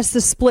to address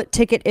the split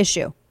ticket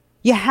issue.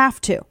 You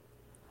have to.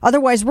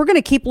 Otherwise, we're going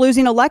to keep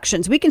losing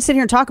elections. We can sit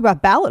here and talk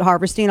about ballot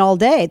harvesting all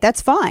day.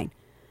 That's fine.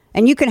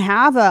 And you can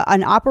have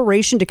an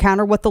operation to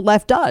counter what the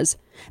left does.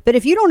 But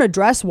if you don't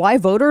address why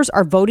voters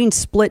are voting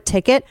split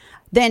ticket,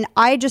 then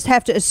I just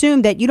have to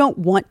assume that you don't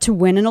want to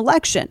win an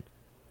election.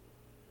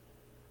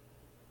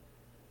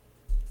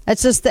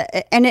 That's just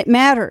and it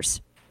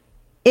matters.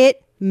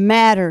 It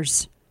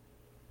matters.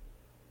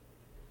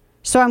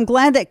 So I'm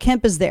glad that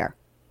Kemp is there.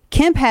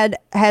 Kemp had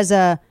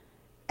a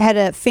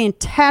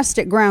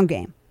fantastic ground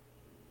game.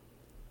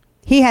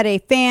 He had a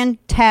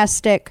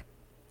fantastic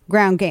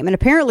ground game. And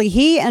apparently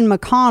he and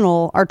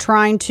McConnell are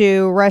trying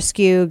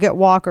to get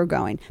Walker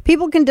going.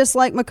 People can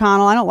dislike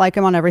McConnell. I don't like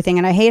him on everything.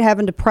 And I hate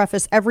having to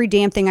preface every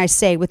damn thing I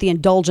say with the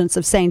indulgence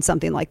of saying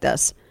something like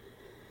this.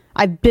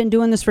 I've been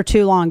doing this for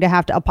too long to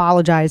have to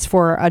apologize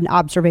for an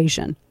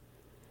observation.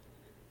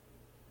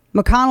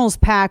 McConnell's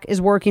PAC is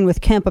working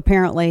with Kemp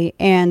apparently,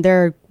 and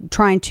they're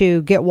trying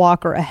to get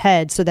Walker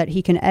ahead so that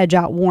he can edge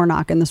out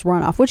Warnock in this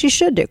runoff, which he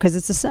should do because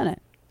it's the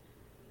Senate.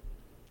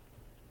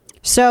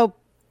 So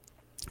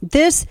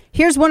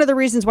here's one of the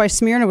reasons why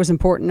Smyrna was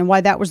important and why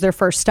that was their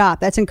first stop.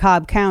 That's in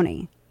Cobb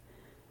County.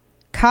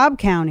 Cobb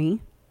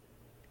County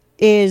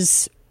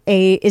is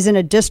in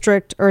a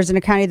district or is in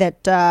a county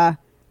that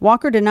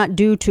Walker did not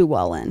do too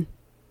well in.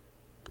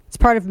 It's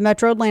part of the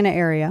Metro Atlanta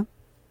area.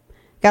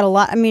 Got a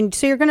lot. I mean,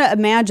 so you're going to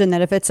imagine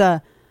that if it's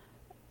a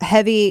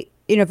heavy,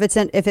 if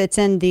it's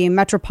in the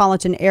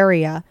metropolitan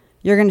area,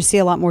 you're going to see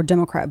a lot more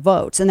Democrat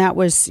votes. And that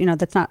was,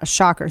 that's not a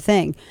shocker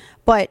thing.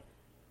 But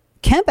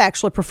Kemp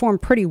actually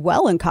performed pretty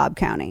well in Cobb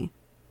County.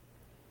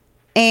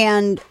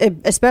 And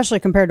especially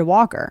compared to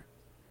Walker.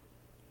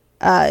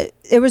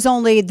 It was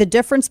only the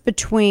difference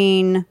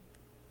between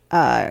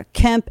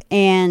Kemp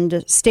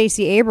and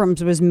Stacey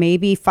Abrams was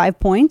maybe 5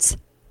 points.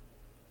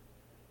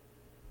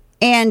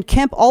 And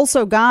Kemp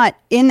also got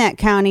in that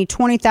county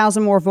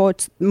 20,000 more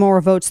votes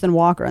than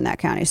Walker in that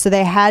county. So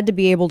they had to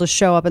be able to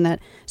show up in that.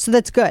 So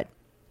that's good.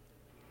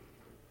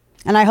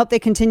 And I hope they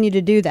continue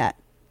to do that.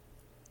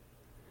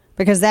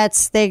 Because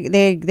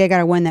they got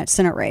to win that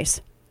Senate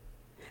race.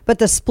 But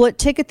the split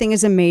ticket thing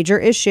is a major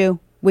issue.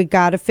 We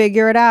got to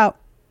figure it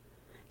out.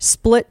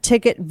 Split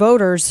ticket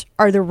voters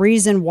are the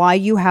reason why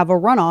you have a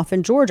runoff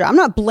in Georgia. I'm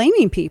not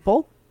blaming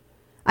people.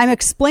 I'm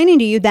explaining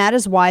to you that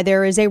is why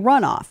there is a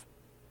runoff.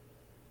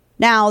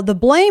 Now, the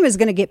blame is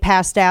going to get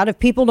passed out if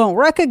people don't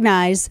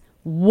recognize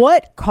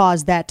what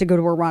caused that to go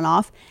to a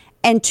runoff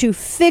and to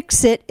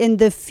fix it in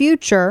the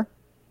future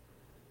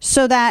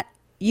so that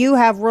you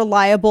have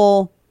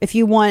reliable, if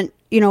you want,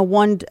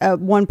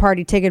 one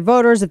party ticket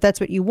voters, if that's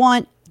what you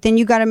want, then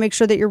you got to make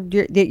sure that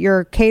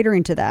you're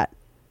catering to that.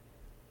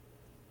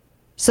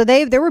 So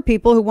there were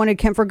people who wanted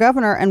Kemp for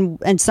governor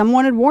and some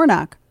wanted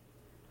Warnock.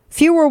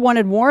 Fewer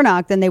wanted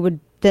Warnock than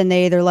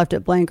they either left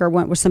it blank or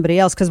went with somebody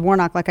else because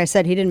Warnock, like I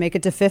said, he didn't make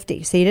it to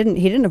 50. So he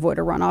didn't avoid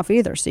a runoff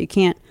either. So you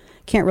can't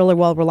really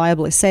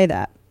reliably say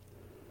that.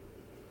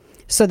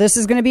 So this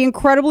is going to be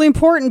incredibly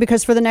important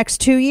because for the next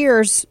 2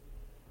 years,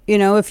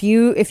 if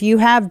you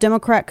have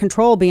Democrat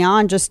control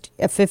beyond just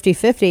a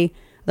 50-50,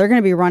 they're going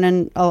to be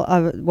running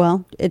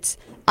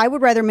I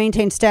would rather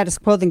maintain status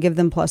quo than give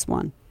them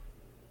 +1.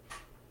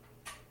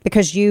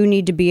 Because you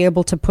need to be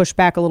able to push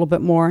back a little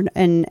bit more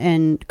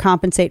and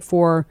compensate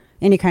for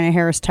any kind of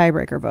Harris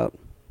tiebreaker vote.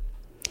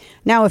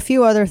 Now, a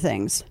few other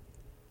things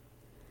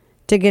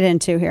to get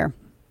into here.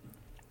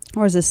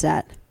 Where's this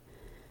at?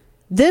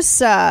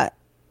 This, I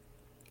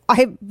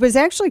was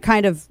actually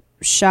kind of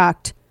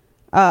shocked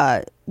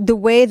the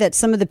way that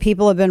some of the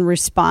people have been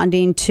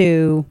responding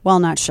to, well,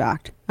 not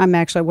shocked.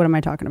 What am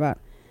I talking about?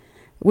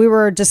 We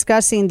were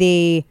discussing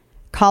the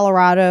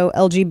Colorado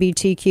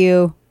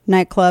LGBTQ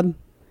nightclub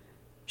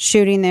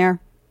shooting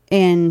there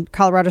in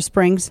Colorado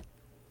Springs.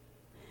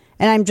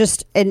 And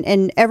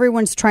and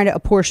everyone's trying to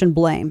apportion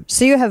blame.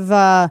 So you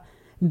have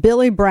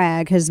Billy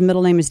Bragg, his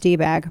middle name is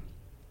D-Bag.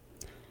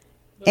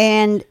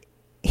 And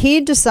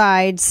he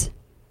decides,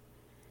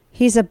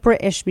 he's a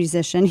British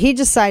musician, he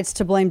decides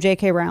to blame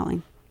J.K.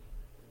 Rowling.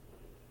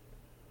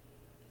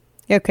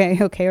 Okay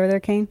over there,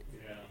 Kane?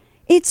 Yeah.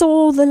 It's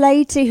all the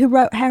lady who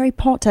wrote Harry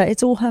Potter.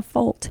 It's all her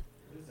fault.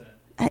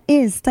 It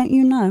is, don't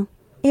you know?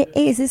 It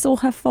is, it's all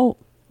her fault.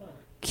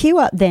 Cue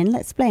up then,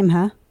 let's blame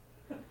her.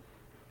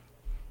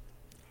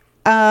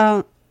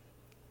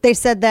 They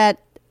said that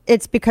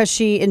it's because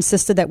she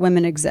insisted that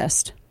women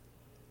exist.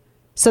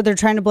 So they're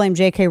trying to blame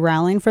J.K.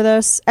 Rowling for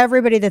this.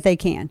 Everybody that they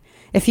can.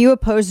 If you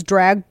oppose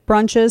drag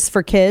brunches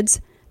for kids,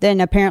 then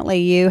apparently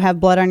you have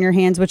blood on your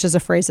hands, which is a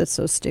phrase that's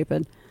so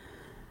stupid.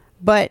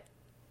 But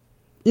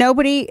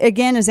nobody,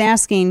 again, is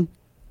asking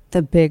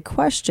the big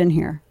question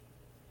here.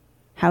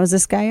 How is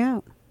this guy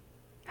out?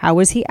 How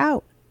was he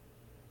out?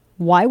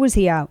 Why was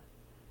he out?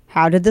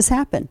 How did this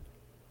happen?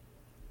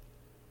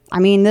 I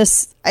mean,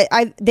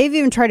 they've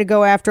even tried to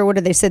go after, what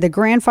did they say? The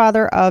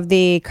grandfather of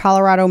the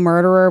Colorado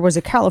murderer was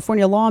a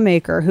California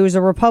lawmaker who's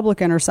a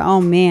Republican or so. Oh,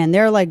 man,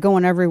 they're like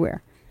going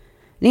everywhere.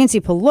 Nancy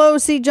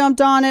Pelosi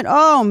jumped on it.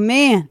 Oh,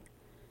 man.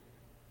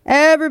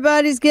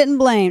 Everybody's getting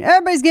blamed.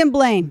 Everybody's getting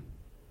blamed.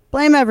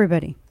 Blame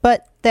everybody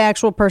but the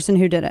actual person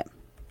who did it.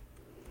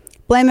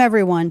 Blame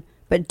everyone,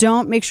 but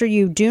make sure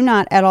you do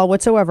not at all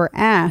whatsoever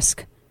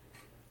ask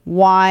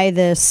why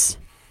this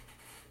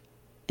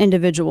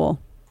individual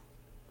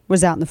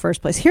was out in the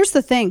first place. Here's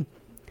the thing.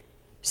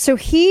 So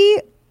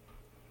he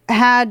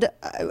had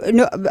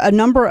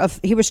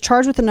he was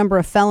charged with a number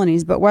of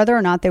felonies, but whether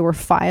or not they were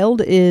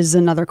filed is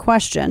another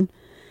question.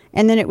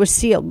 And then it was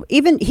sealed.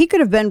 Even he could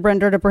have been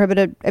rendered a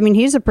prohibited,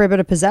 he's a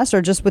prohibited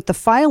possessor just with the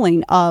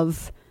filing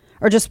of,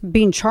 or just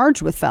being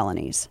charged with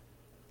felonies.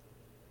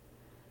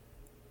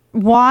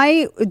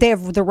 Why? They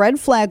have the red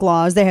flag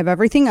laws. They have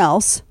everything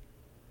else.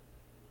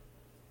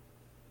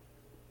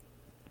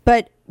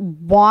 But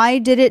why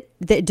did it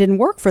didn't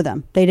work for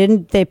them? They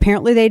didn't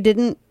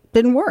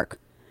work.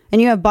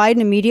 And you have Biden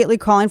immediately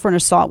calling for an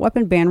assault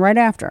weapon ban right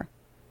after.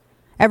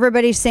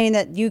 Everybody's saying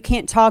that you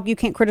can't talk, you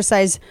can't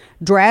criticize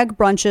drag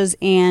brunches,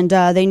 and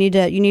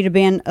you need to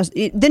ban.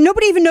 Then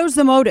nobody even knows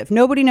the motive.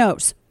 Nobody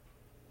knows.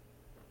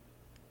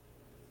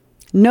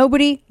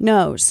 Nobody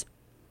knows.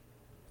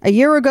 A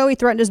year ago, he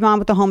threatened his mom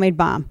with a homemade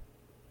bomb.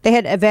 They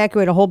had to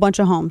evacuate a whole bunch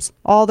of homes.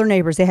 All their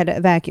neighbors, they had to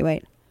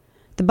evacuate.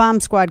 The bomb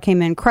squad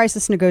came in.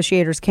 Crisis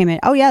negotiators came in.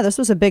 Oh, yeah, this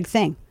was a big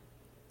thing.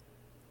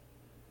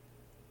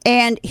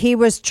 And he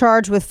was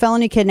charged with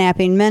felony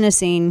kidnapping,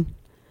 menacing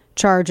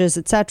charges,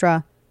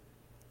 etc.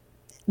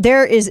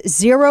 There is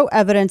zero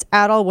evidence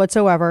at all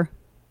whatsoever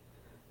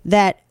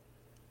that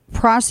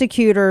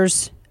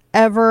prosecutors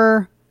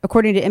ever,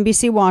 according to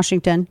NBC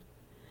Washington,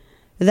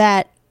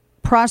 that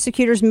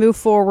prosecutors move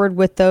forward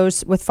with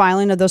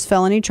filing of those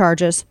felony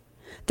charges.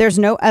 There's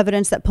no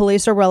evidence that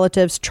police or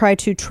relatives try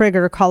to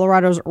trigger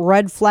Colorado's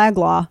red flag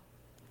law.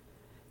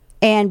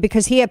 And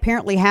because he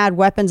apparently had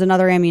weapons and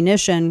other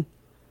ammunition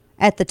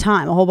at the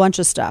time, a whole bunch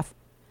of stuff.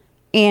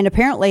 And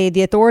apparently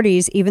the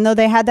authorities, even though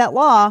they had that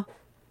law,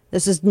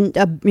 this is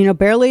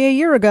barely a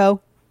year ago,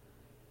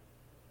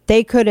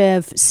 they could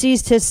have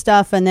seized his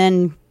stuff and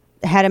then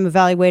had him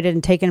evaluated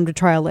and taken him to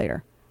trial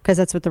later. Because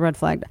that's what the red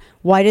flag.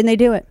 Why didn't they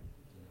do it?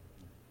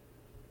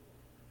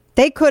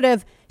 They could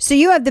have. So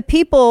you have the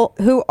people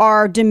who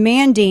are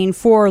demanding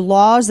for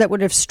laws that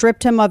would have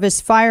stripped him of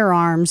his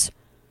firearms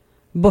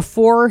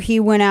before he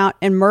went out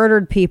and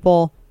murdered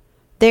people.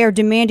 They are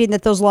demanding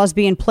that those laws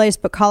be in place,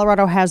 but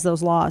Colorado has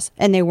those laws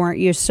and they weren't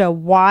used. So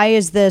why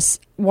is this?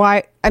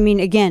 Why?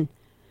 Again,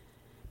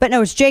 but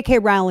no, it's J.K.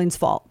 Rowling's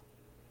fault.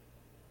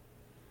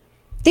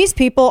 These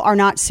people are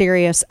not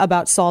serious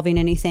about solving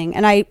anything.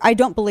 And I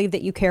don't believe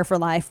that you care for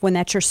life when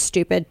that's your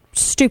stupid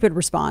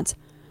response.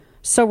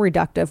 So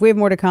reductive. We have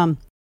more to come.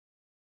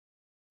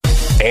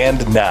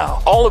 And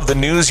now, all of the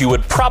news you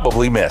would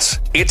probably miss.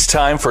 It's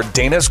time for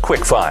Dana's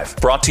Quick Five,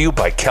 brought to you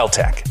by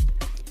Keltec.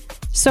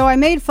 So I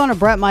made fun of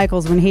Bret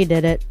Michaels when he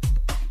did it.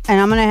 And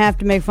I'm going to have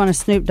to make fun of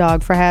Snoop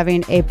Dogg for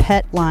having a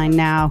pet line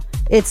now.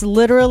 It's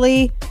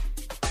literally,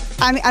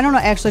 I don't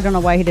know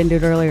why he didn't do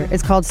it earlier.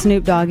 It's called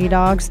Snoop Doggy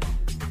Dogs.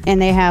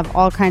 And they have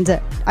all kinds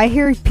of, I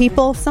hear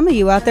people, some of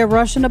you out there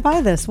rushing to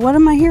buy this. What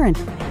am I hearing?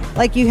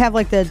 Like you have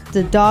like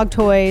the dog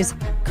toys,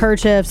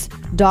 kerchiefs,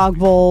 dog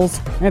bowls,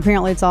 and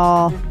apparently it's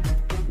all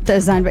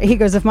designed. But he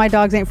goes, if my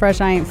dogs ain't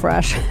fresh, I ain't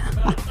fresh.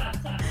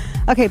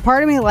 Okay,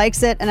 part of me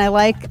likes it, and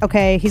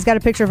he's got a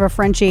picture of a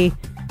Frenchie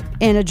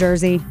in a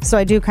jersey. So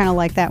I do kind of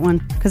like that one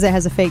because it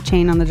has a fake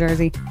chain on the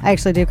jersey. I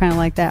actually do kind of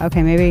like that.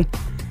 Okay, maybe.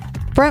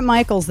 Bret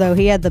Michaels, though,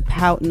 he had the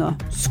pout and the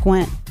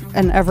squint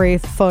in every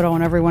photo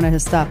and every one of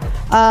his stuff.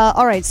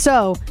 All right,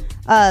 so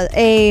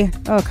a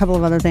couple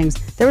of other things.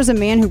 There was a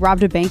man who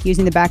robbed a bank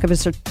using the back of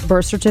his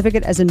birth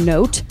certificate as a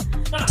note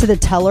to the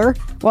teller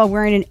while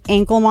wearing an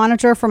ankle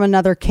monitor from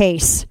another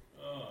case,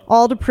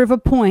 all to prove a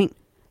point.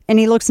 And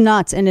he looks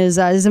nuts and is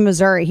in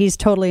Missouri. He's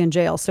totally in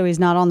jail, so he's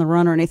not on the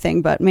run or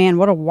anything. But, man,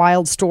 what a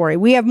wild story.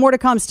 We have more to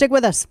come. Stick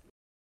with us.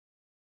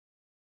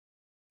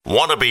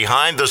 Want a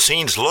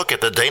behind-the-scenes look at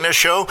The Dana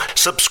Show?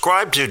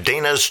 Subscribe to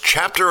Dana's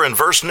Chapter and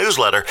Verse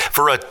newsletter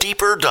for a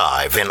deeper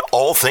dive in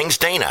all things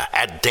Dana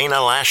at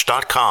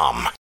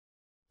danalash.com.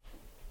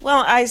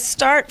 Well, I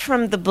start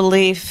from the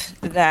belief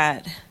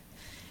that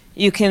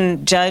you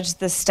can judge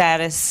the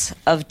status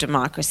of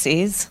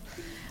democracies,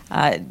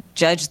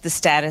 judge the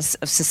status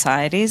of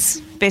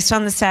societies based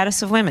on the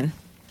status of women,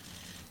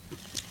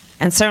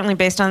 and certainly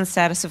based on the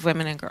status of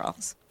women and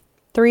girls.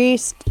 3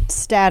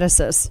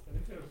 statuses.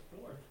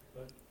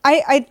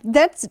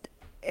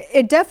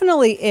 It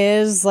definitely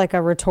is like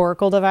a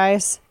rhetorical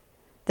device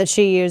that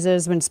she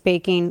uses when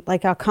speaking.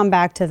 Like, I'll come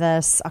back to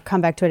this. I'll come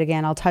back to it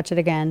again. I'll touch it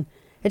again.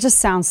 It just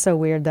sounds so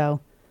weird, though.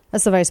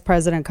 That's the Vice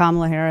President,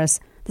 Kamala Harris.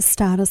 The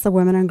status of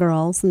women and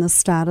girls and the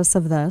status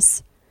of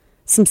this.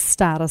 Some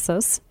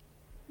statuses.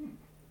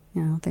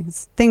 You know,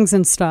 things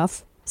and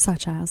stuff,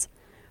 such as.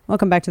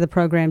 Welcome back to the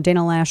program.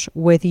 Dana Loesch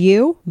with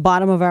you.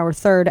 Bottom of our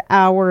third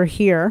hour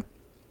here.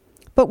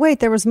 But wait,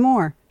 there was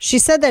more. She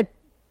said that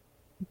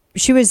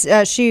she was,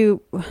 do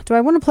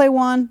I want to play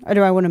one or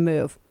do I want to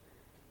move?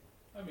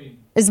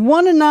 Is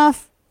one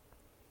enough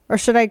or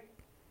should I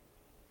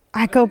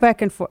go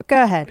back and forth?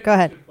 Go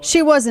ahead.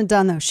 She wasn't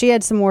done though. She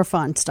had some more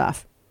fun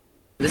stuff.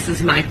 This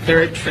is my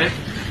third trip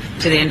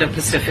to the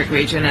Indo-Pacific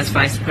region as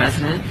Vice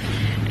President,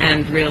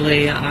 and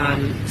really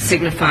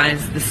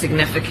signifies the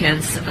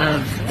significance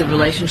of the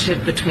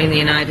relationship between the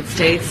United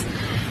States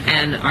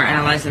and our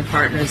allies and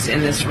partners in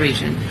this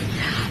region.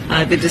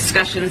 The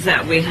discussions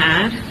that we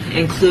had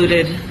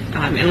included,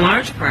 in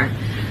large part,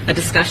 a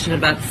discussion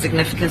about the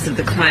significance of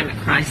the climate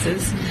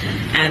crisis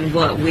and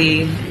what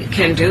we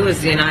can do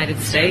as the United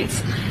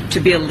States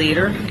to be a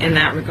leader in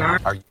that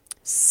regard.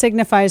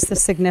 Signifies the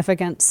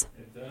significance.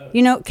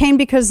 You know, Kane,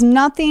 because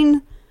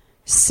nothing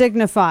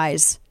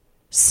signifies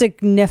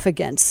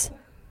significance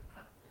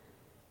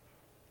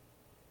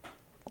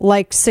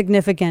like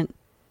significant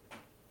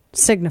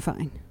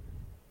signifying.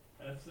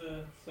 That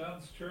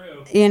sounds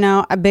true. You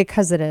know,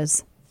 because it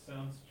is.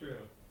 Sounds true.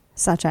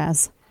 Such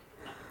as.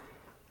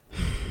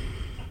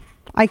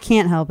 I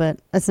can't help it.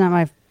 It's not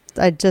my.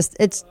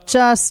 It's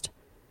just.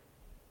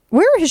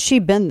 Where has she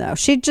been though?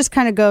 She just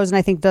kind of goes and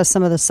I think does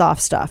some of the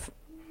soft stuff.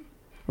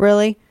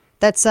 Really?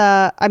 That's.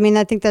 I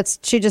think that's.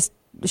 She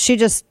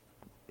just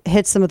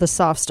hits some of the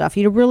soft stuff.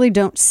 You really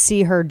don't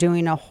see her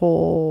doing a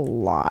whole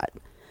lot.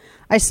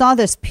 I saw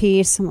this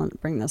piece. I'm going to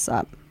bring this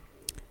up.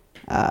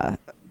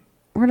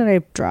 Where did I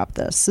drop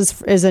this? This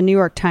is a New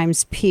York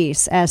Times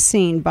piece as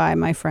seen by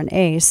my friend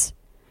Ace.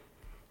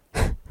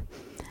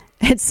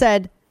 It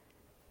said,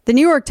 the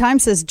New York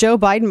Times says Joe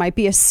Biden might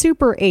be a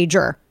super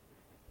ager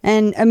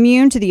and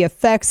immune to the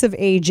effects of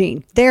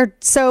aging.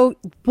 So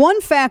one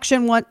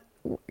faction,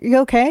 you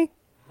okay?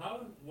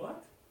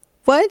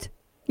 What?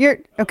 You're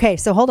okay.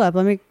 So hold up.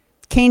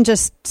 Kane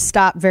just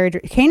stopped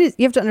Kane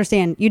you have to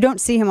understand, you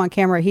don't see him on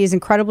camera. He's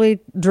incredibly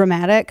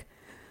dramatic,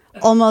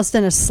 almost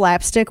in a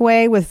slapstick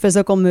way with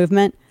physical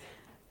movement.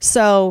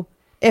 So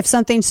if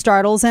something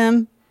startles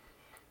him,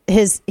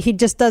 he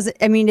just does it.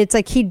 I mean, it's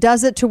like he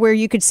does it to where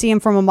you could see him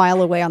from a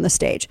mile away on the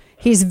stage.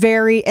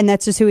 And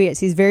that's just who he is.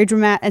 He's very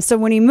dramatic. And so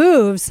when he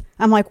moves,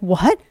 I'm like,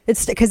 what?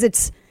 It's because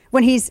it's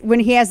when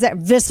he has that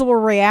visceral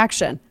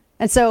reaction.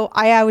 And so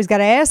I always got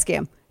to ask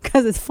him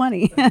because it's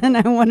funny and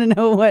I want to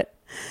know what.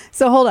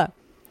 So hold up.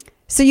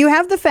 So you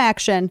have the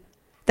faction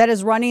that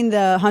is running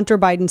the Hunter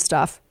Biden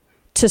stuff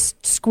to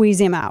squeeze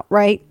him out,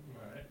 right?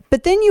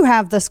 But then you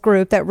have this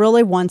group that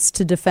really wants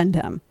to defend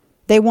him.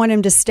 They want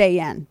him to stay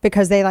in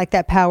because they like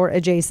that power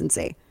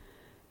adjacency.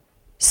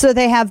 So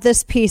they have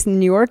this piece in the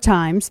New York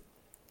Times.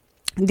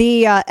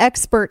 The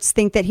experts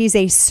think that he's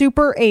a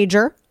super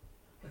ager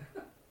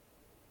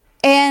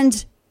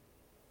and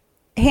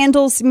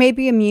handles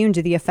maybe immune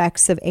to the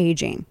effects of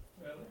aging.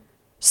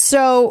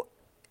 So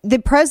the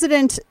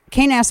president,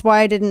 Kane asked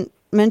why I didn't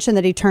mention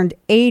that he turned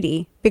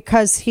 80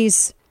 because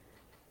he's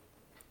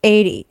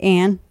 80,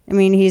 Ann. I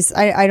mean,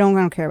 I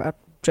don't care about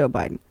Joe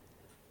Biden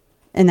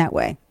in that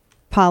way.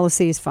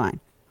 Policy is fine.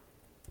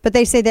 But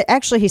they say that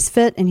actually he's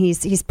fit and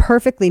he's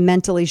perfectly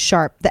mentally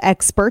sharp. The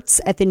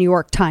experts at the New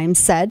York Times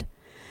said.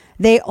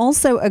 They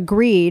also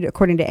agreed,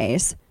 according to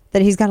Ace,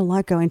 that he's got a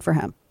lot going for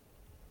him.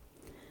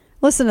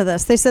 Listen to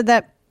this. They said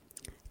that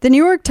the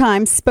New York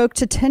Times spoke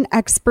to 10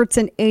 experts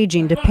in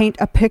aging to paint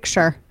a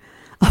picture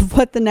of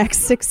what the next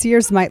 6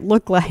 years might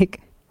look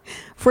like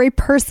for a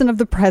person of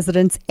the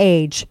president's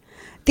age.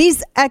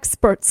 These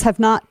experts have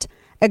not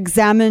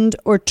examined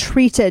or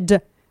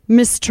treated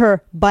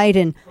Mr.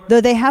 Biden, though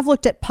they have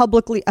looked at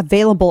publicly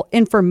available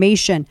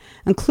information,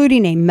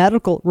 including a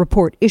medical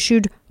report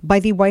issued by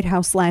the White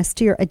House last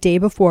year, a day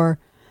before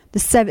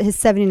his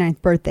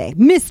 79th birthday.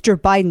 Mr.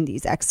 Biden,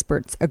 these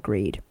experts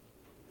agreed,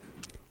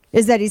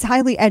 is that he's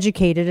highly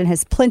educated and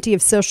has plenty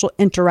of social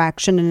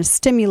interaction and a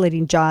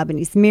stimulating job, and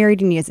he's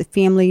married and he has a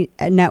family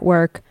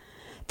network.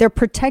 They're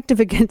protective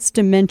against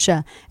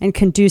dementia and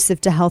conducive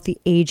to healthy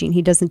aging.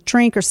 He doesn't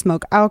drink or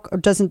smoke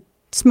doesn't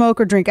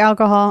smoke or drink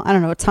alcohol. I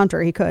don't know. It's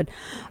Hunter. He could.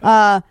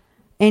 And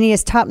he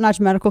has top-notch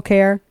medical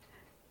care.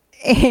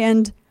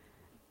 And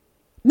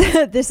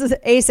this is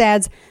Ace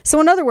adds. So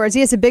in other words,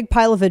 he has a big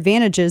pile of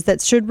advantages that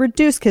should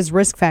reduce his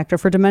risk factor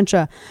for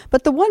dementia.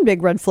 But the one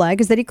big red flag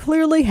is that he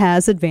clearly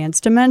has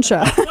advanced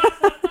dementia.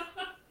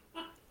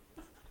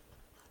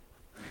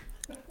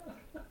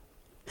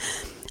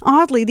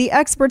 Oddly, the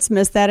experts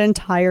missed that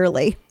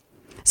entirely.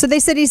 So they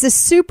said he's a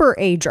super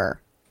ager.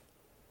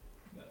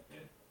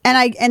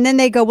 And then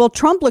they go, well,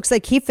 Trump looks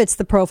like he fits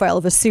the profile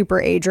of a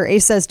super ager.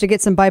 Ace says to get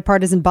some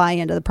bipartisan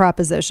buy-in to the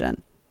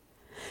proposition.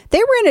 They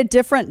were in a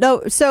different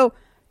note. So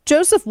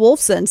Joseph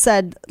Wolfson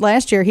said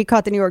last year, he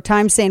caught the New York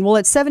Times saying, well,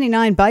 at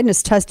 79, Biden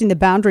is testing the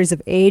boundaries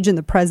of age in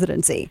the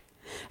presidency.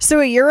 So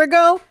a year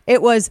ago,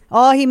 it was,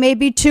 he may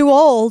be too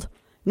old.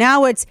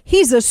 Now it's,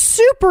 he's a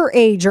super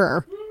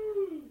ager.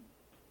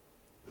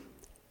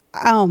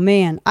 oh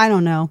man, I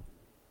don't know.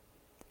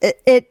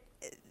 It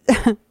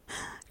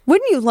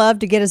wouldn't you love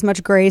to get as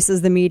much grace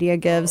as the media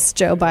gives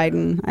Joe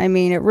Biden? I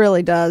mean, it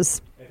really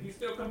does. And he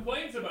still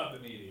complains about the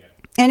media.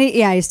 And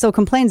he still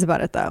complains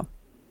about it though.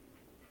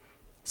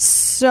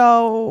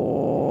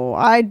 So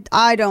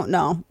I don't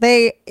know.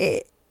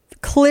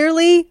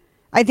 Clearly,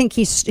 I think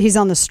he's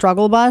on the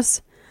struggle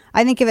bus.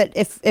 I think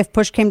if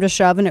push came to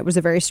shove and it was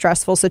a very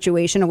stressful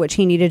situation in which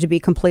he needed to be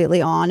completely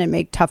on and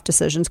make tough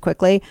decisions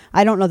quickly,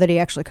 I don't know that he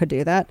actually could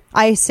do that.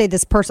 I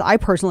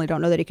personally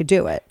don't know that he could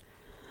do it.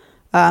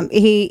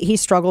 He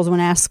struggles when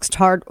asked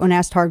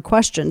hard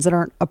questions that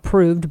aren't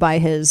approved by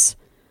his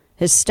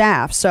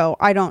staff. So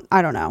I don't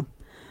know.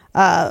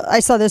 I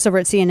saw this over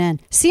at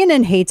CNN.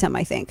 CNN hates him,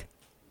 I think.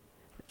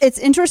 It's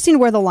interesting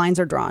where the lines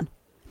are drawn.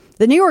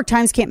 The New York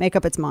Times can't make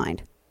up its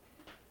mind.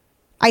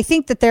 I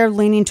think that they're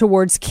leaning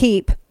towards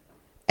keep.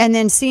 And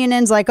then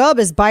CNN's like, oh,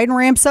 as Biden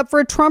ramps up for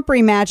a Trump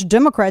rematch,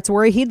 Democrats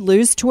worry he'd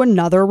lose to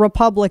another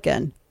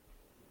Republican.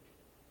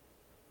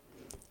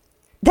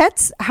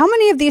 That's how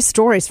many of these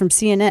stories from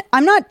CNN.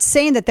 I'm not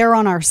saying that they're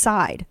on our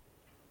side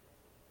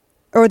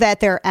or that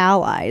they're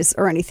allies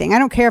or anything. I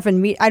don't care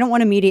I don't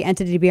want a media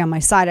entity to be on my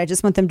side. I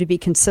just want them to be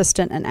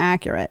consistent and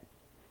accurate.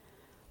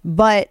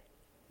 But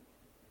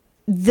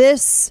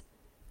the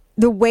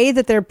way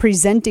that they're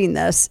presenting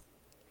this,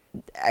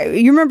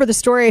 you remember the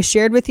story I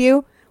shared with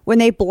you when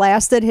they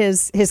blasted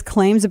his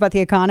claims about the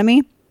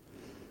economy?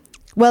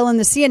 Well, in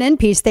the CNN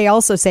piece, they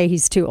also say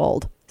he's too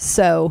old.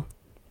 So,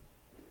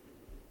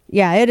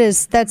 yeah,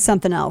 that's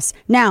something else.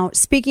 Now,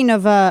 speaking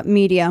of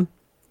media,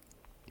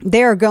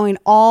 they are going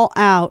all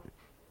out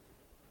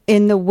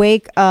in the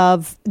wake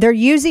of, they're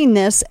using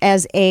this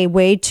as a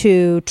way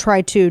to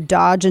try to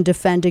dodge and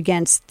defend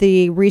against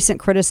the recent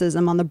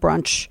criticism on the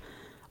brunch,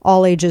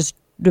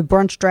 the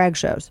brunch drag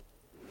shows.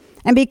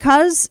 And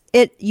because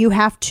you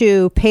have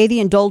to pay the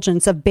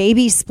indulgence of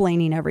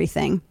baby-splaining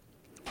everything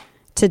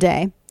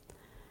today,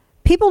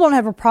 people don't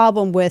have a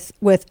problem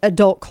with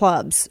adult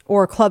clubs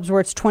or clubs where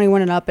it's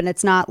 21 and up and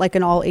it's not like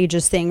an all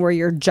ages thing where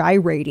you're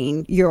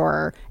gyrating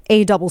your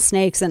double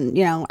snakes and,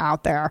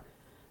 out there.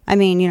 I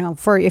mean,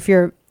 for if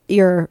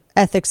your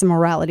ethics and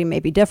morality may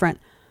be different.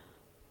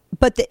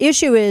 But the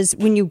issue is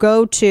when you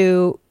go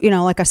to,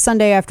 like a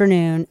Sunday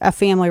afternoon, a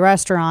family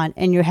restaurant,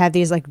 and you have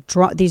these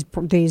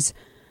these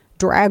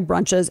drag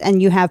brunches and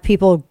you have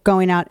people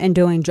going out and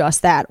doing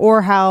just that.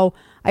 Or how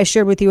I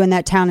shared with you in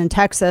that town in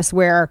Texas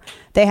where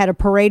they had a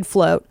parade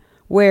float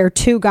where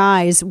two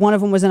guys, one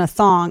of them was in a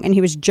thong and he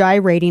was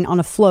gyrating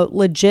on a float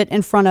legit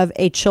in front of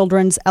a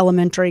children's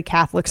elementary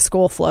Catholic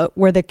school float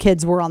where the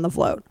kids were on the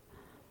float.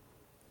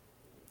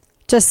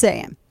 Just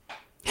saying.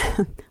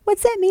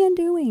 What's that man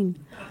doing?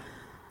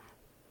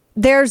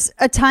 There's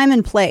a time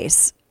and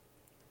place.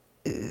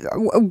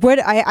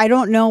 I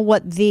don't know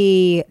what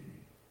the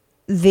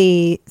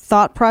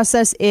thought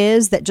process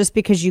is that just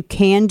because you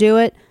can do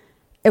it,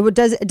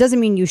 it doesn't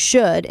mean you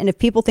should. And if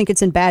people think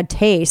it's in bad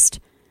taste,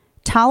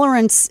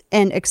 tolerance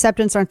and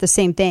acceptance aren't the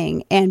same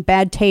thing, and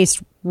bad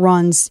taste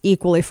runs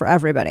equally for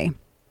everybody.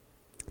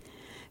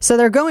 So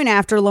they're going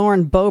after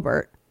Lauren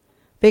Boebert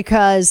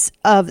because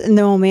of,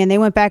 no man, they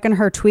went back in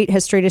her tweet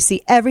history to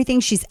see everything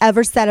she's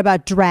ever said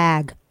about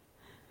drag,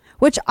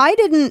 which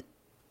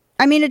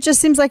it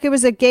just seems like it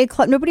was a gay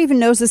club. Nobody even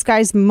knows this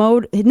guy's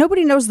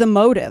nobody knows the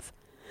motive.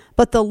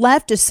 But the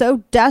left is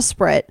so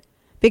desperate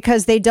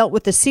because they dealt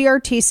with the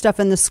CRT stuff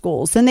in the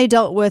schools. Then they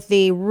dealt with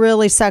the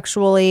really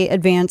sexually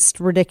advanced,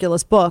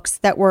 ridiculous books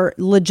that were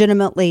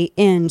legitimately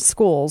in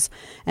schools.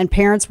 And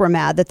parents were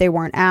mad that they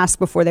weren't asked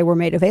before they were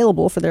made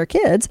available for their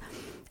kids.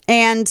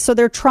 And so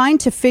they're trying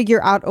to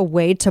figure out a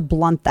way to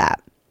blunt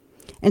that.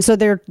 And so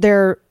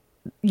they're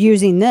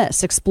using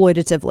this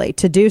exploitatively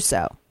to do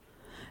so.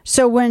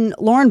 So when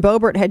Lauren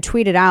Boebert had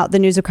tweeted out the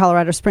news of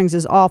Colorado Springs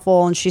is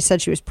awful, and she said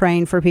she was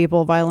praying for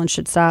people, violence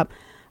should stop,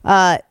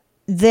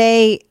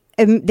 they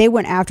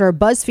went after her.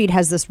 BuzzFeed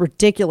has this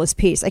ridiculous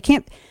piece. I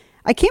can't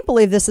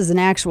believe this is an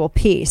actual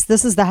piece.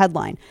 This is the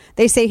headline.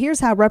 They say, here's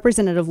how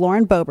Representative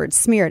Lauren Boebert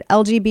smeared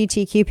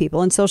LGBTQ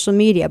people in social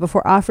media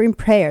before offering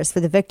prayers for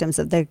the victims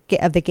of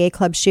the gay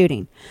club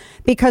shooting.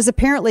 Because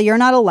apparently you're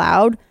not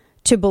allowed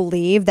to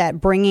believe that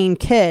bringing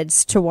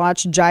kids to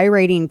watch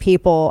gyrating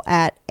people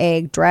at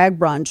a drag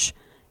brunch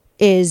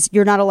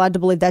you're not allowed to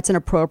believe that's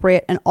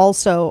inappropriate, and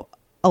also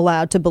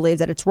allowed to believe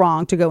that it's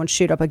wrong to go and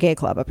shoot up a gay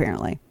club,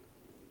 apparently,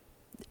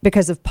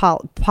 because of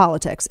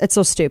politics. It's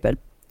so stupid.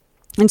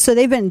 And so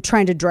they've been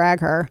trying to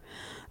drag her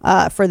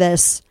for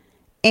this.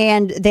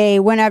 And they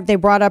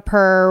brought up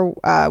her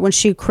when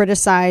she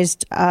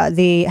criticized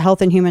the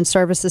Health and Human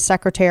Services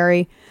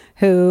Secretary,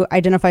 who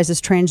identifies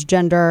as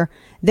transgender.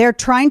 They're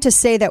trying to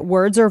say that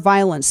words are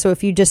violence. So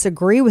if you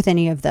disagree with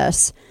any of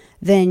this,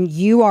 then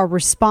you are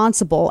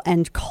responsible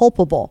and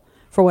culpable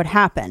for what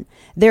happened.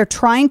 They're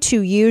trying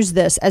to use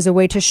this as a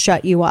way to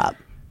shut you up.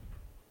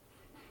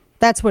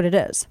 That's what it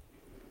is.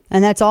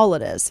 And that's all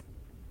it is.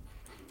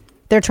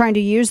 They're trying to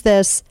use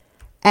this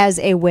as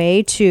a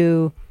way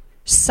to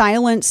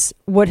silence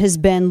what has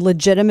been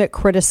legitimate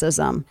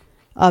criticism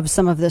of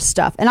some of this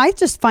stuff. And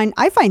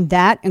I find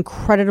that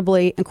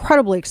incredibly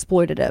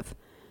exploitative.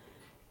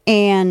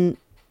 And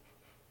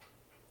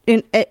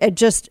it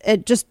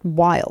just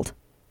wild.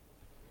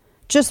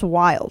 Just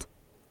wild.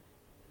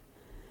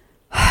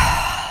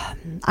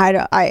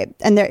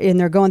 And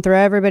they're going through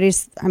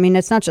everybody's. I mean,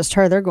 it's not just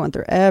her. They're going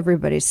through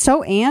everybody's.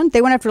 So, and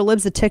they went after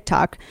Libs of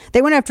TikTok.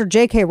 They went after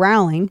J.K.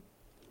 Rowling.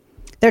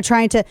 They're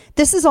trying to.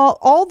 This is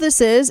all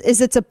this is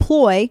it's a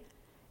ploy.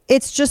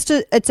 It's just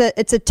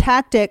it's a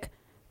tactic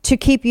to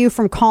keep you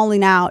from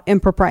calling out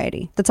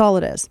impropriety. That's all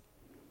it is.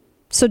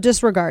 So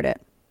disregard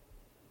it.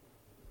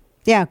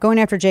 Yeah, going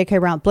after J.K.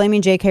 Rowling,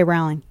 blaming J.K.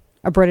 Rowling,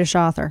 a British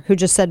author who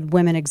just said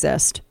women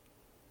exist.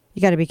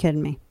 You got to be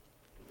kidding me.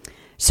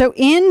 So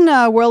in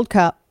World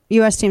Cup,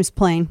 U.S. team's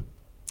playing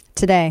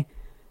today.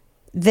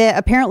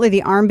 Apparently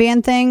the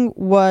armband thing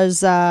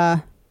was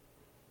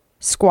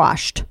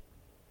squashed.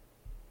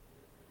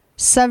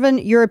 7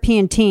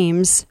 European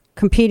teams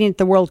competing at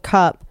the World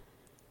Cup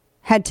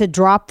had to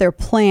drop their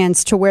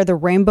plans to wear the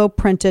rainbow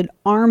printed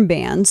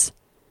armbands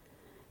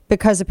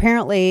because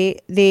apparently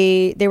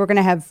they were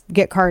going to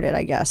get carded,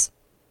 I guess.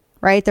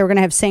 Right? They were going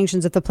to have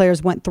sanctions if the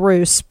players went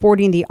through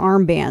sporting the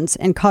armbands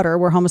in Qatar,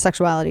 where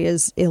homosexuality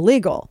is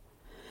illegal.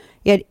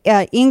 Yet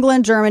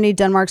England, Germany,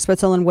 Denmark,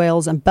 Switzerland,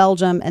 Wales, and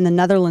Belgium, and the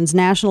Netherlands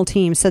national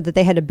team said that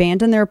they had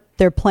abandoned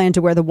their plan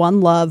to wear the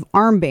One Love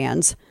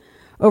armbands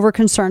over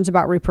concerns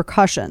about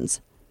repercussions.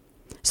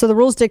 So the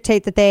rules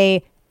dictate that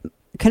they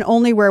can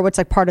only wear what's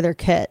like part of their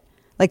kit,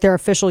 like their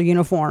official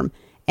uniform,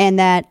 and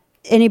that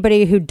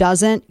anybody who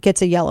doesn't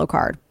gets a yellow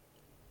card.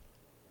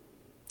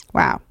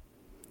 Wow.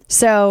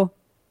 So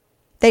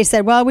they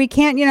said, well, we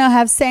can't,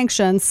 have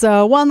sanctions.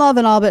 So One Love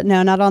and all, but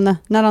no, not on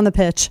the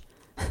pitch.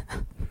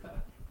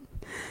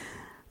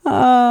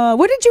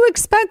 What did you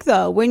expect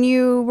though when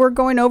you were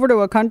going over to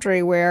a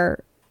country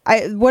where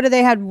one of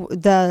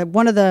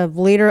the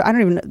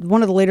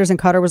leaders in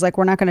Qatar was like,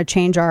 we're not going to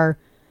change our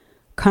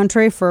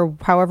country for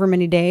however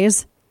many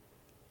days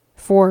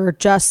for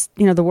just,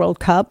 the World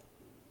Cup.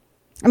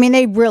 I mean,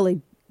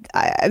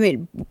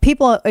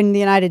 people in the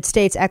United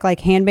States act like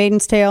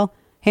Handmaid's Tale,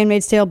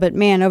 but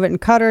man, over in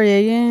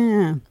Qatar,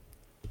 yeah.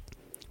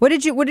 What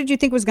did you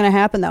think was going to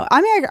happen though?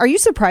 I mean, are you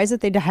surprised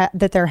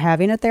that they're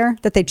having it there,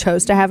 that they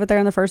chose to have it there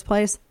in the first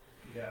place?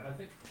 Yeah, I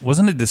think.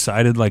 Wasn't it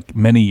decided like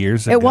many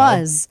years ago? It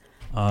was.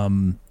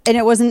 And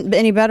it wasn't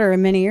any better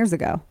many years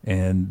ago.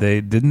 And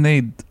they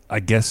I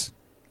guess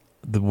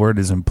the word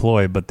is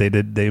employ, but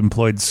they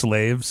employed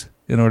slaves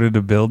in order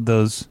to build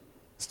those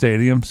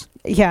stadiums.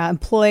 Yeah,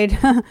 employed.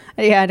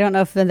 Yeah, I don't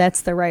know if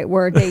that's the right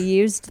word. They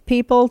used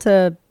people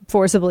to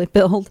forcibly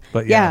build.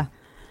 But yeah.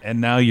 And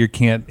now you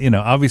can't,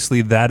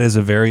 obviously that is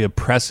a very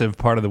oppressive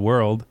part of the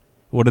world.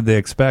 What did they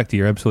expect?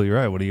 You're absolutely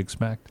right. What do you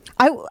expect?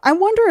 I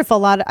wonder if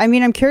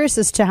I'm curious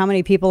as to how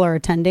many people are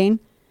attending.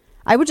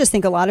 I would just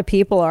think a lot of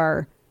people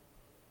are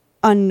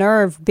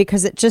unnerved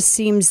because it just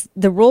seems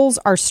the rules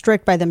are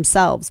strict by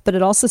themselves, but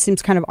it also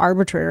seems kind of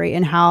arbitrary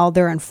in how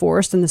they're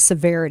enforced and the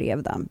severity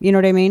of them. You know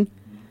what I mean?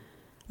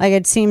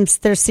 Like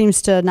there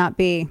seems to not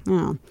be,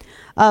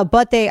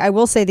 but I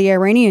will say the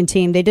Iranian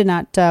team, they did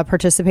not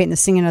participate in the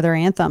singing of their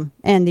anthem,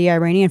 and the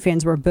Iranian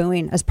fans were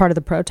booing as part of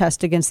the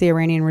protest against the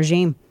Iranian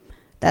regime.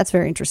 That's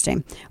very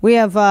interesting. We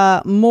have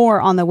more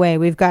on the way.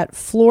 We've got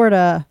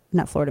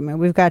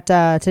we've got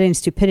Today in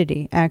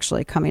Stupidity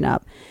actually coming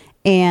up,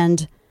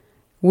 and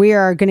we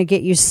are going to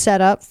get you set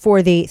up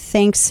for the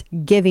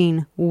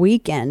Thanksgiving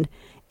weekend.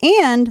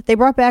 And they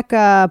brought back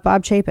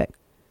Bob Chapek.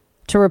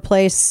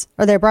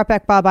 They brought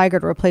back Bob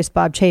Iger to replace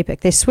Bob Chapek.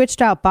 They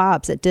switched out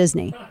Bobs at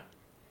Disney.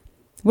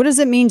 What does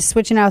it mean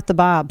switching out the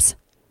Bobs?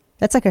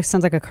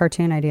 Sounds like a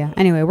cartoon idea.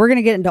 Anyway, we're going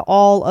to get into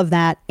all of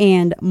that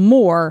and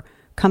more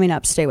coming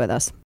up. Stay with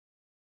us.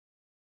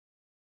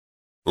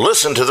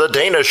 Listen to The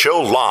Dana Show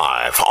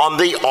live on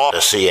the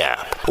Odyssey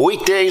app.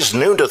 Weekdays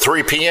noon to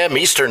 3 p.m.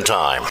 Eastern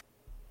Time.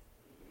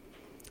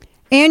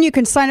 And you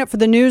can sign up for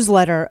the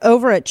newsletter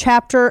over at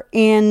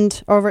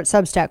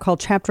Substack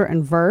called Chapter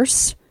and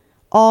Verse.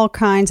 All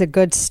kinds of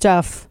good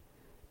stuff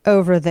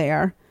over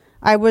there.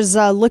 I was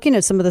looking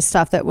at some of the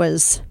stuff that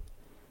was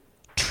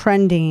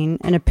trending,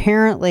 and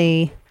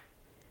apparently,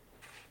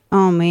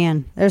 oh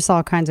man, there's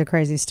all kinds of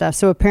crazy stuff.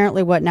 So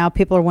apparently now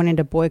people are wanting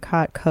to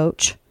boycott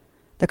Coach,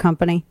 the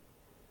company,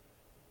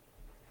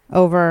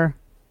 over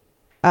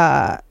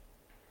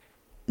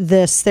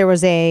this. There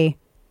was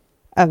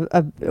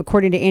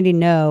according to Andy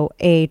Ngo,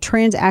 a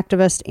trans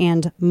activist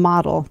and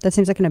model, that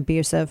seems like an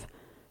abusive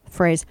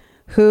phrase,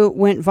 who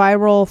went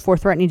viral for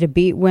threatening to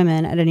beat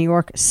women at a New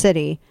York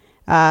City.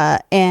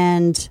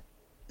 And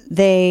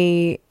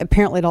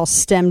apparently it all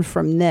stemmed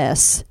from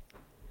this.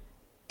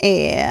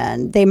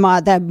 And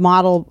that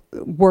model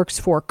works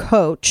for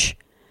Coach.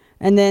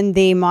 And then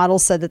the model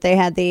said that they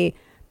had the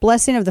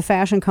blessing of the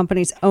fashion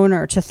company's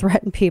owner to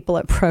threaten people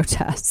at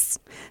protests.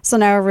 So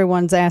now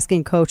everyone's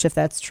asking Coach if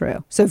that's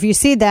true. So if you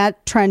see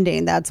that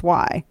trending, that's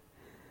why.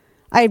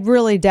 I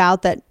really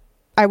doubt that.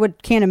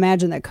 Can't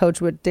imagine that Coach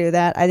would do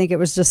that. I think it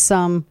was just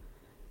some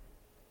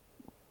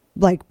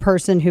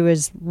person who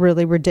is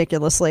really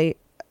ridiculously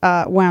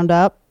wound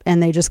up,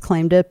 and they just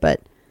claimed it.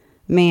 But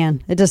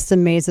man, it just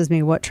amazes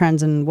me what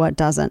trends and what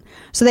doesn't.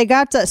 So they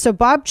got to, so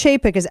Bob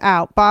Chapek is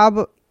out.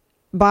 Bob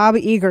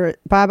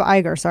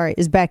Iger, sorry,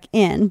 is back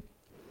in,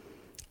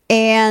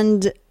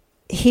 and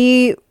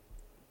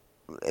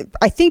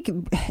I think,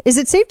 is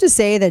it safe to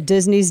say that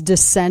Disney's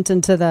descent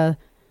into the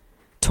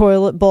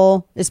toilet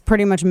bowl is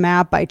pretty much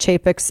mapped by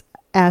Chapek's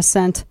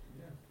ascent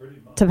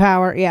to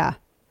power? Yeah.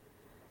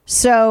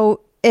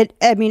 So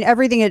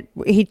everything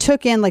he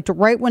took in, like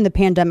right when the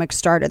pandemic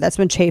started, that's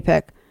when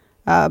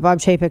Bob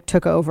Chapek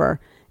took over,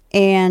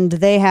 and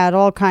they had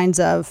all kinds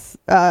of,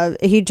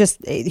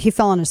 he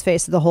fell on his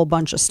face with a whole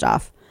bunch of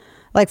stuff.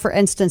 Like, for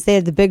instance, they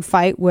had the big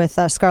fight with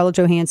Scarlett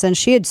Johansson.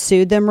 She had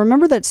sued them.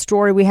 Remember that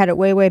story? We had it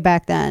way, way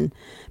back then,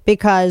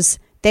 because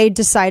they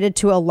decided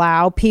to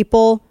allow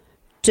people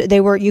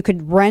you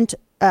could rent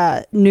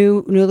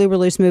newly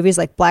released movies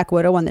like Black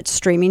Widow on that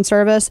streaming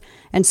service.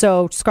 And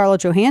so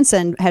Scarlett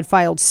Johansson had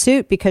filed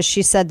suit because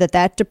she said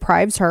that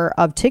deprives her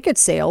of ticket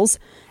sales.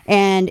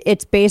 And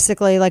it's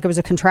basically like it was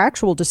a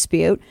contractual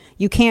dispute.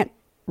 You can't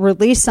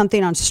release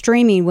something on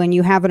streaming when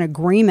you have an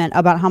agreement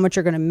about how much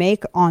you're going to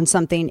make on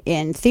something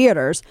in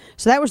theaters.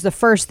 So that was the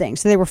first thing.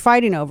 So they were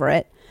fighting over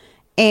it,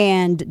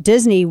 and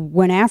Disney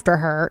went after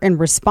her in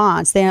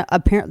response.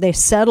 They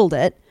settled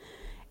it.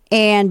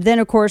 And then,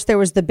 of course, there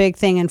was the big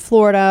thing in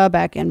Florida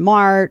back in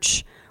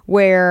March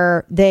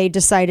where they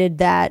decided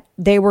that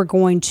they were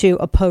going to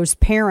oppose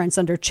parents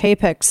under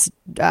Chapek's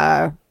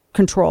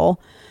control.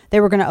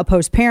 They were going to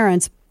oppose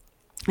parents.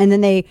 And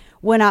then they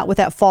went out with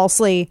that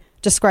falsely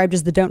described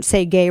as the don't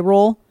say gay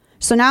rule.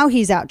 So now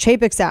he's out.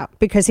 Chapek's out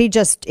because he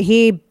just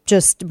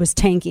was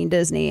tanking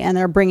Disney, and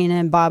they're bringing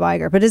in Bob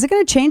Iger. But is it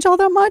going to change all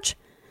that much?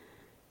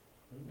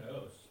 Who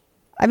knows?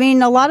 I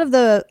mean, a lot of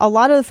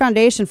the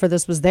foundation for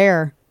this was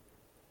there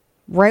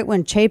right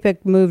when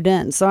Chapek moved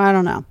in. So I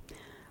don't know.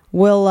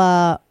 We'll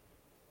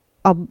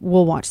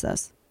watch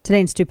this today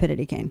in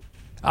Stupidity, Kane.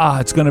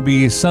 It's going to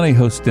be Sunny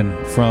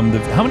Hostin from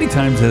how many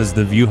times has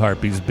the View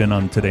Harpies been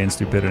on Today in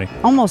Stupidity?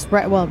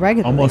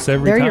 Regularly. Almost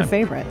every time. They're your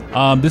favorite.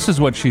 This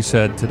is what she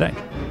said today.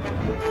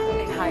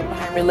 Hide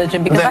behind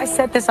religion, because I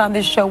said this on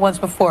this show once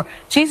before.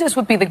 Jesus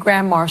would be the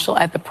Grand Marshal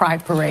at the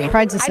Pride Parade.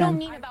 Pride's a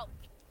sin.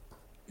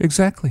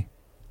 Exactly.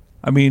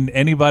 I mean,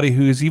 anybody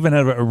who's even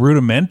had a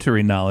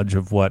rudimentary knowledge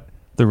of what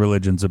the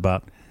religion's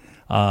about,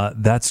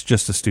 that's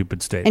just a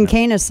stupid statement. And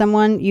Kane, as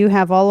someone, you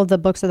have all of the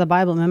books of the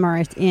Bible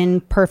memorized in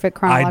perfect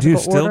chronological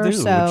order. I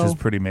still do, which is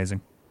pretty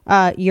amazing.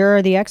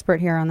 You're the expert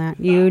here on that.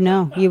 You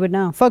would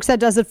know. Folks, that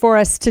does it for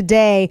us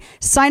today.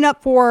 Sign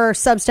up for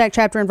Substack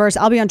Chapter and Verse.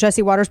 I'll be on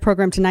Jesse Waters'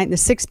 program tonight in the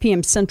 6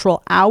 p.m.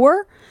 Central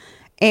Hour.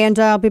 And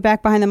I'll be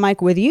back behind the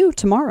mic with you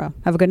tomorrow.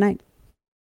 Have a good night.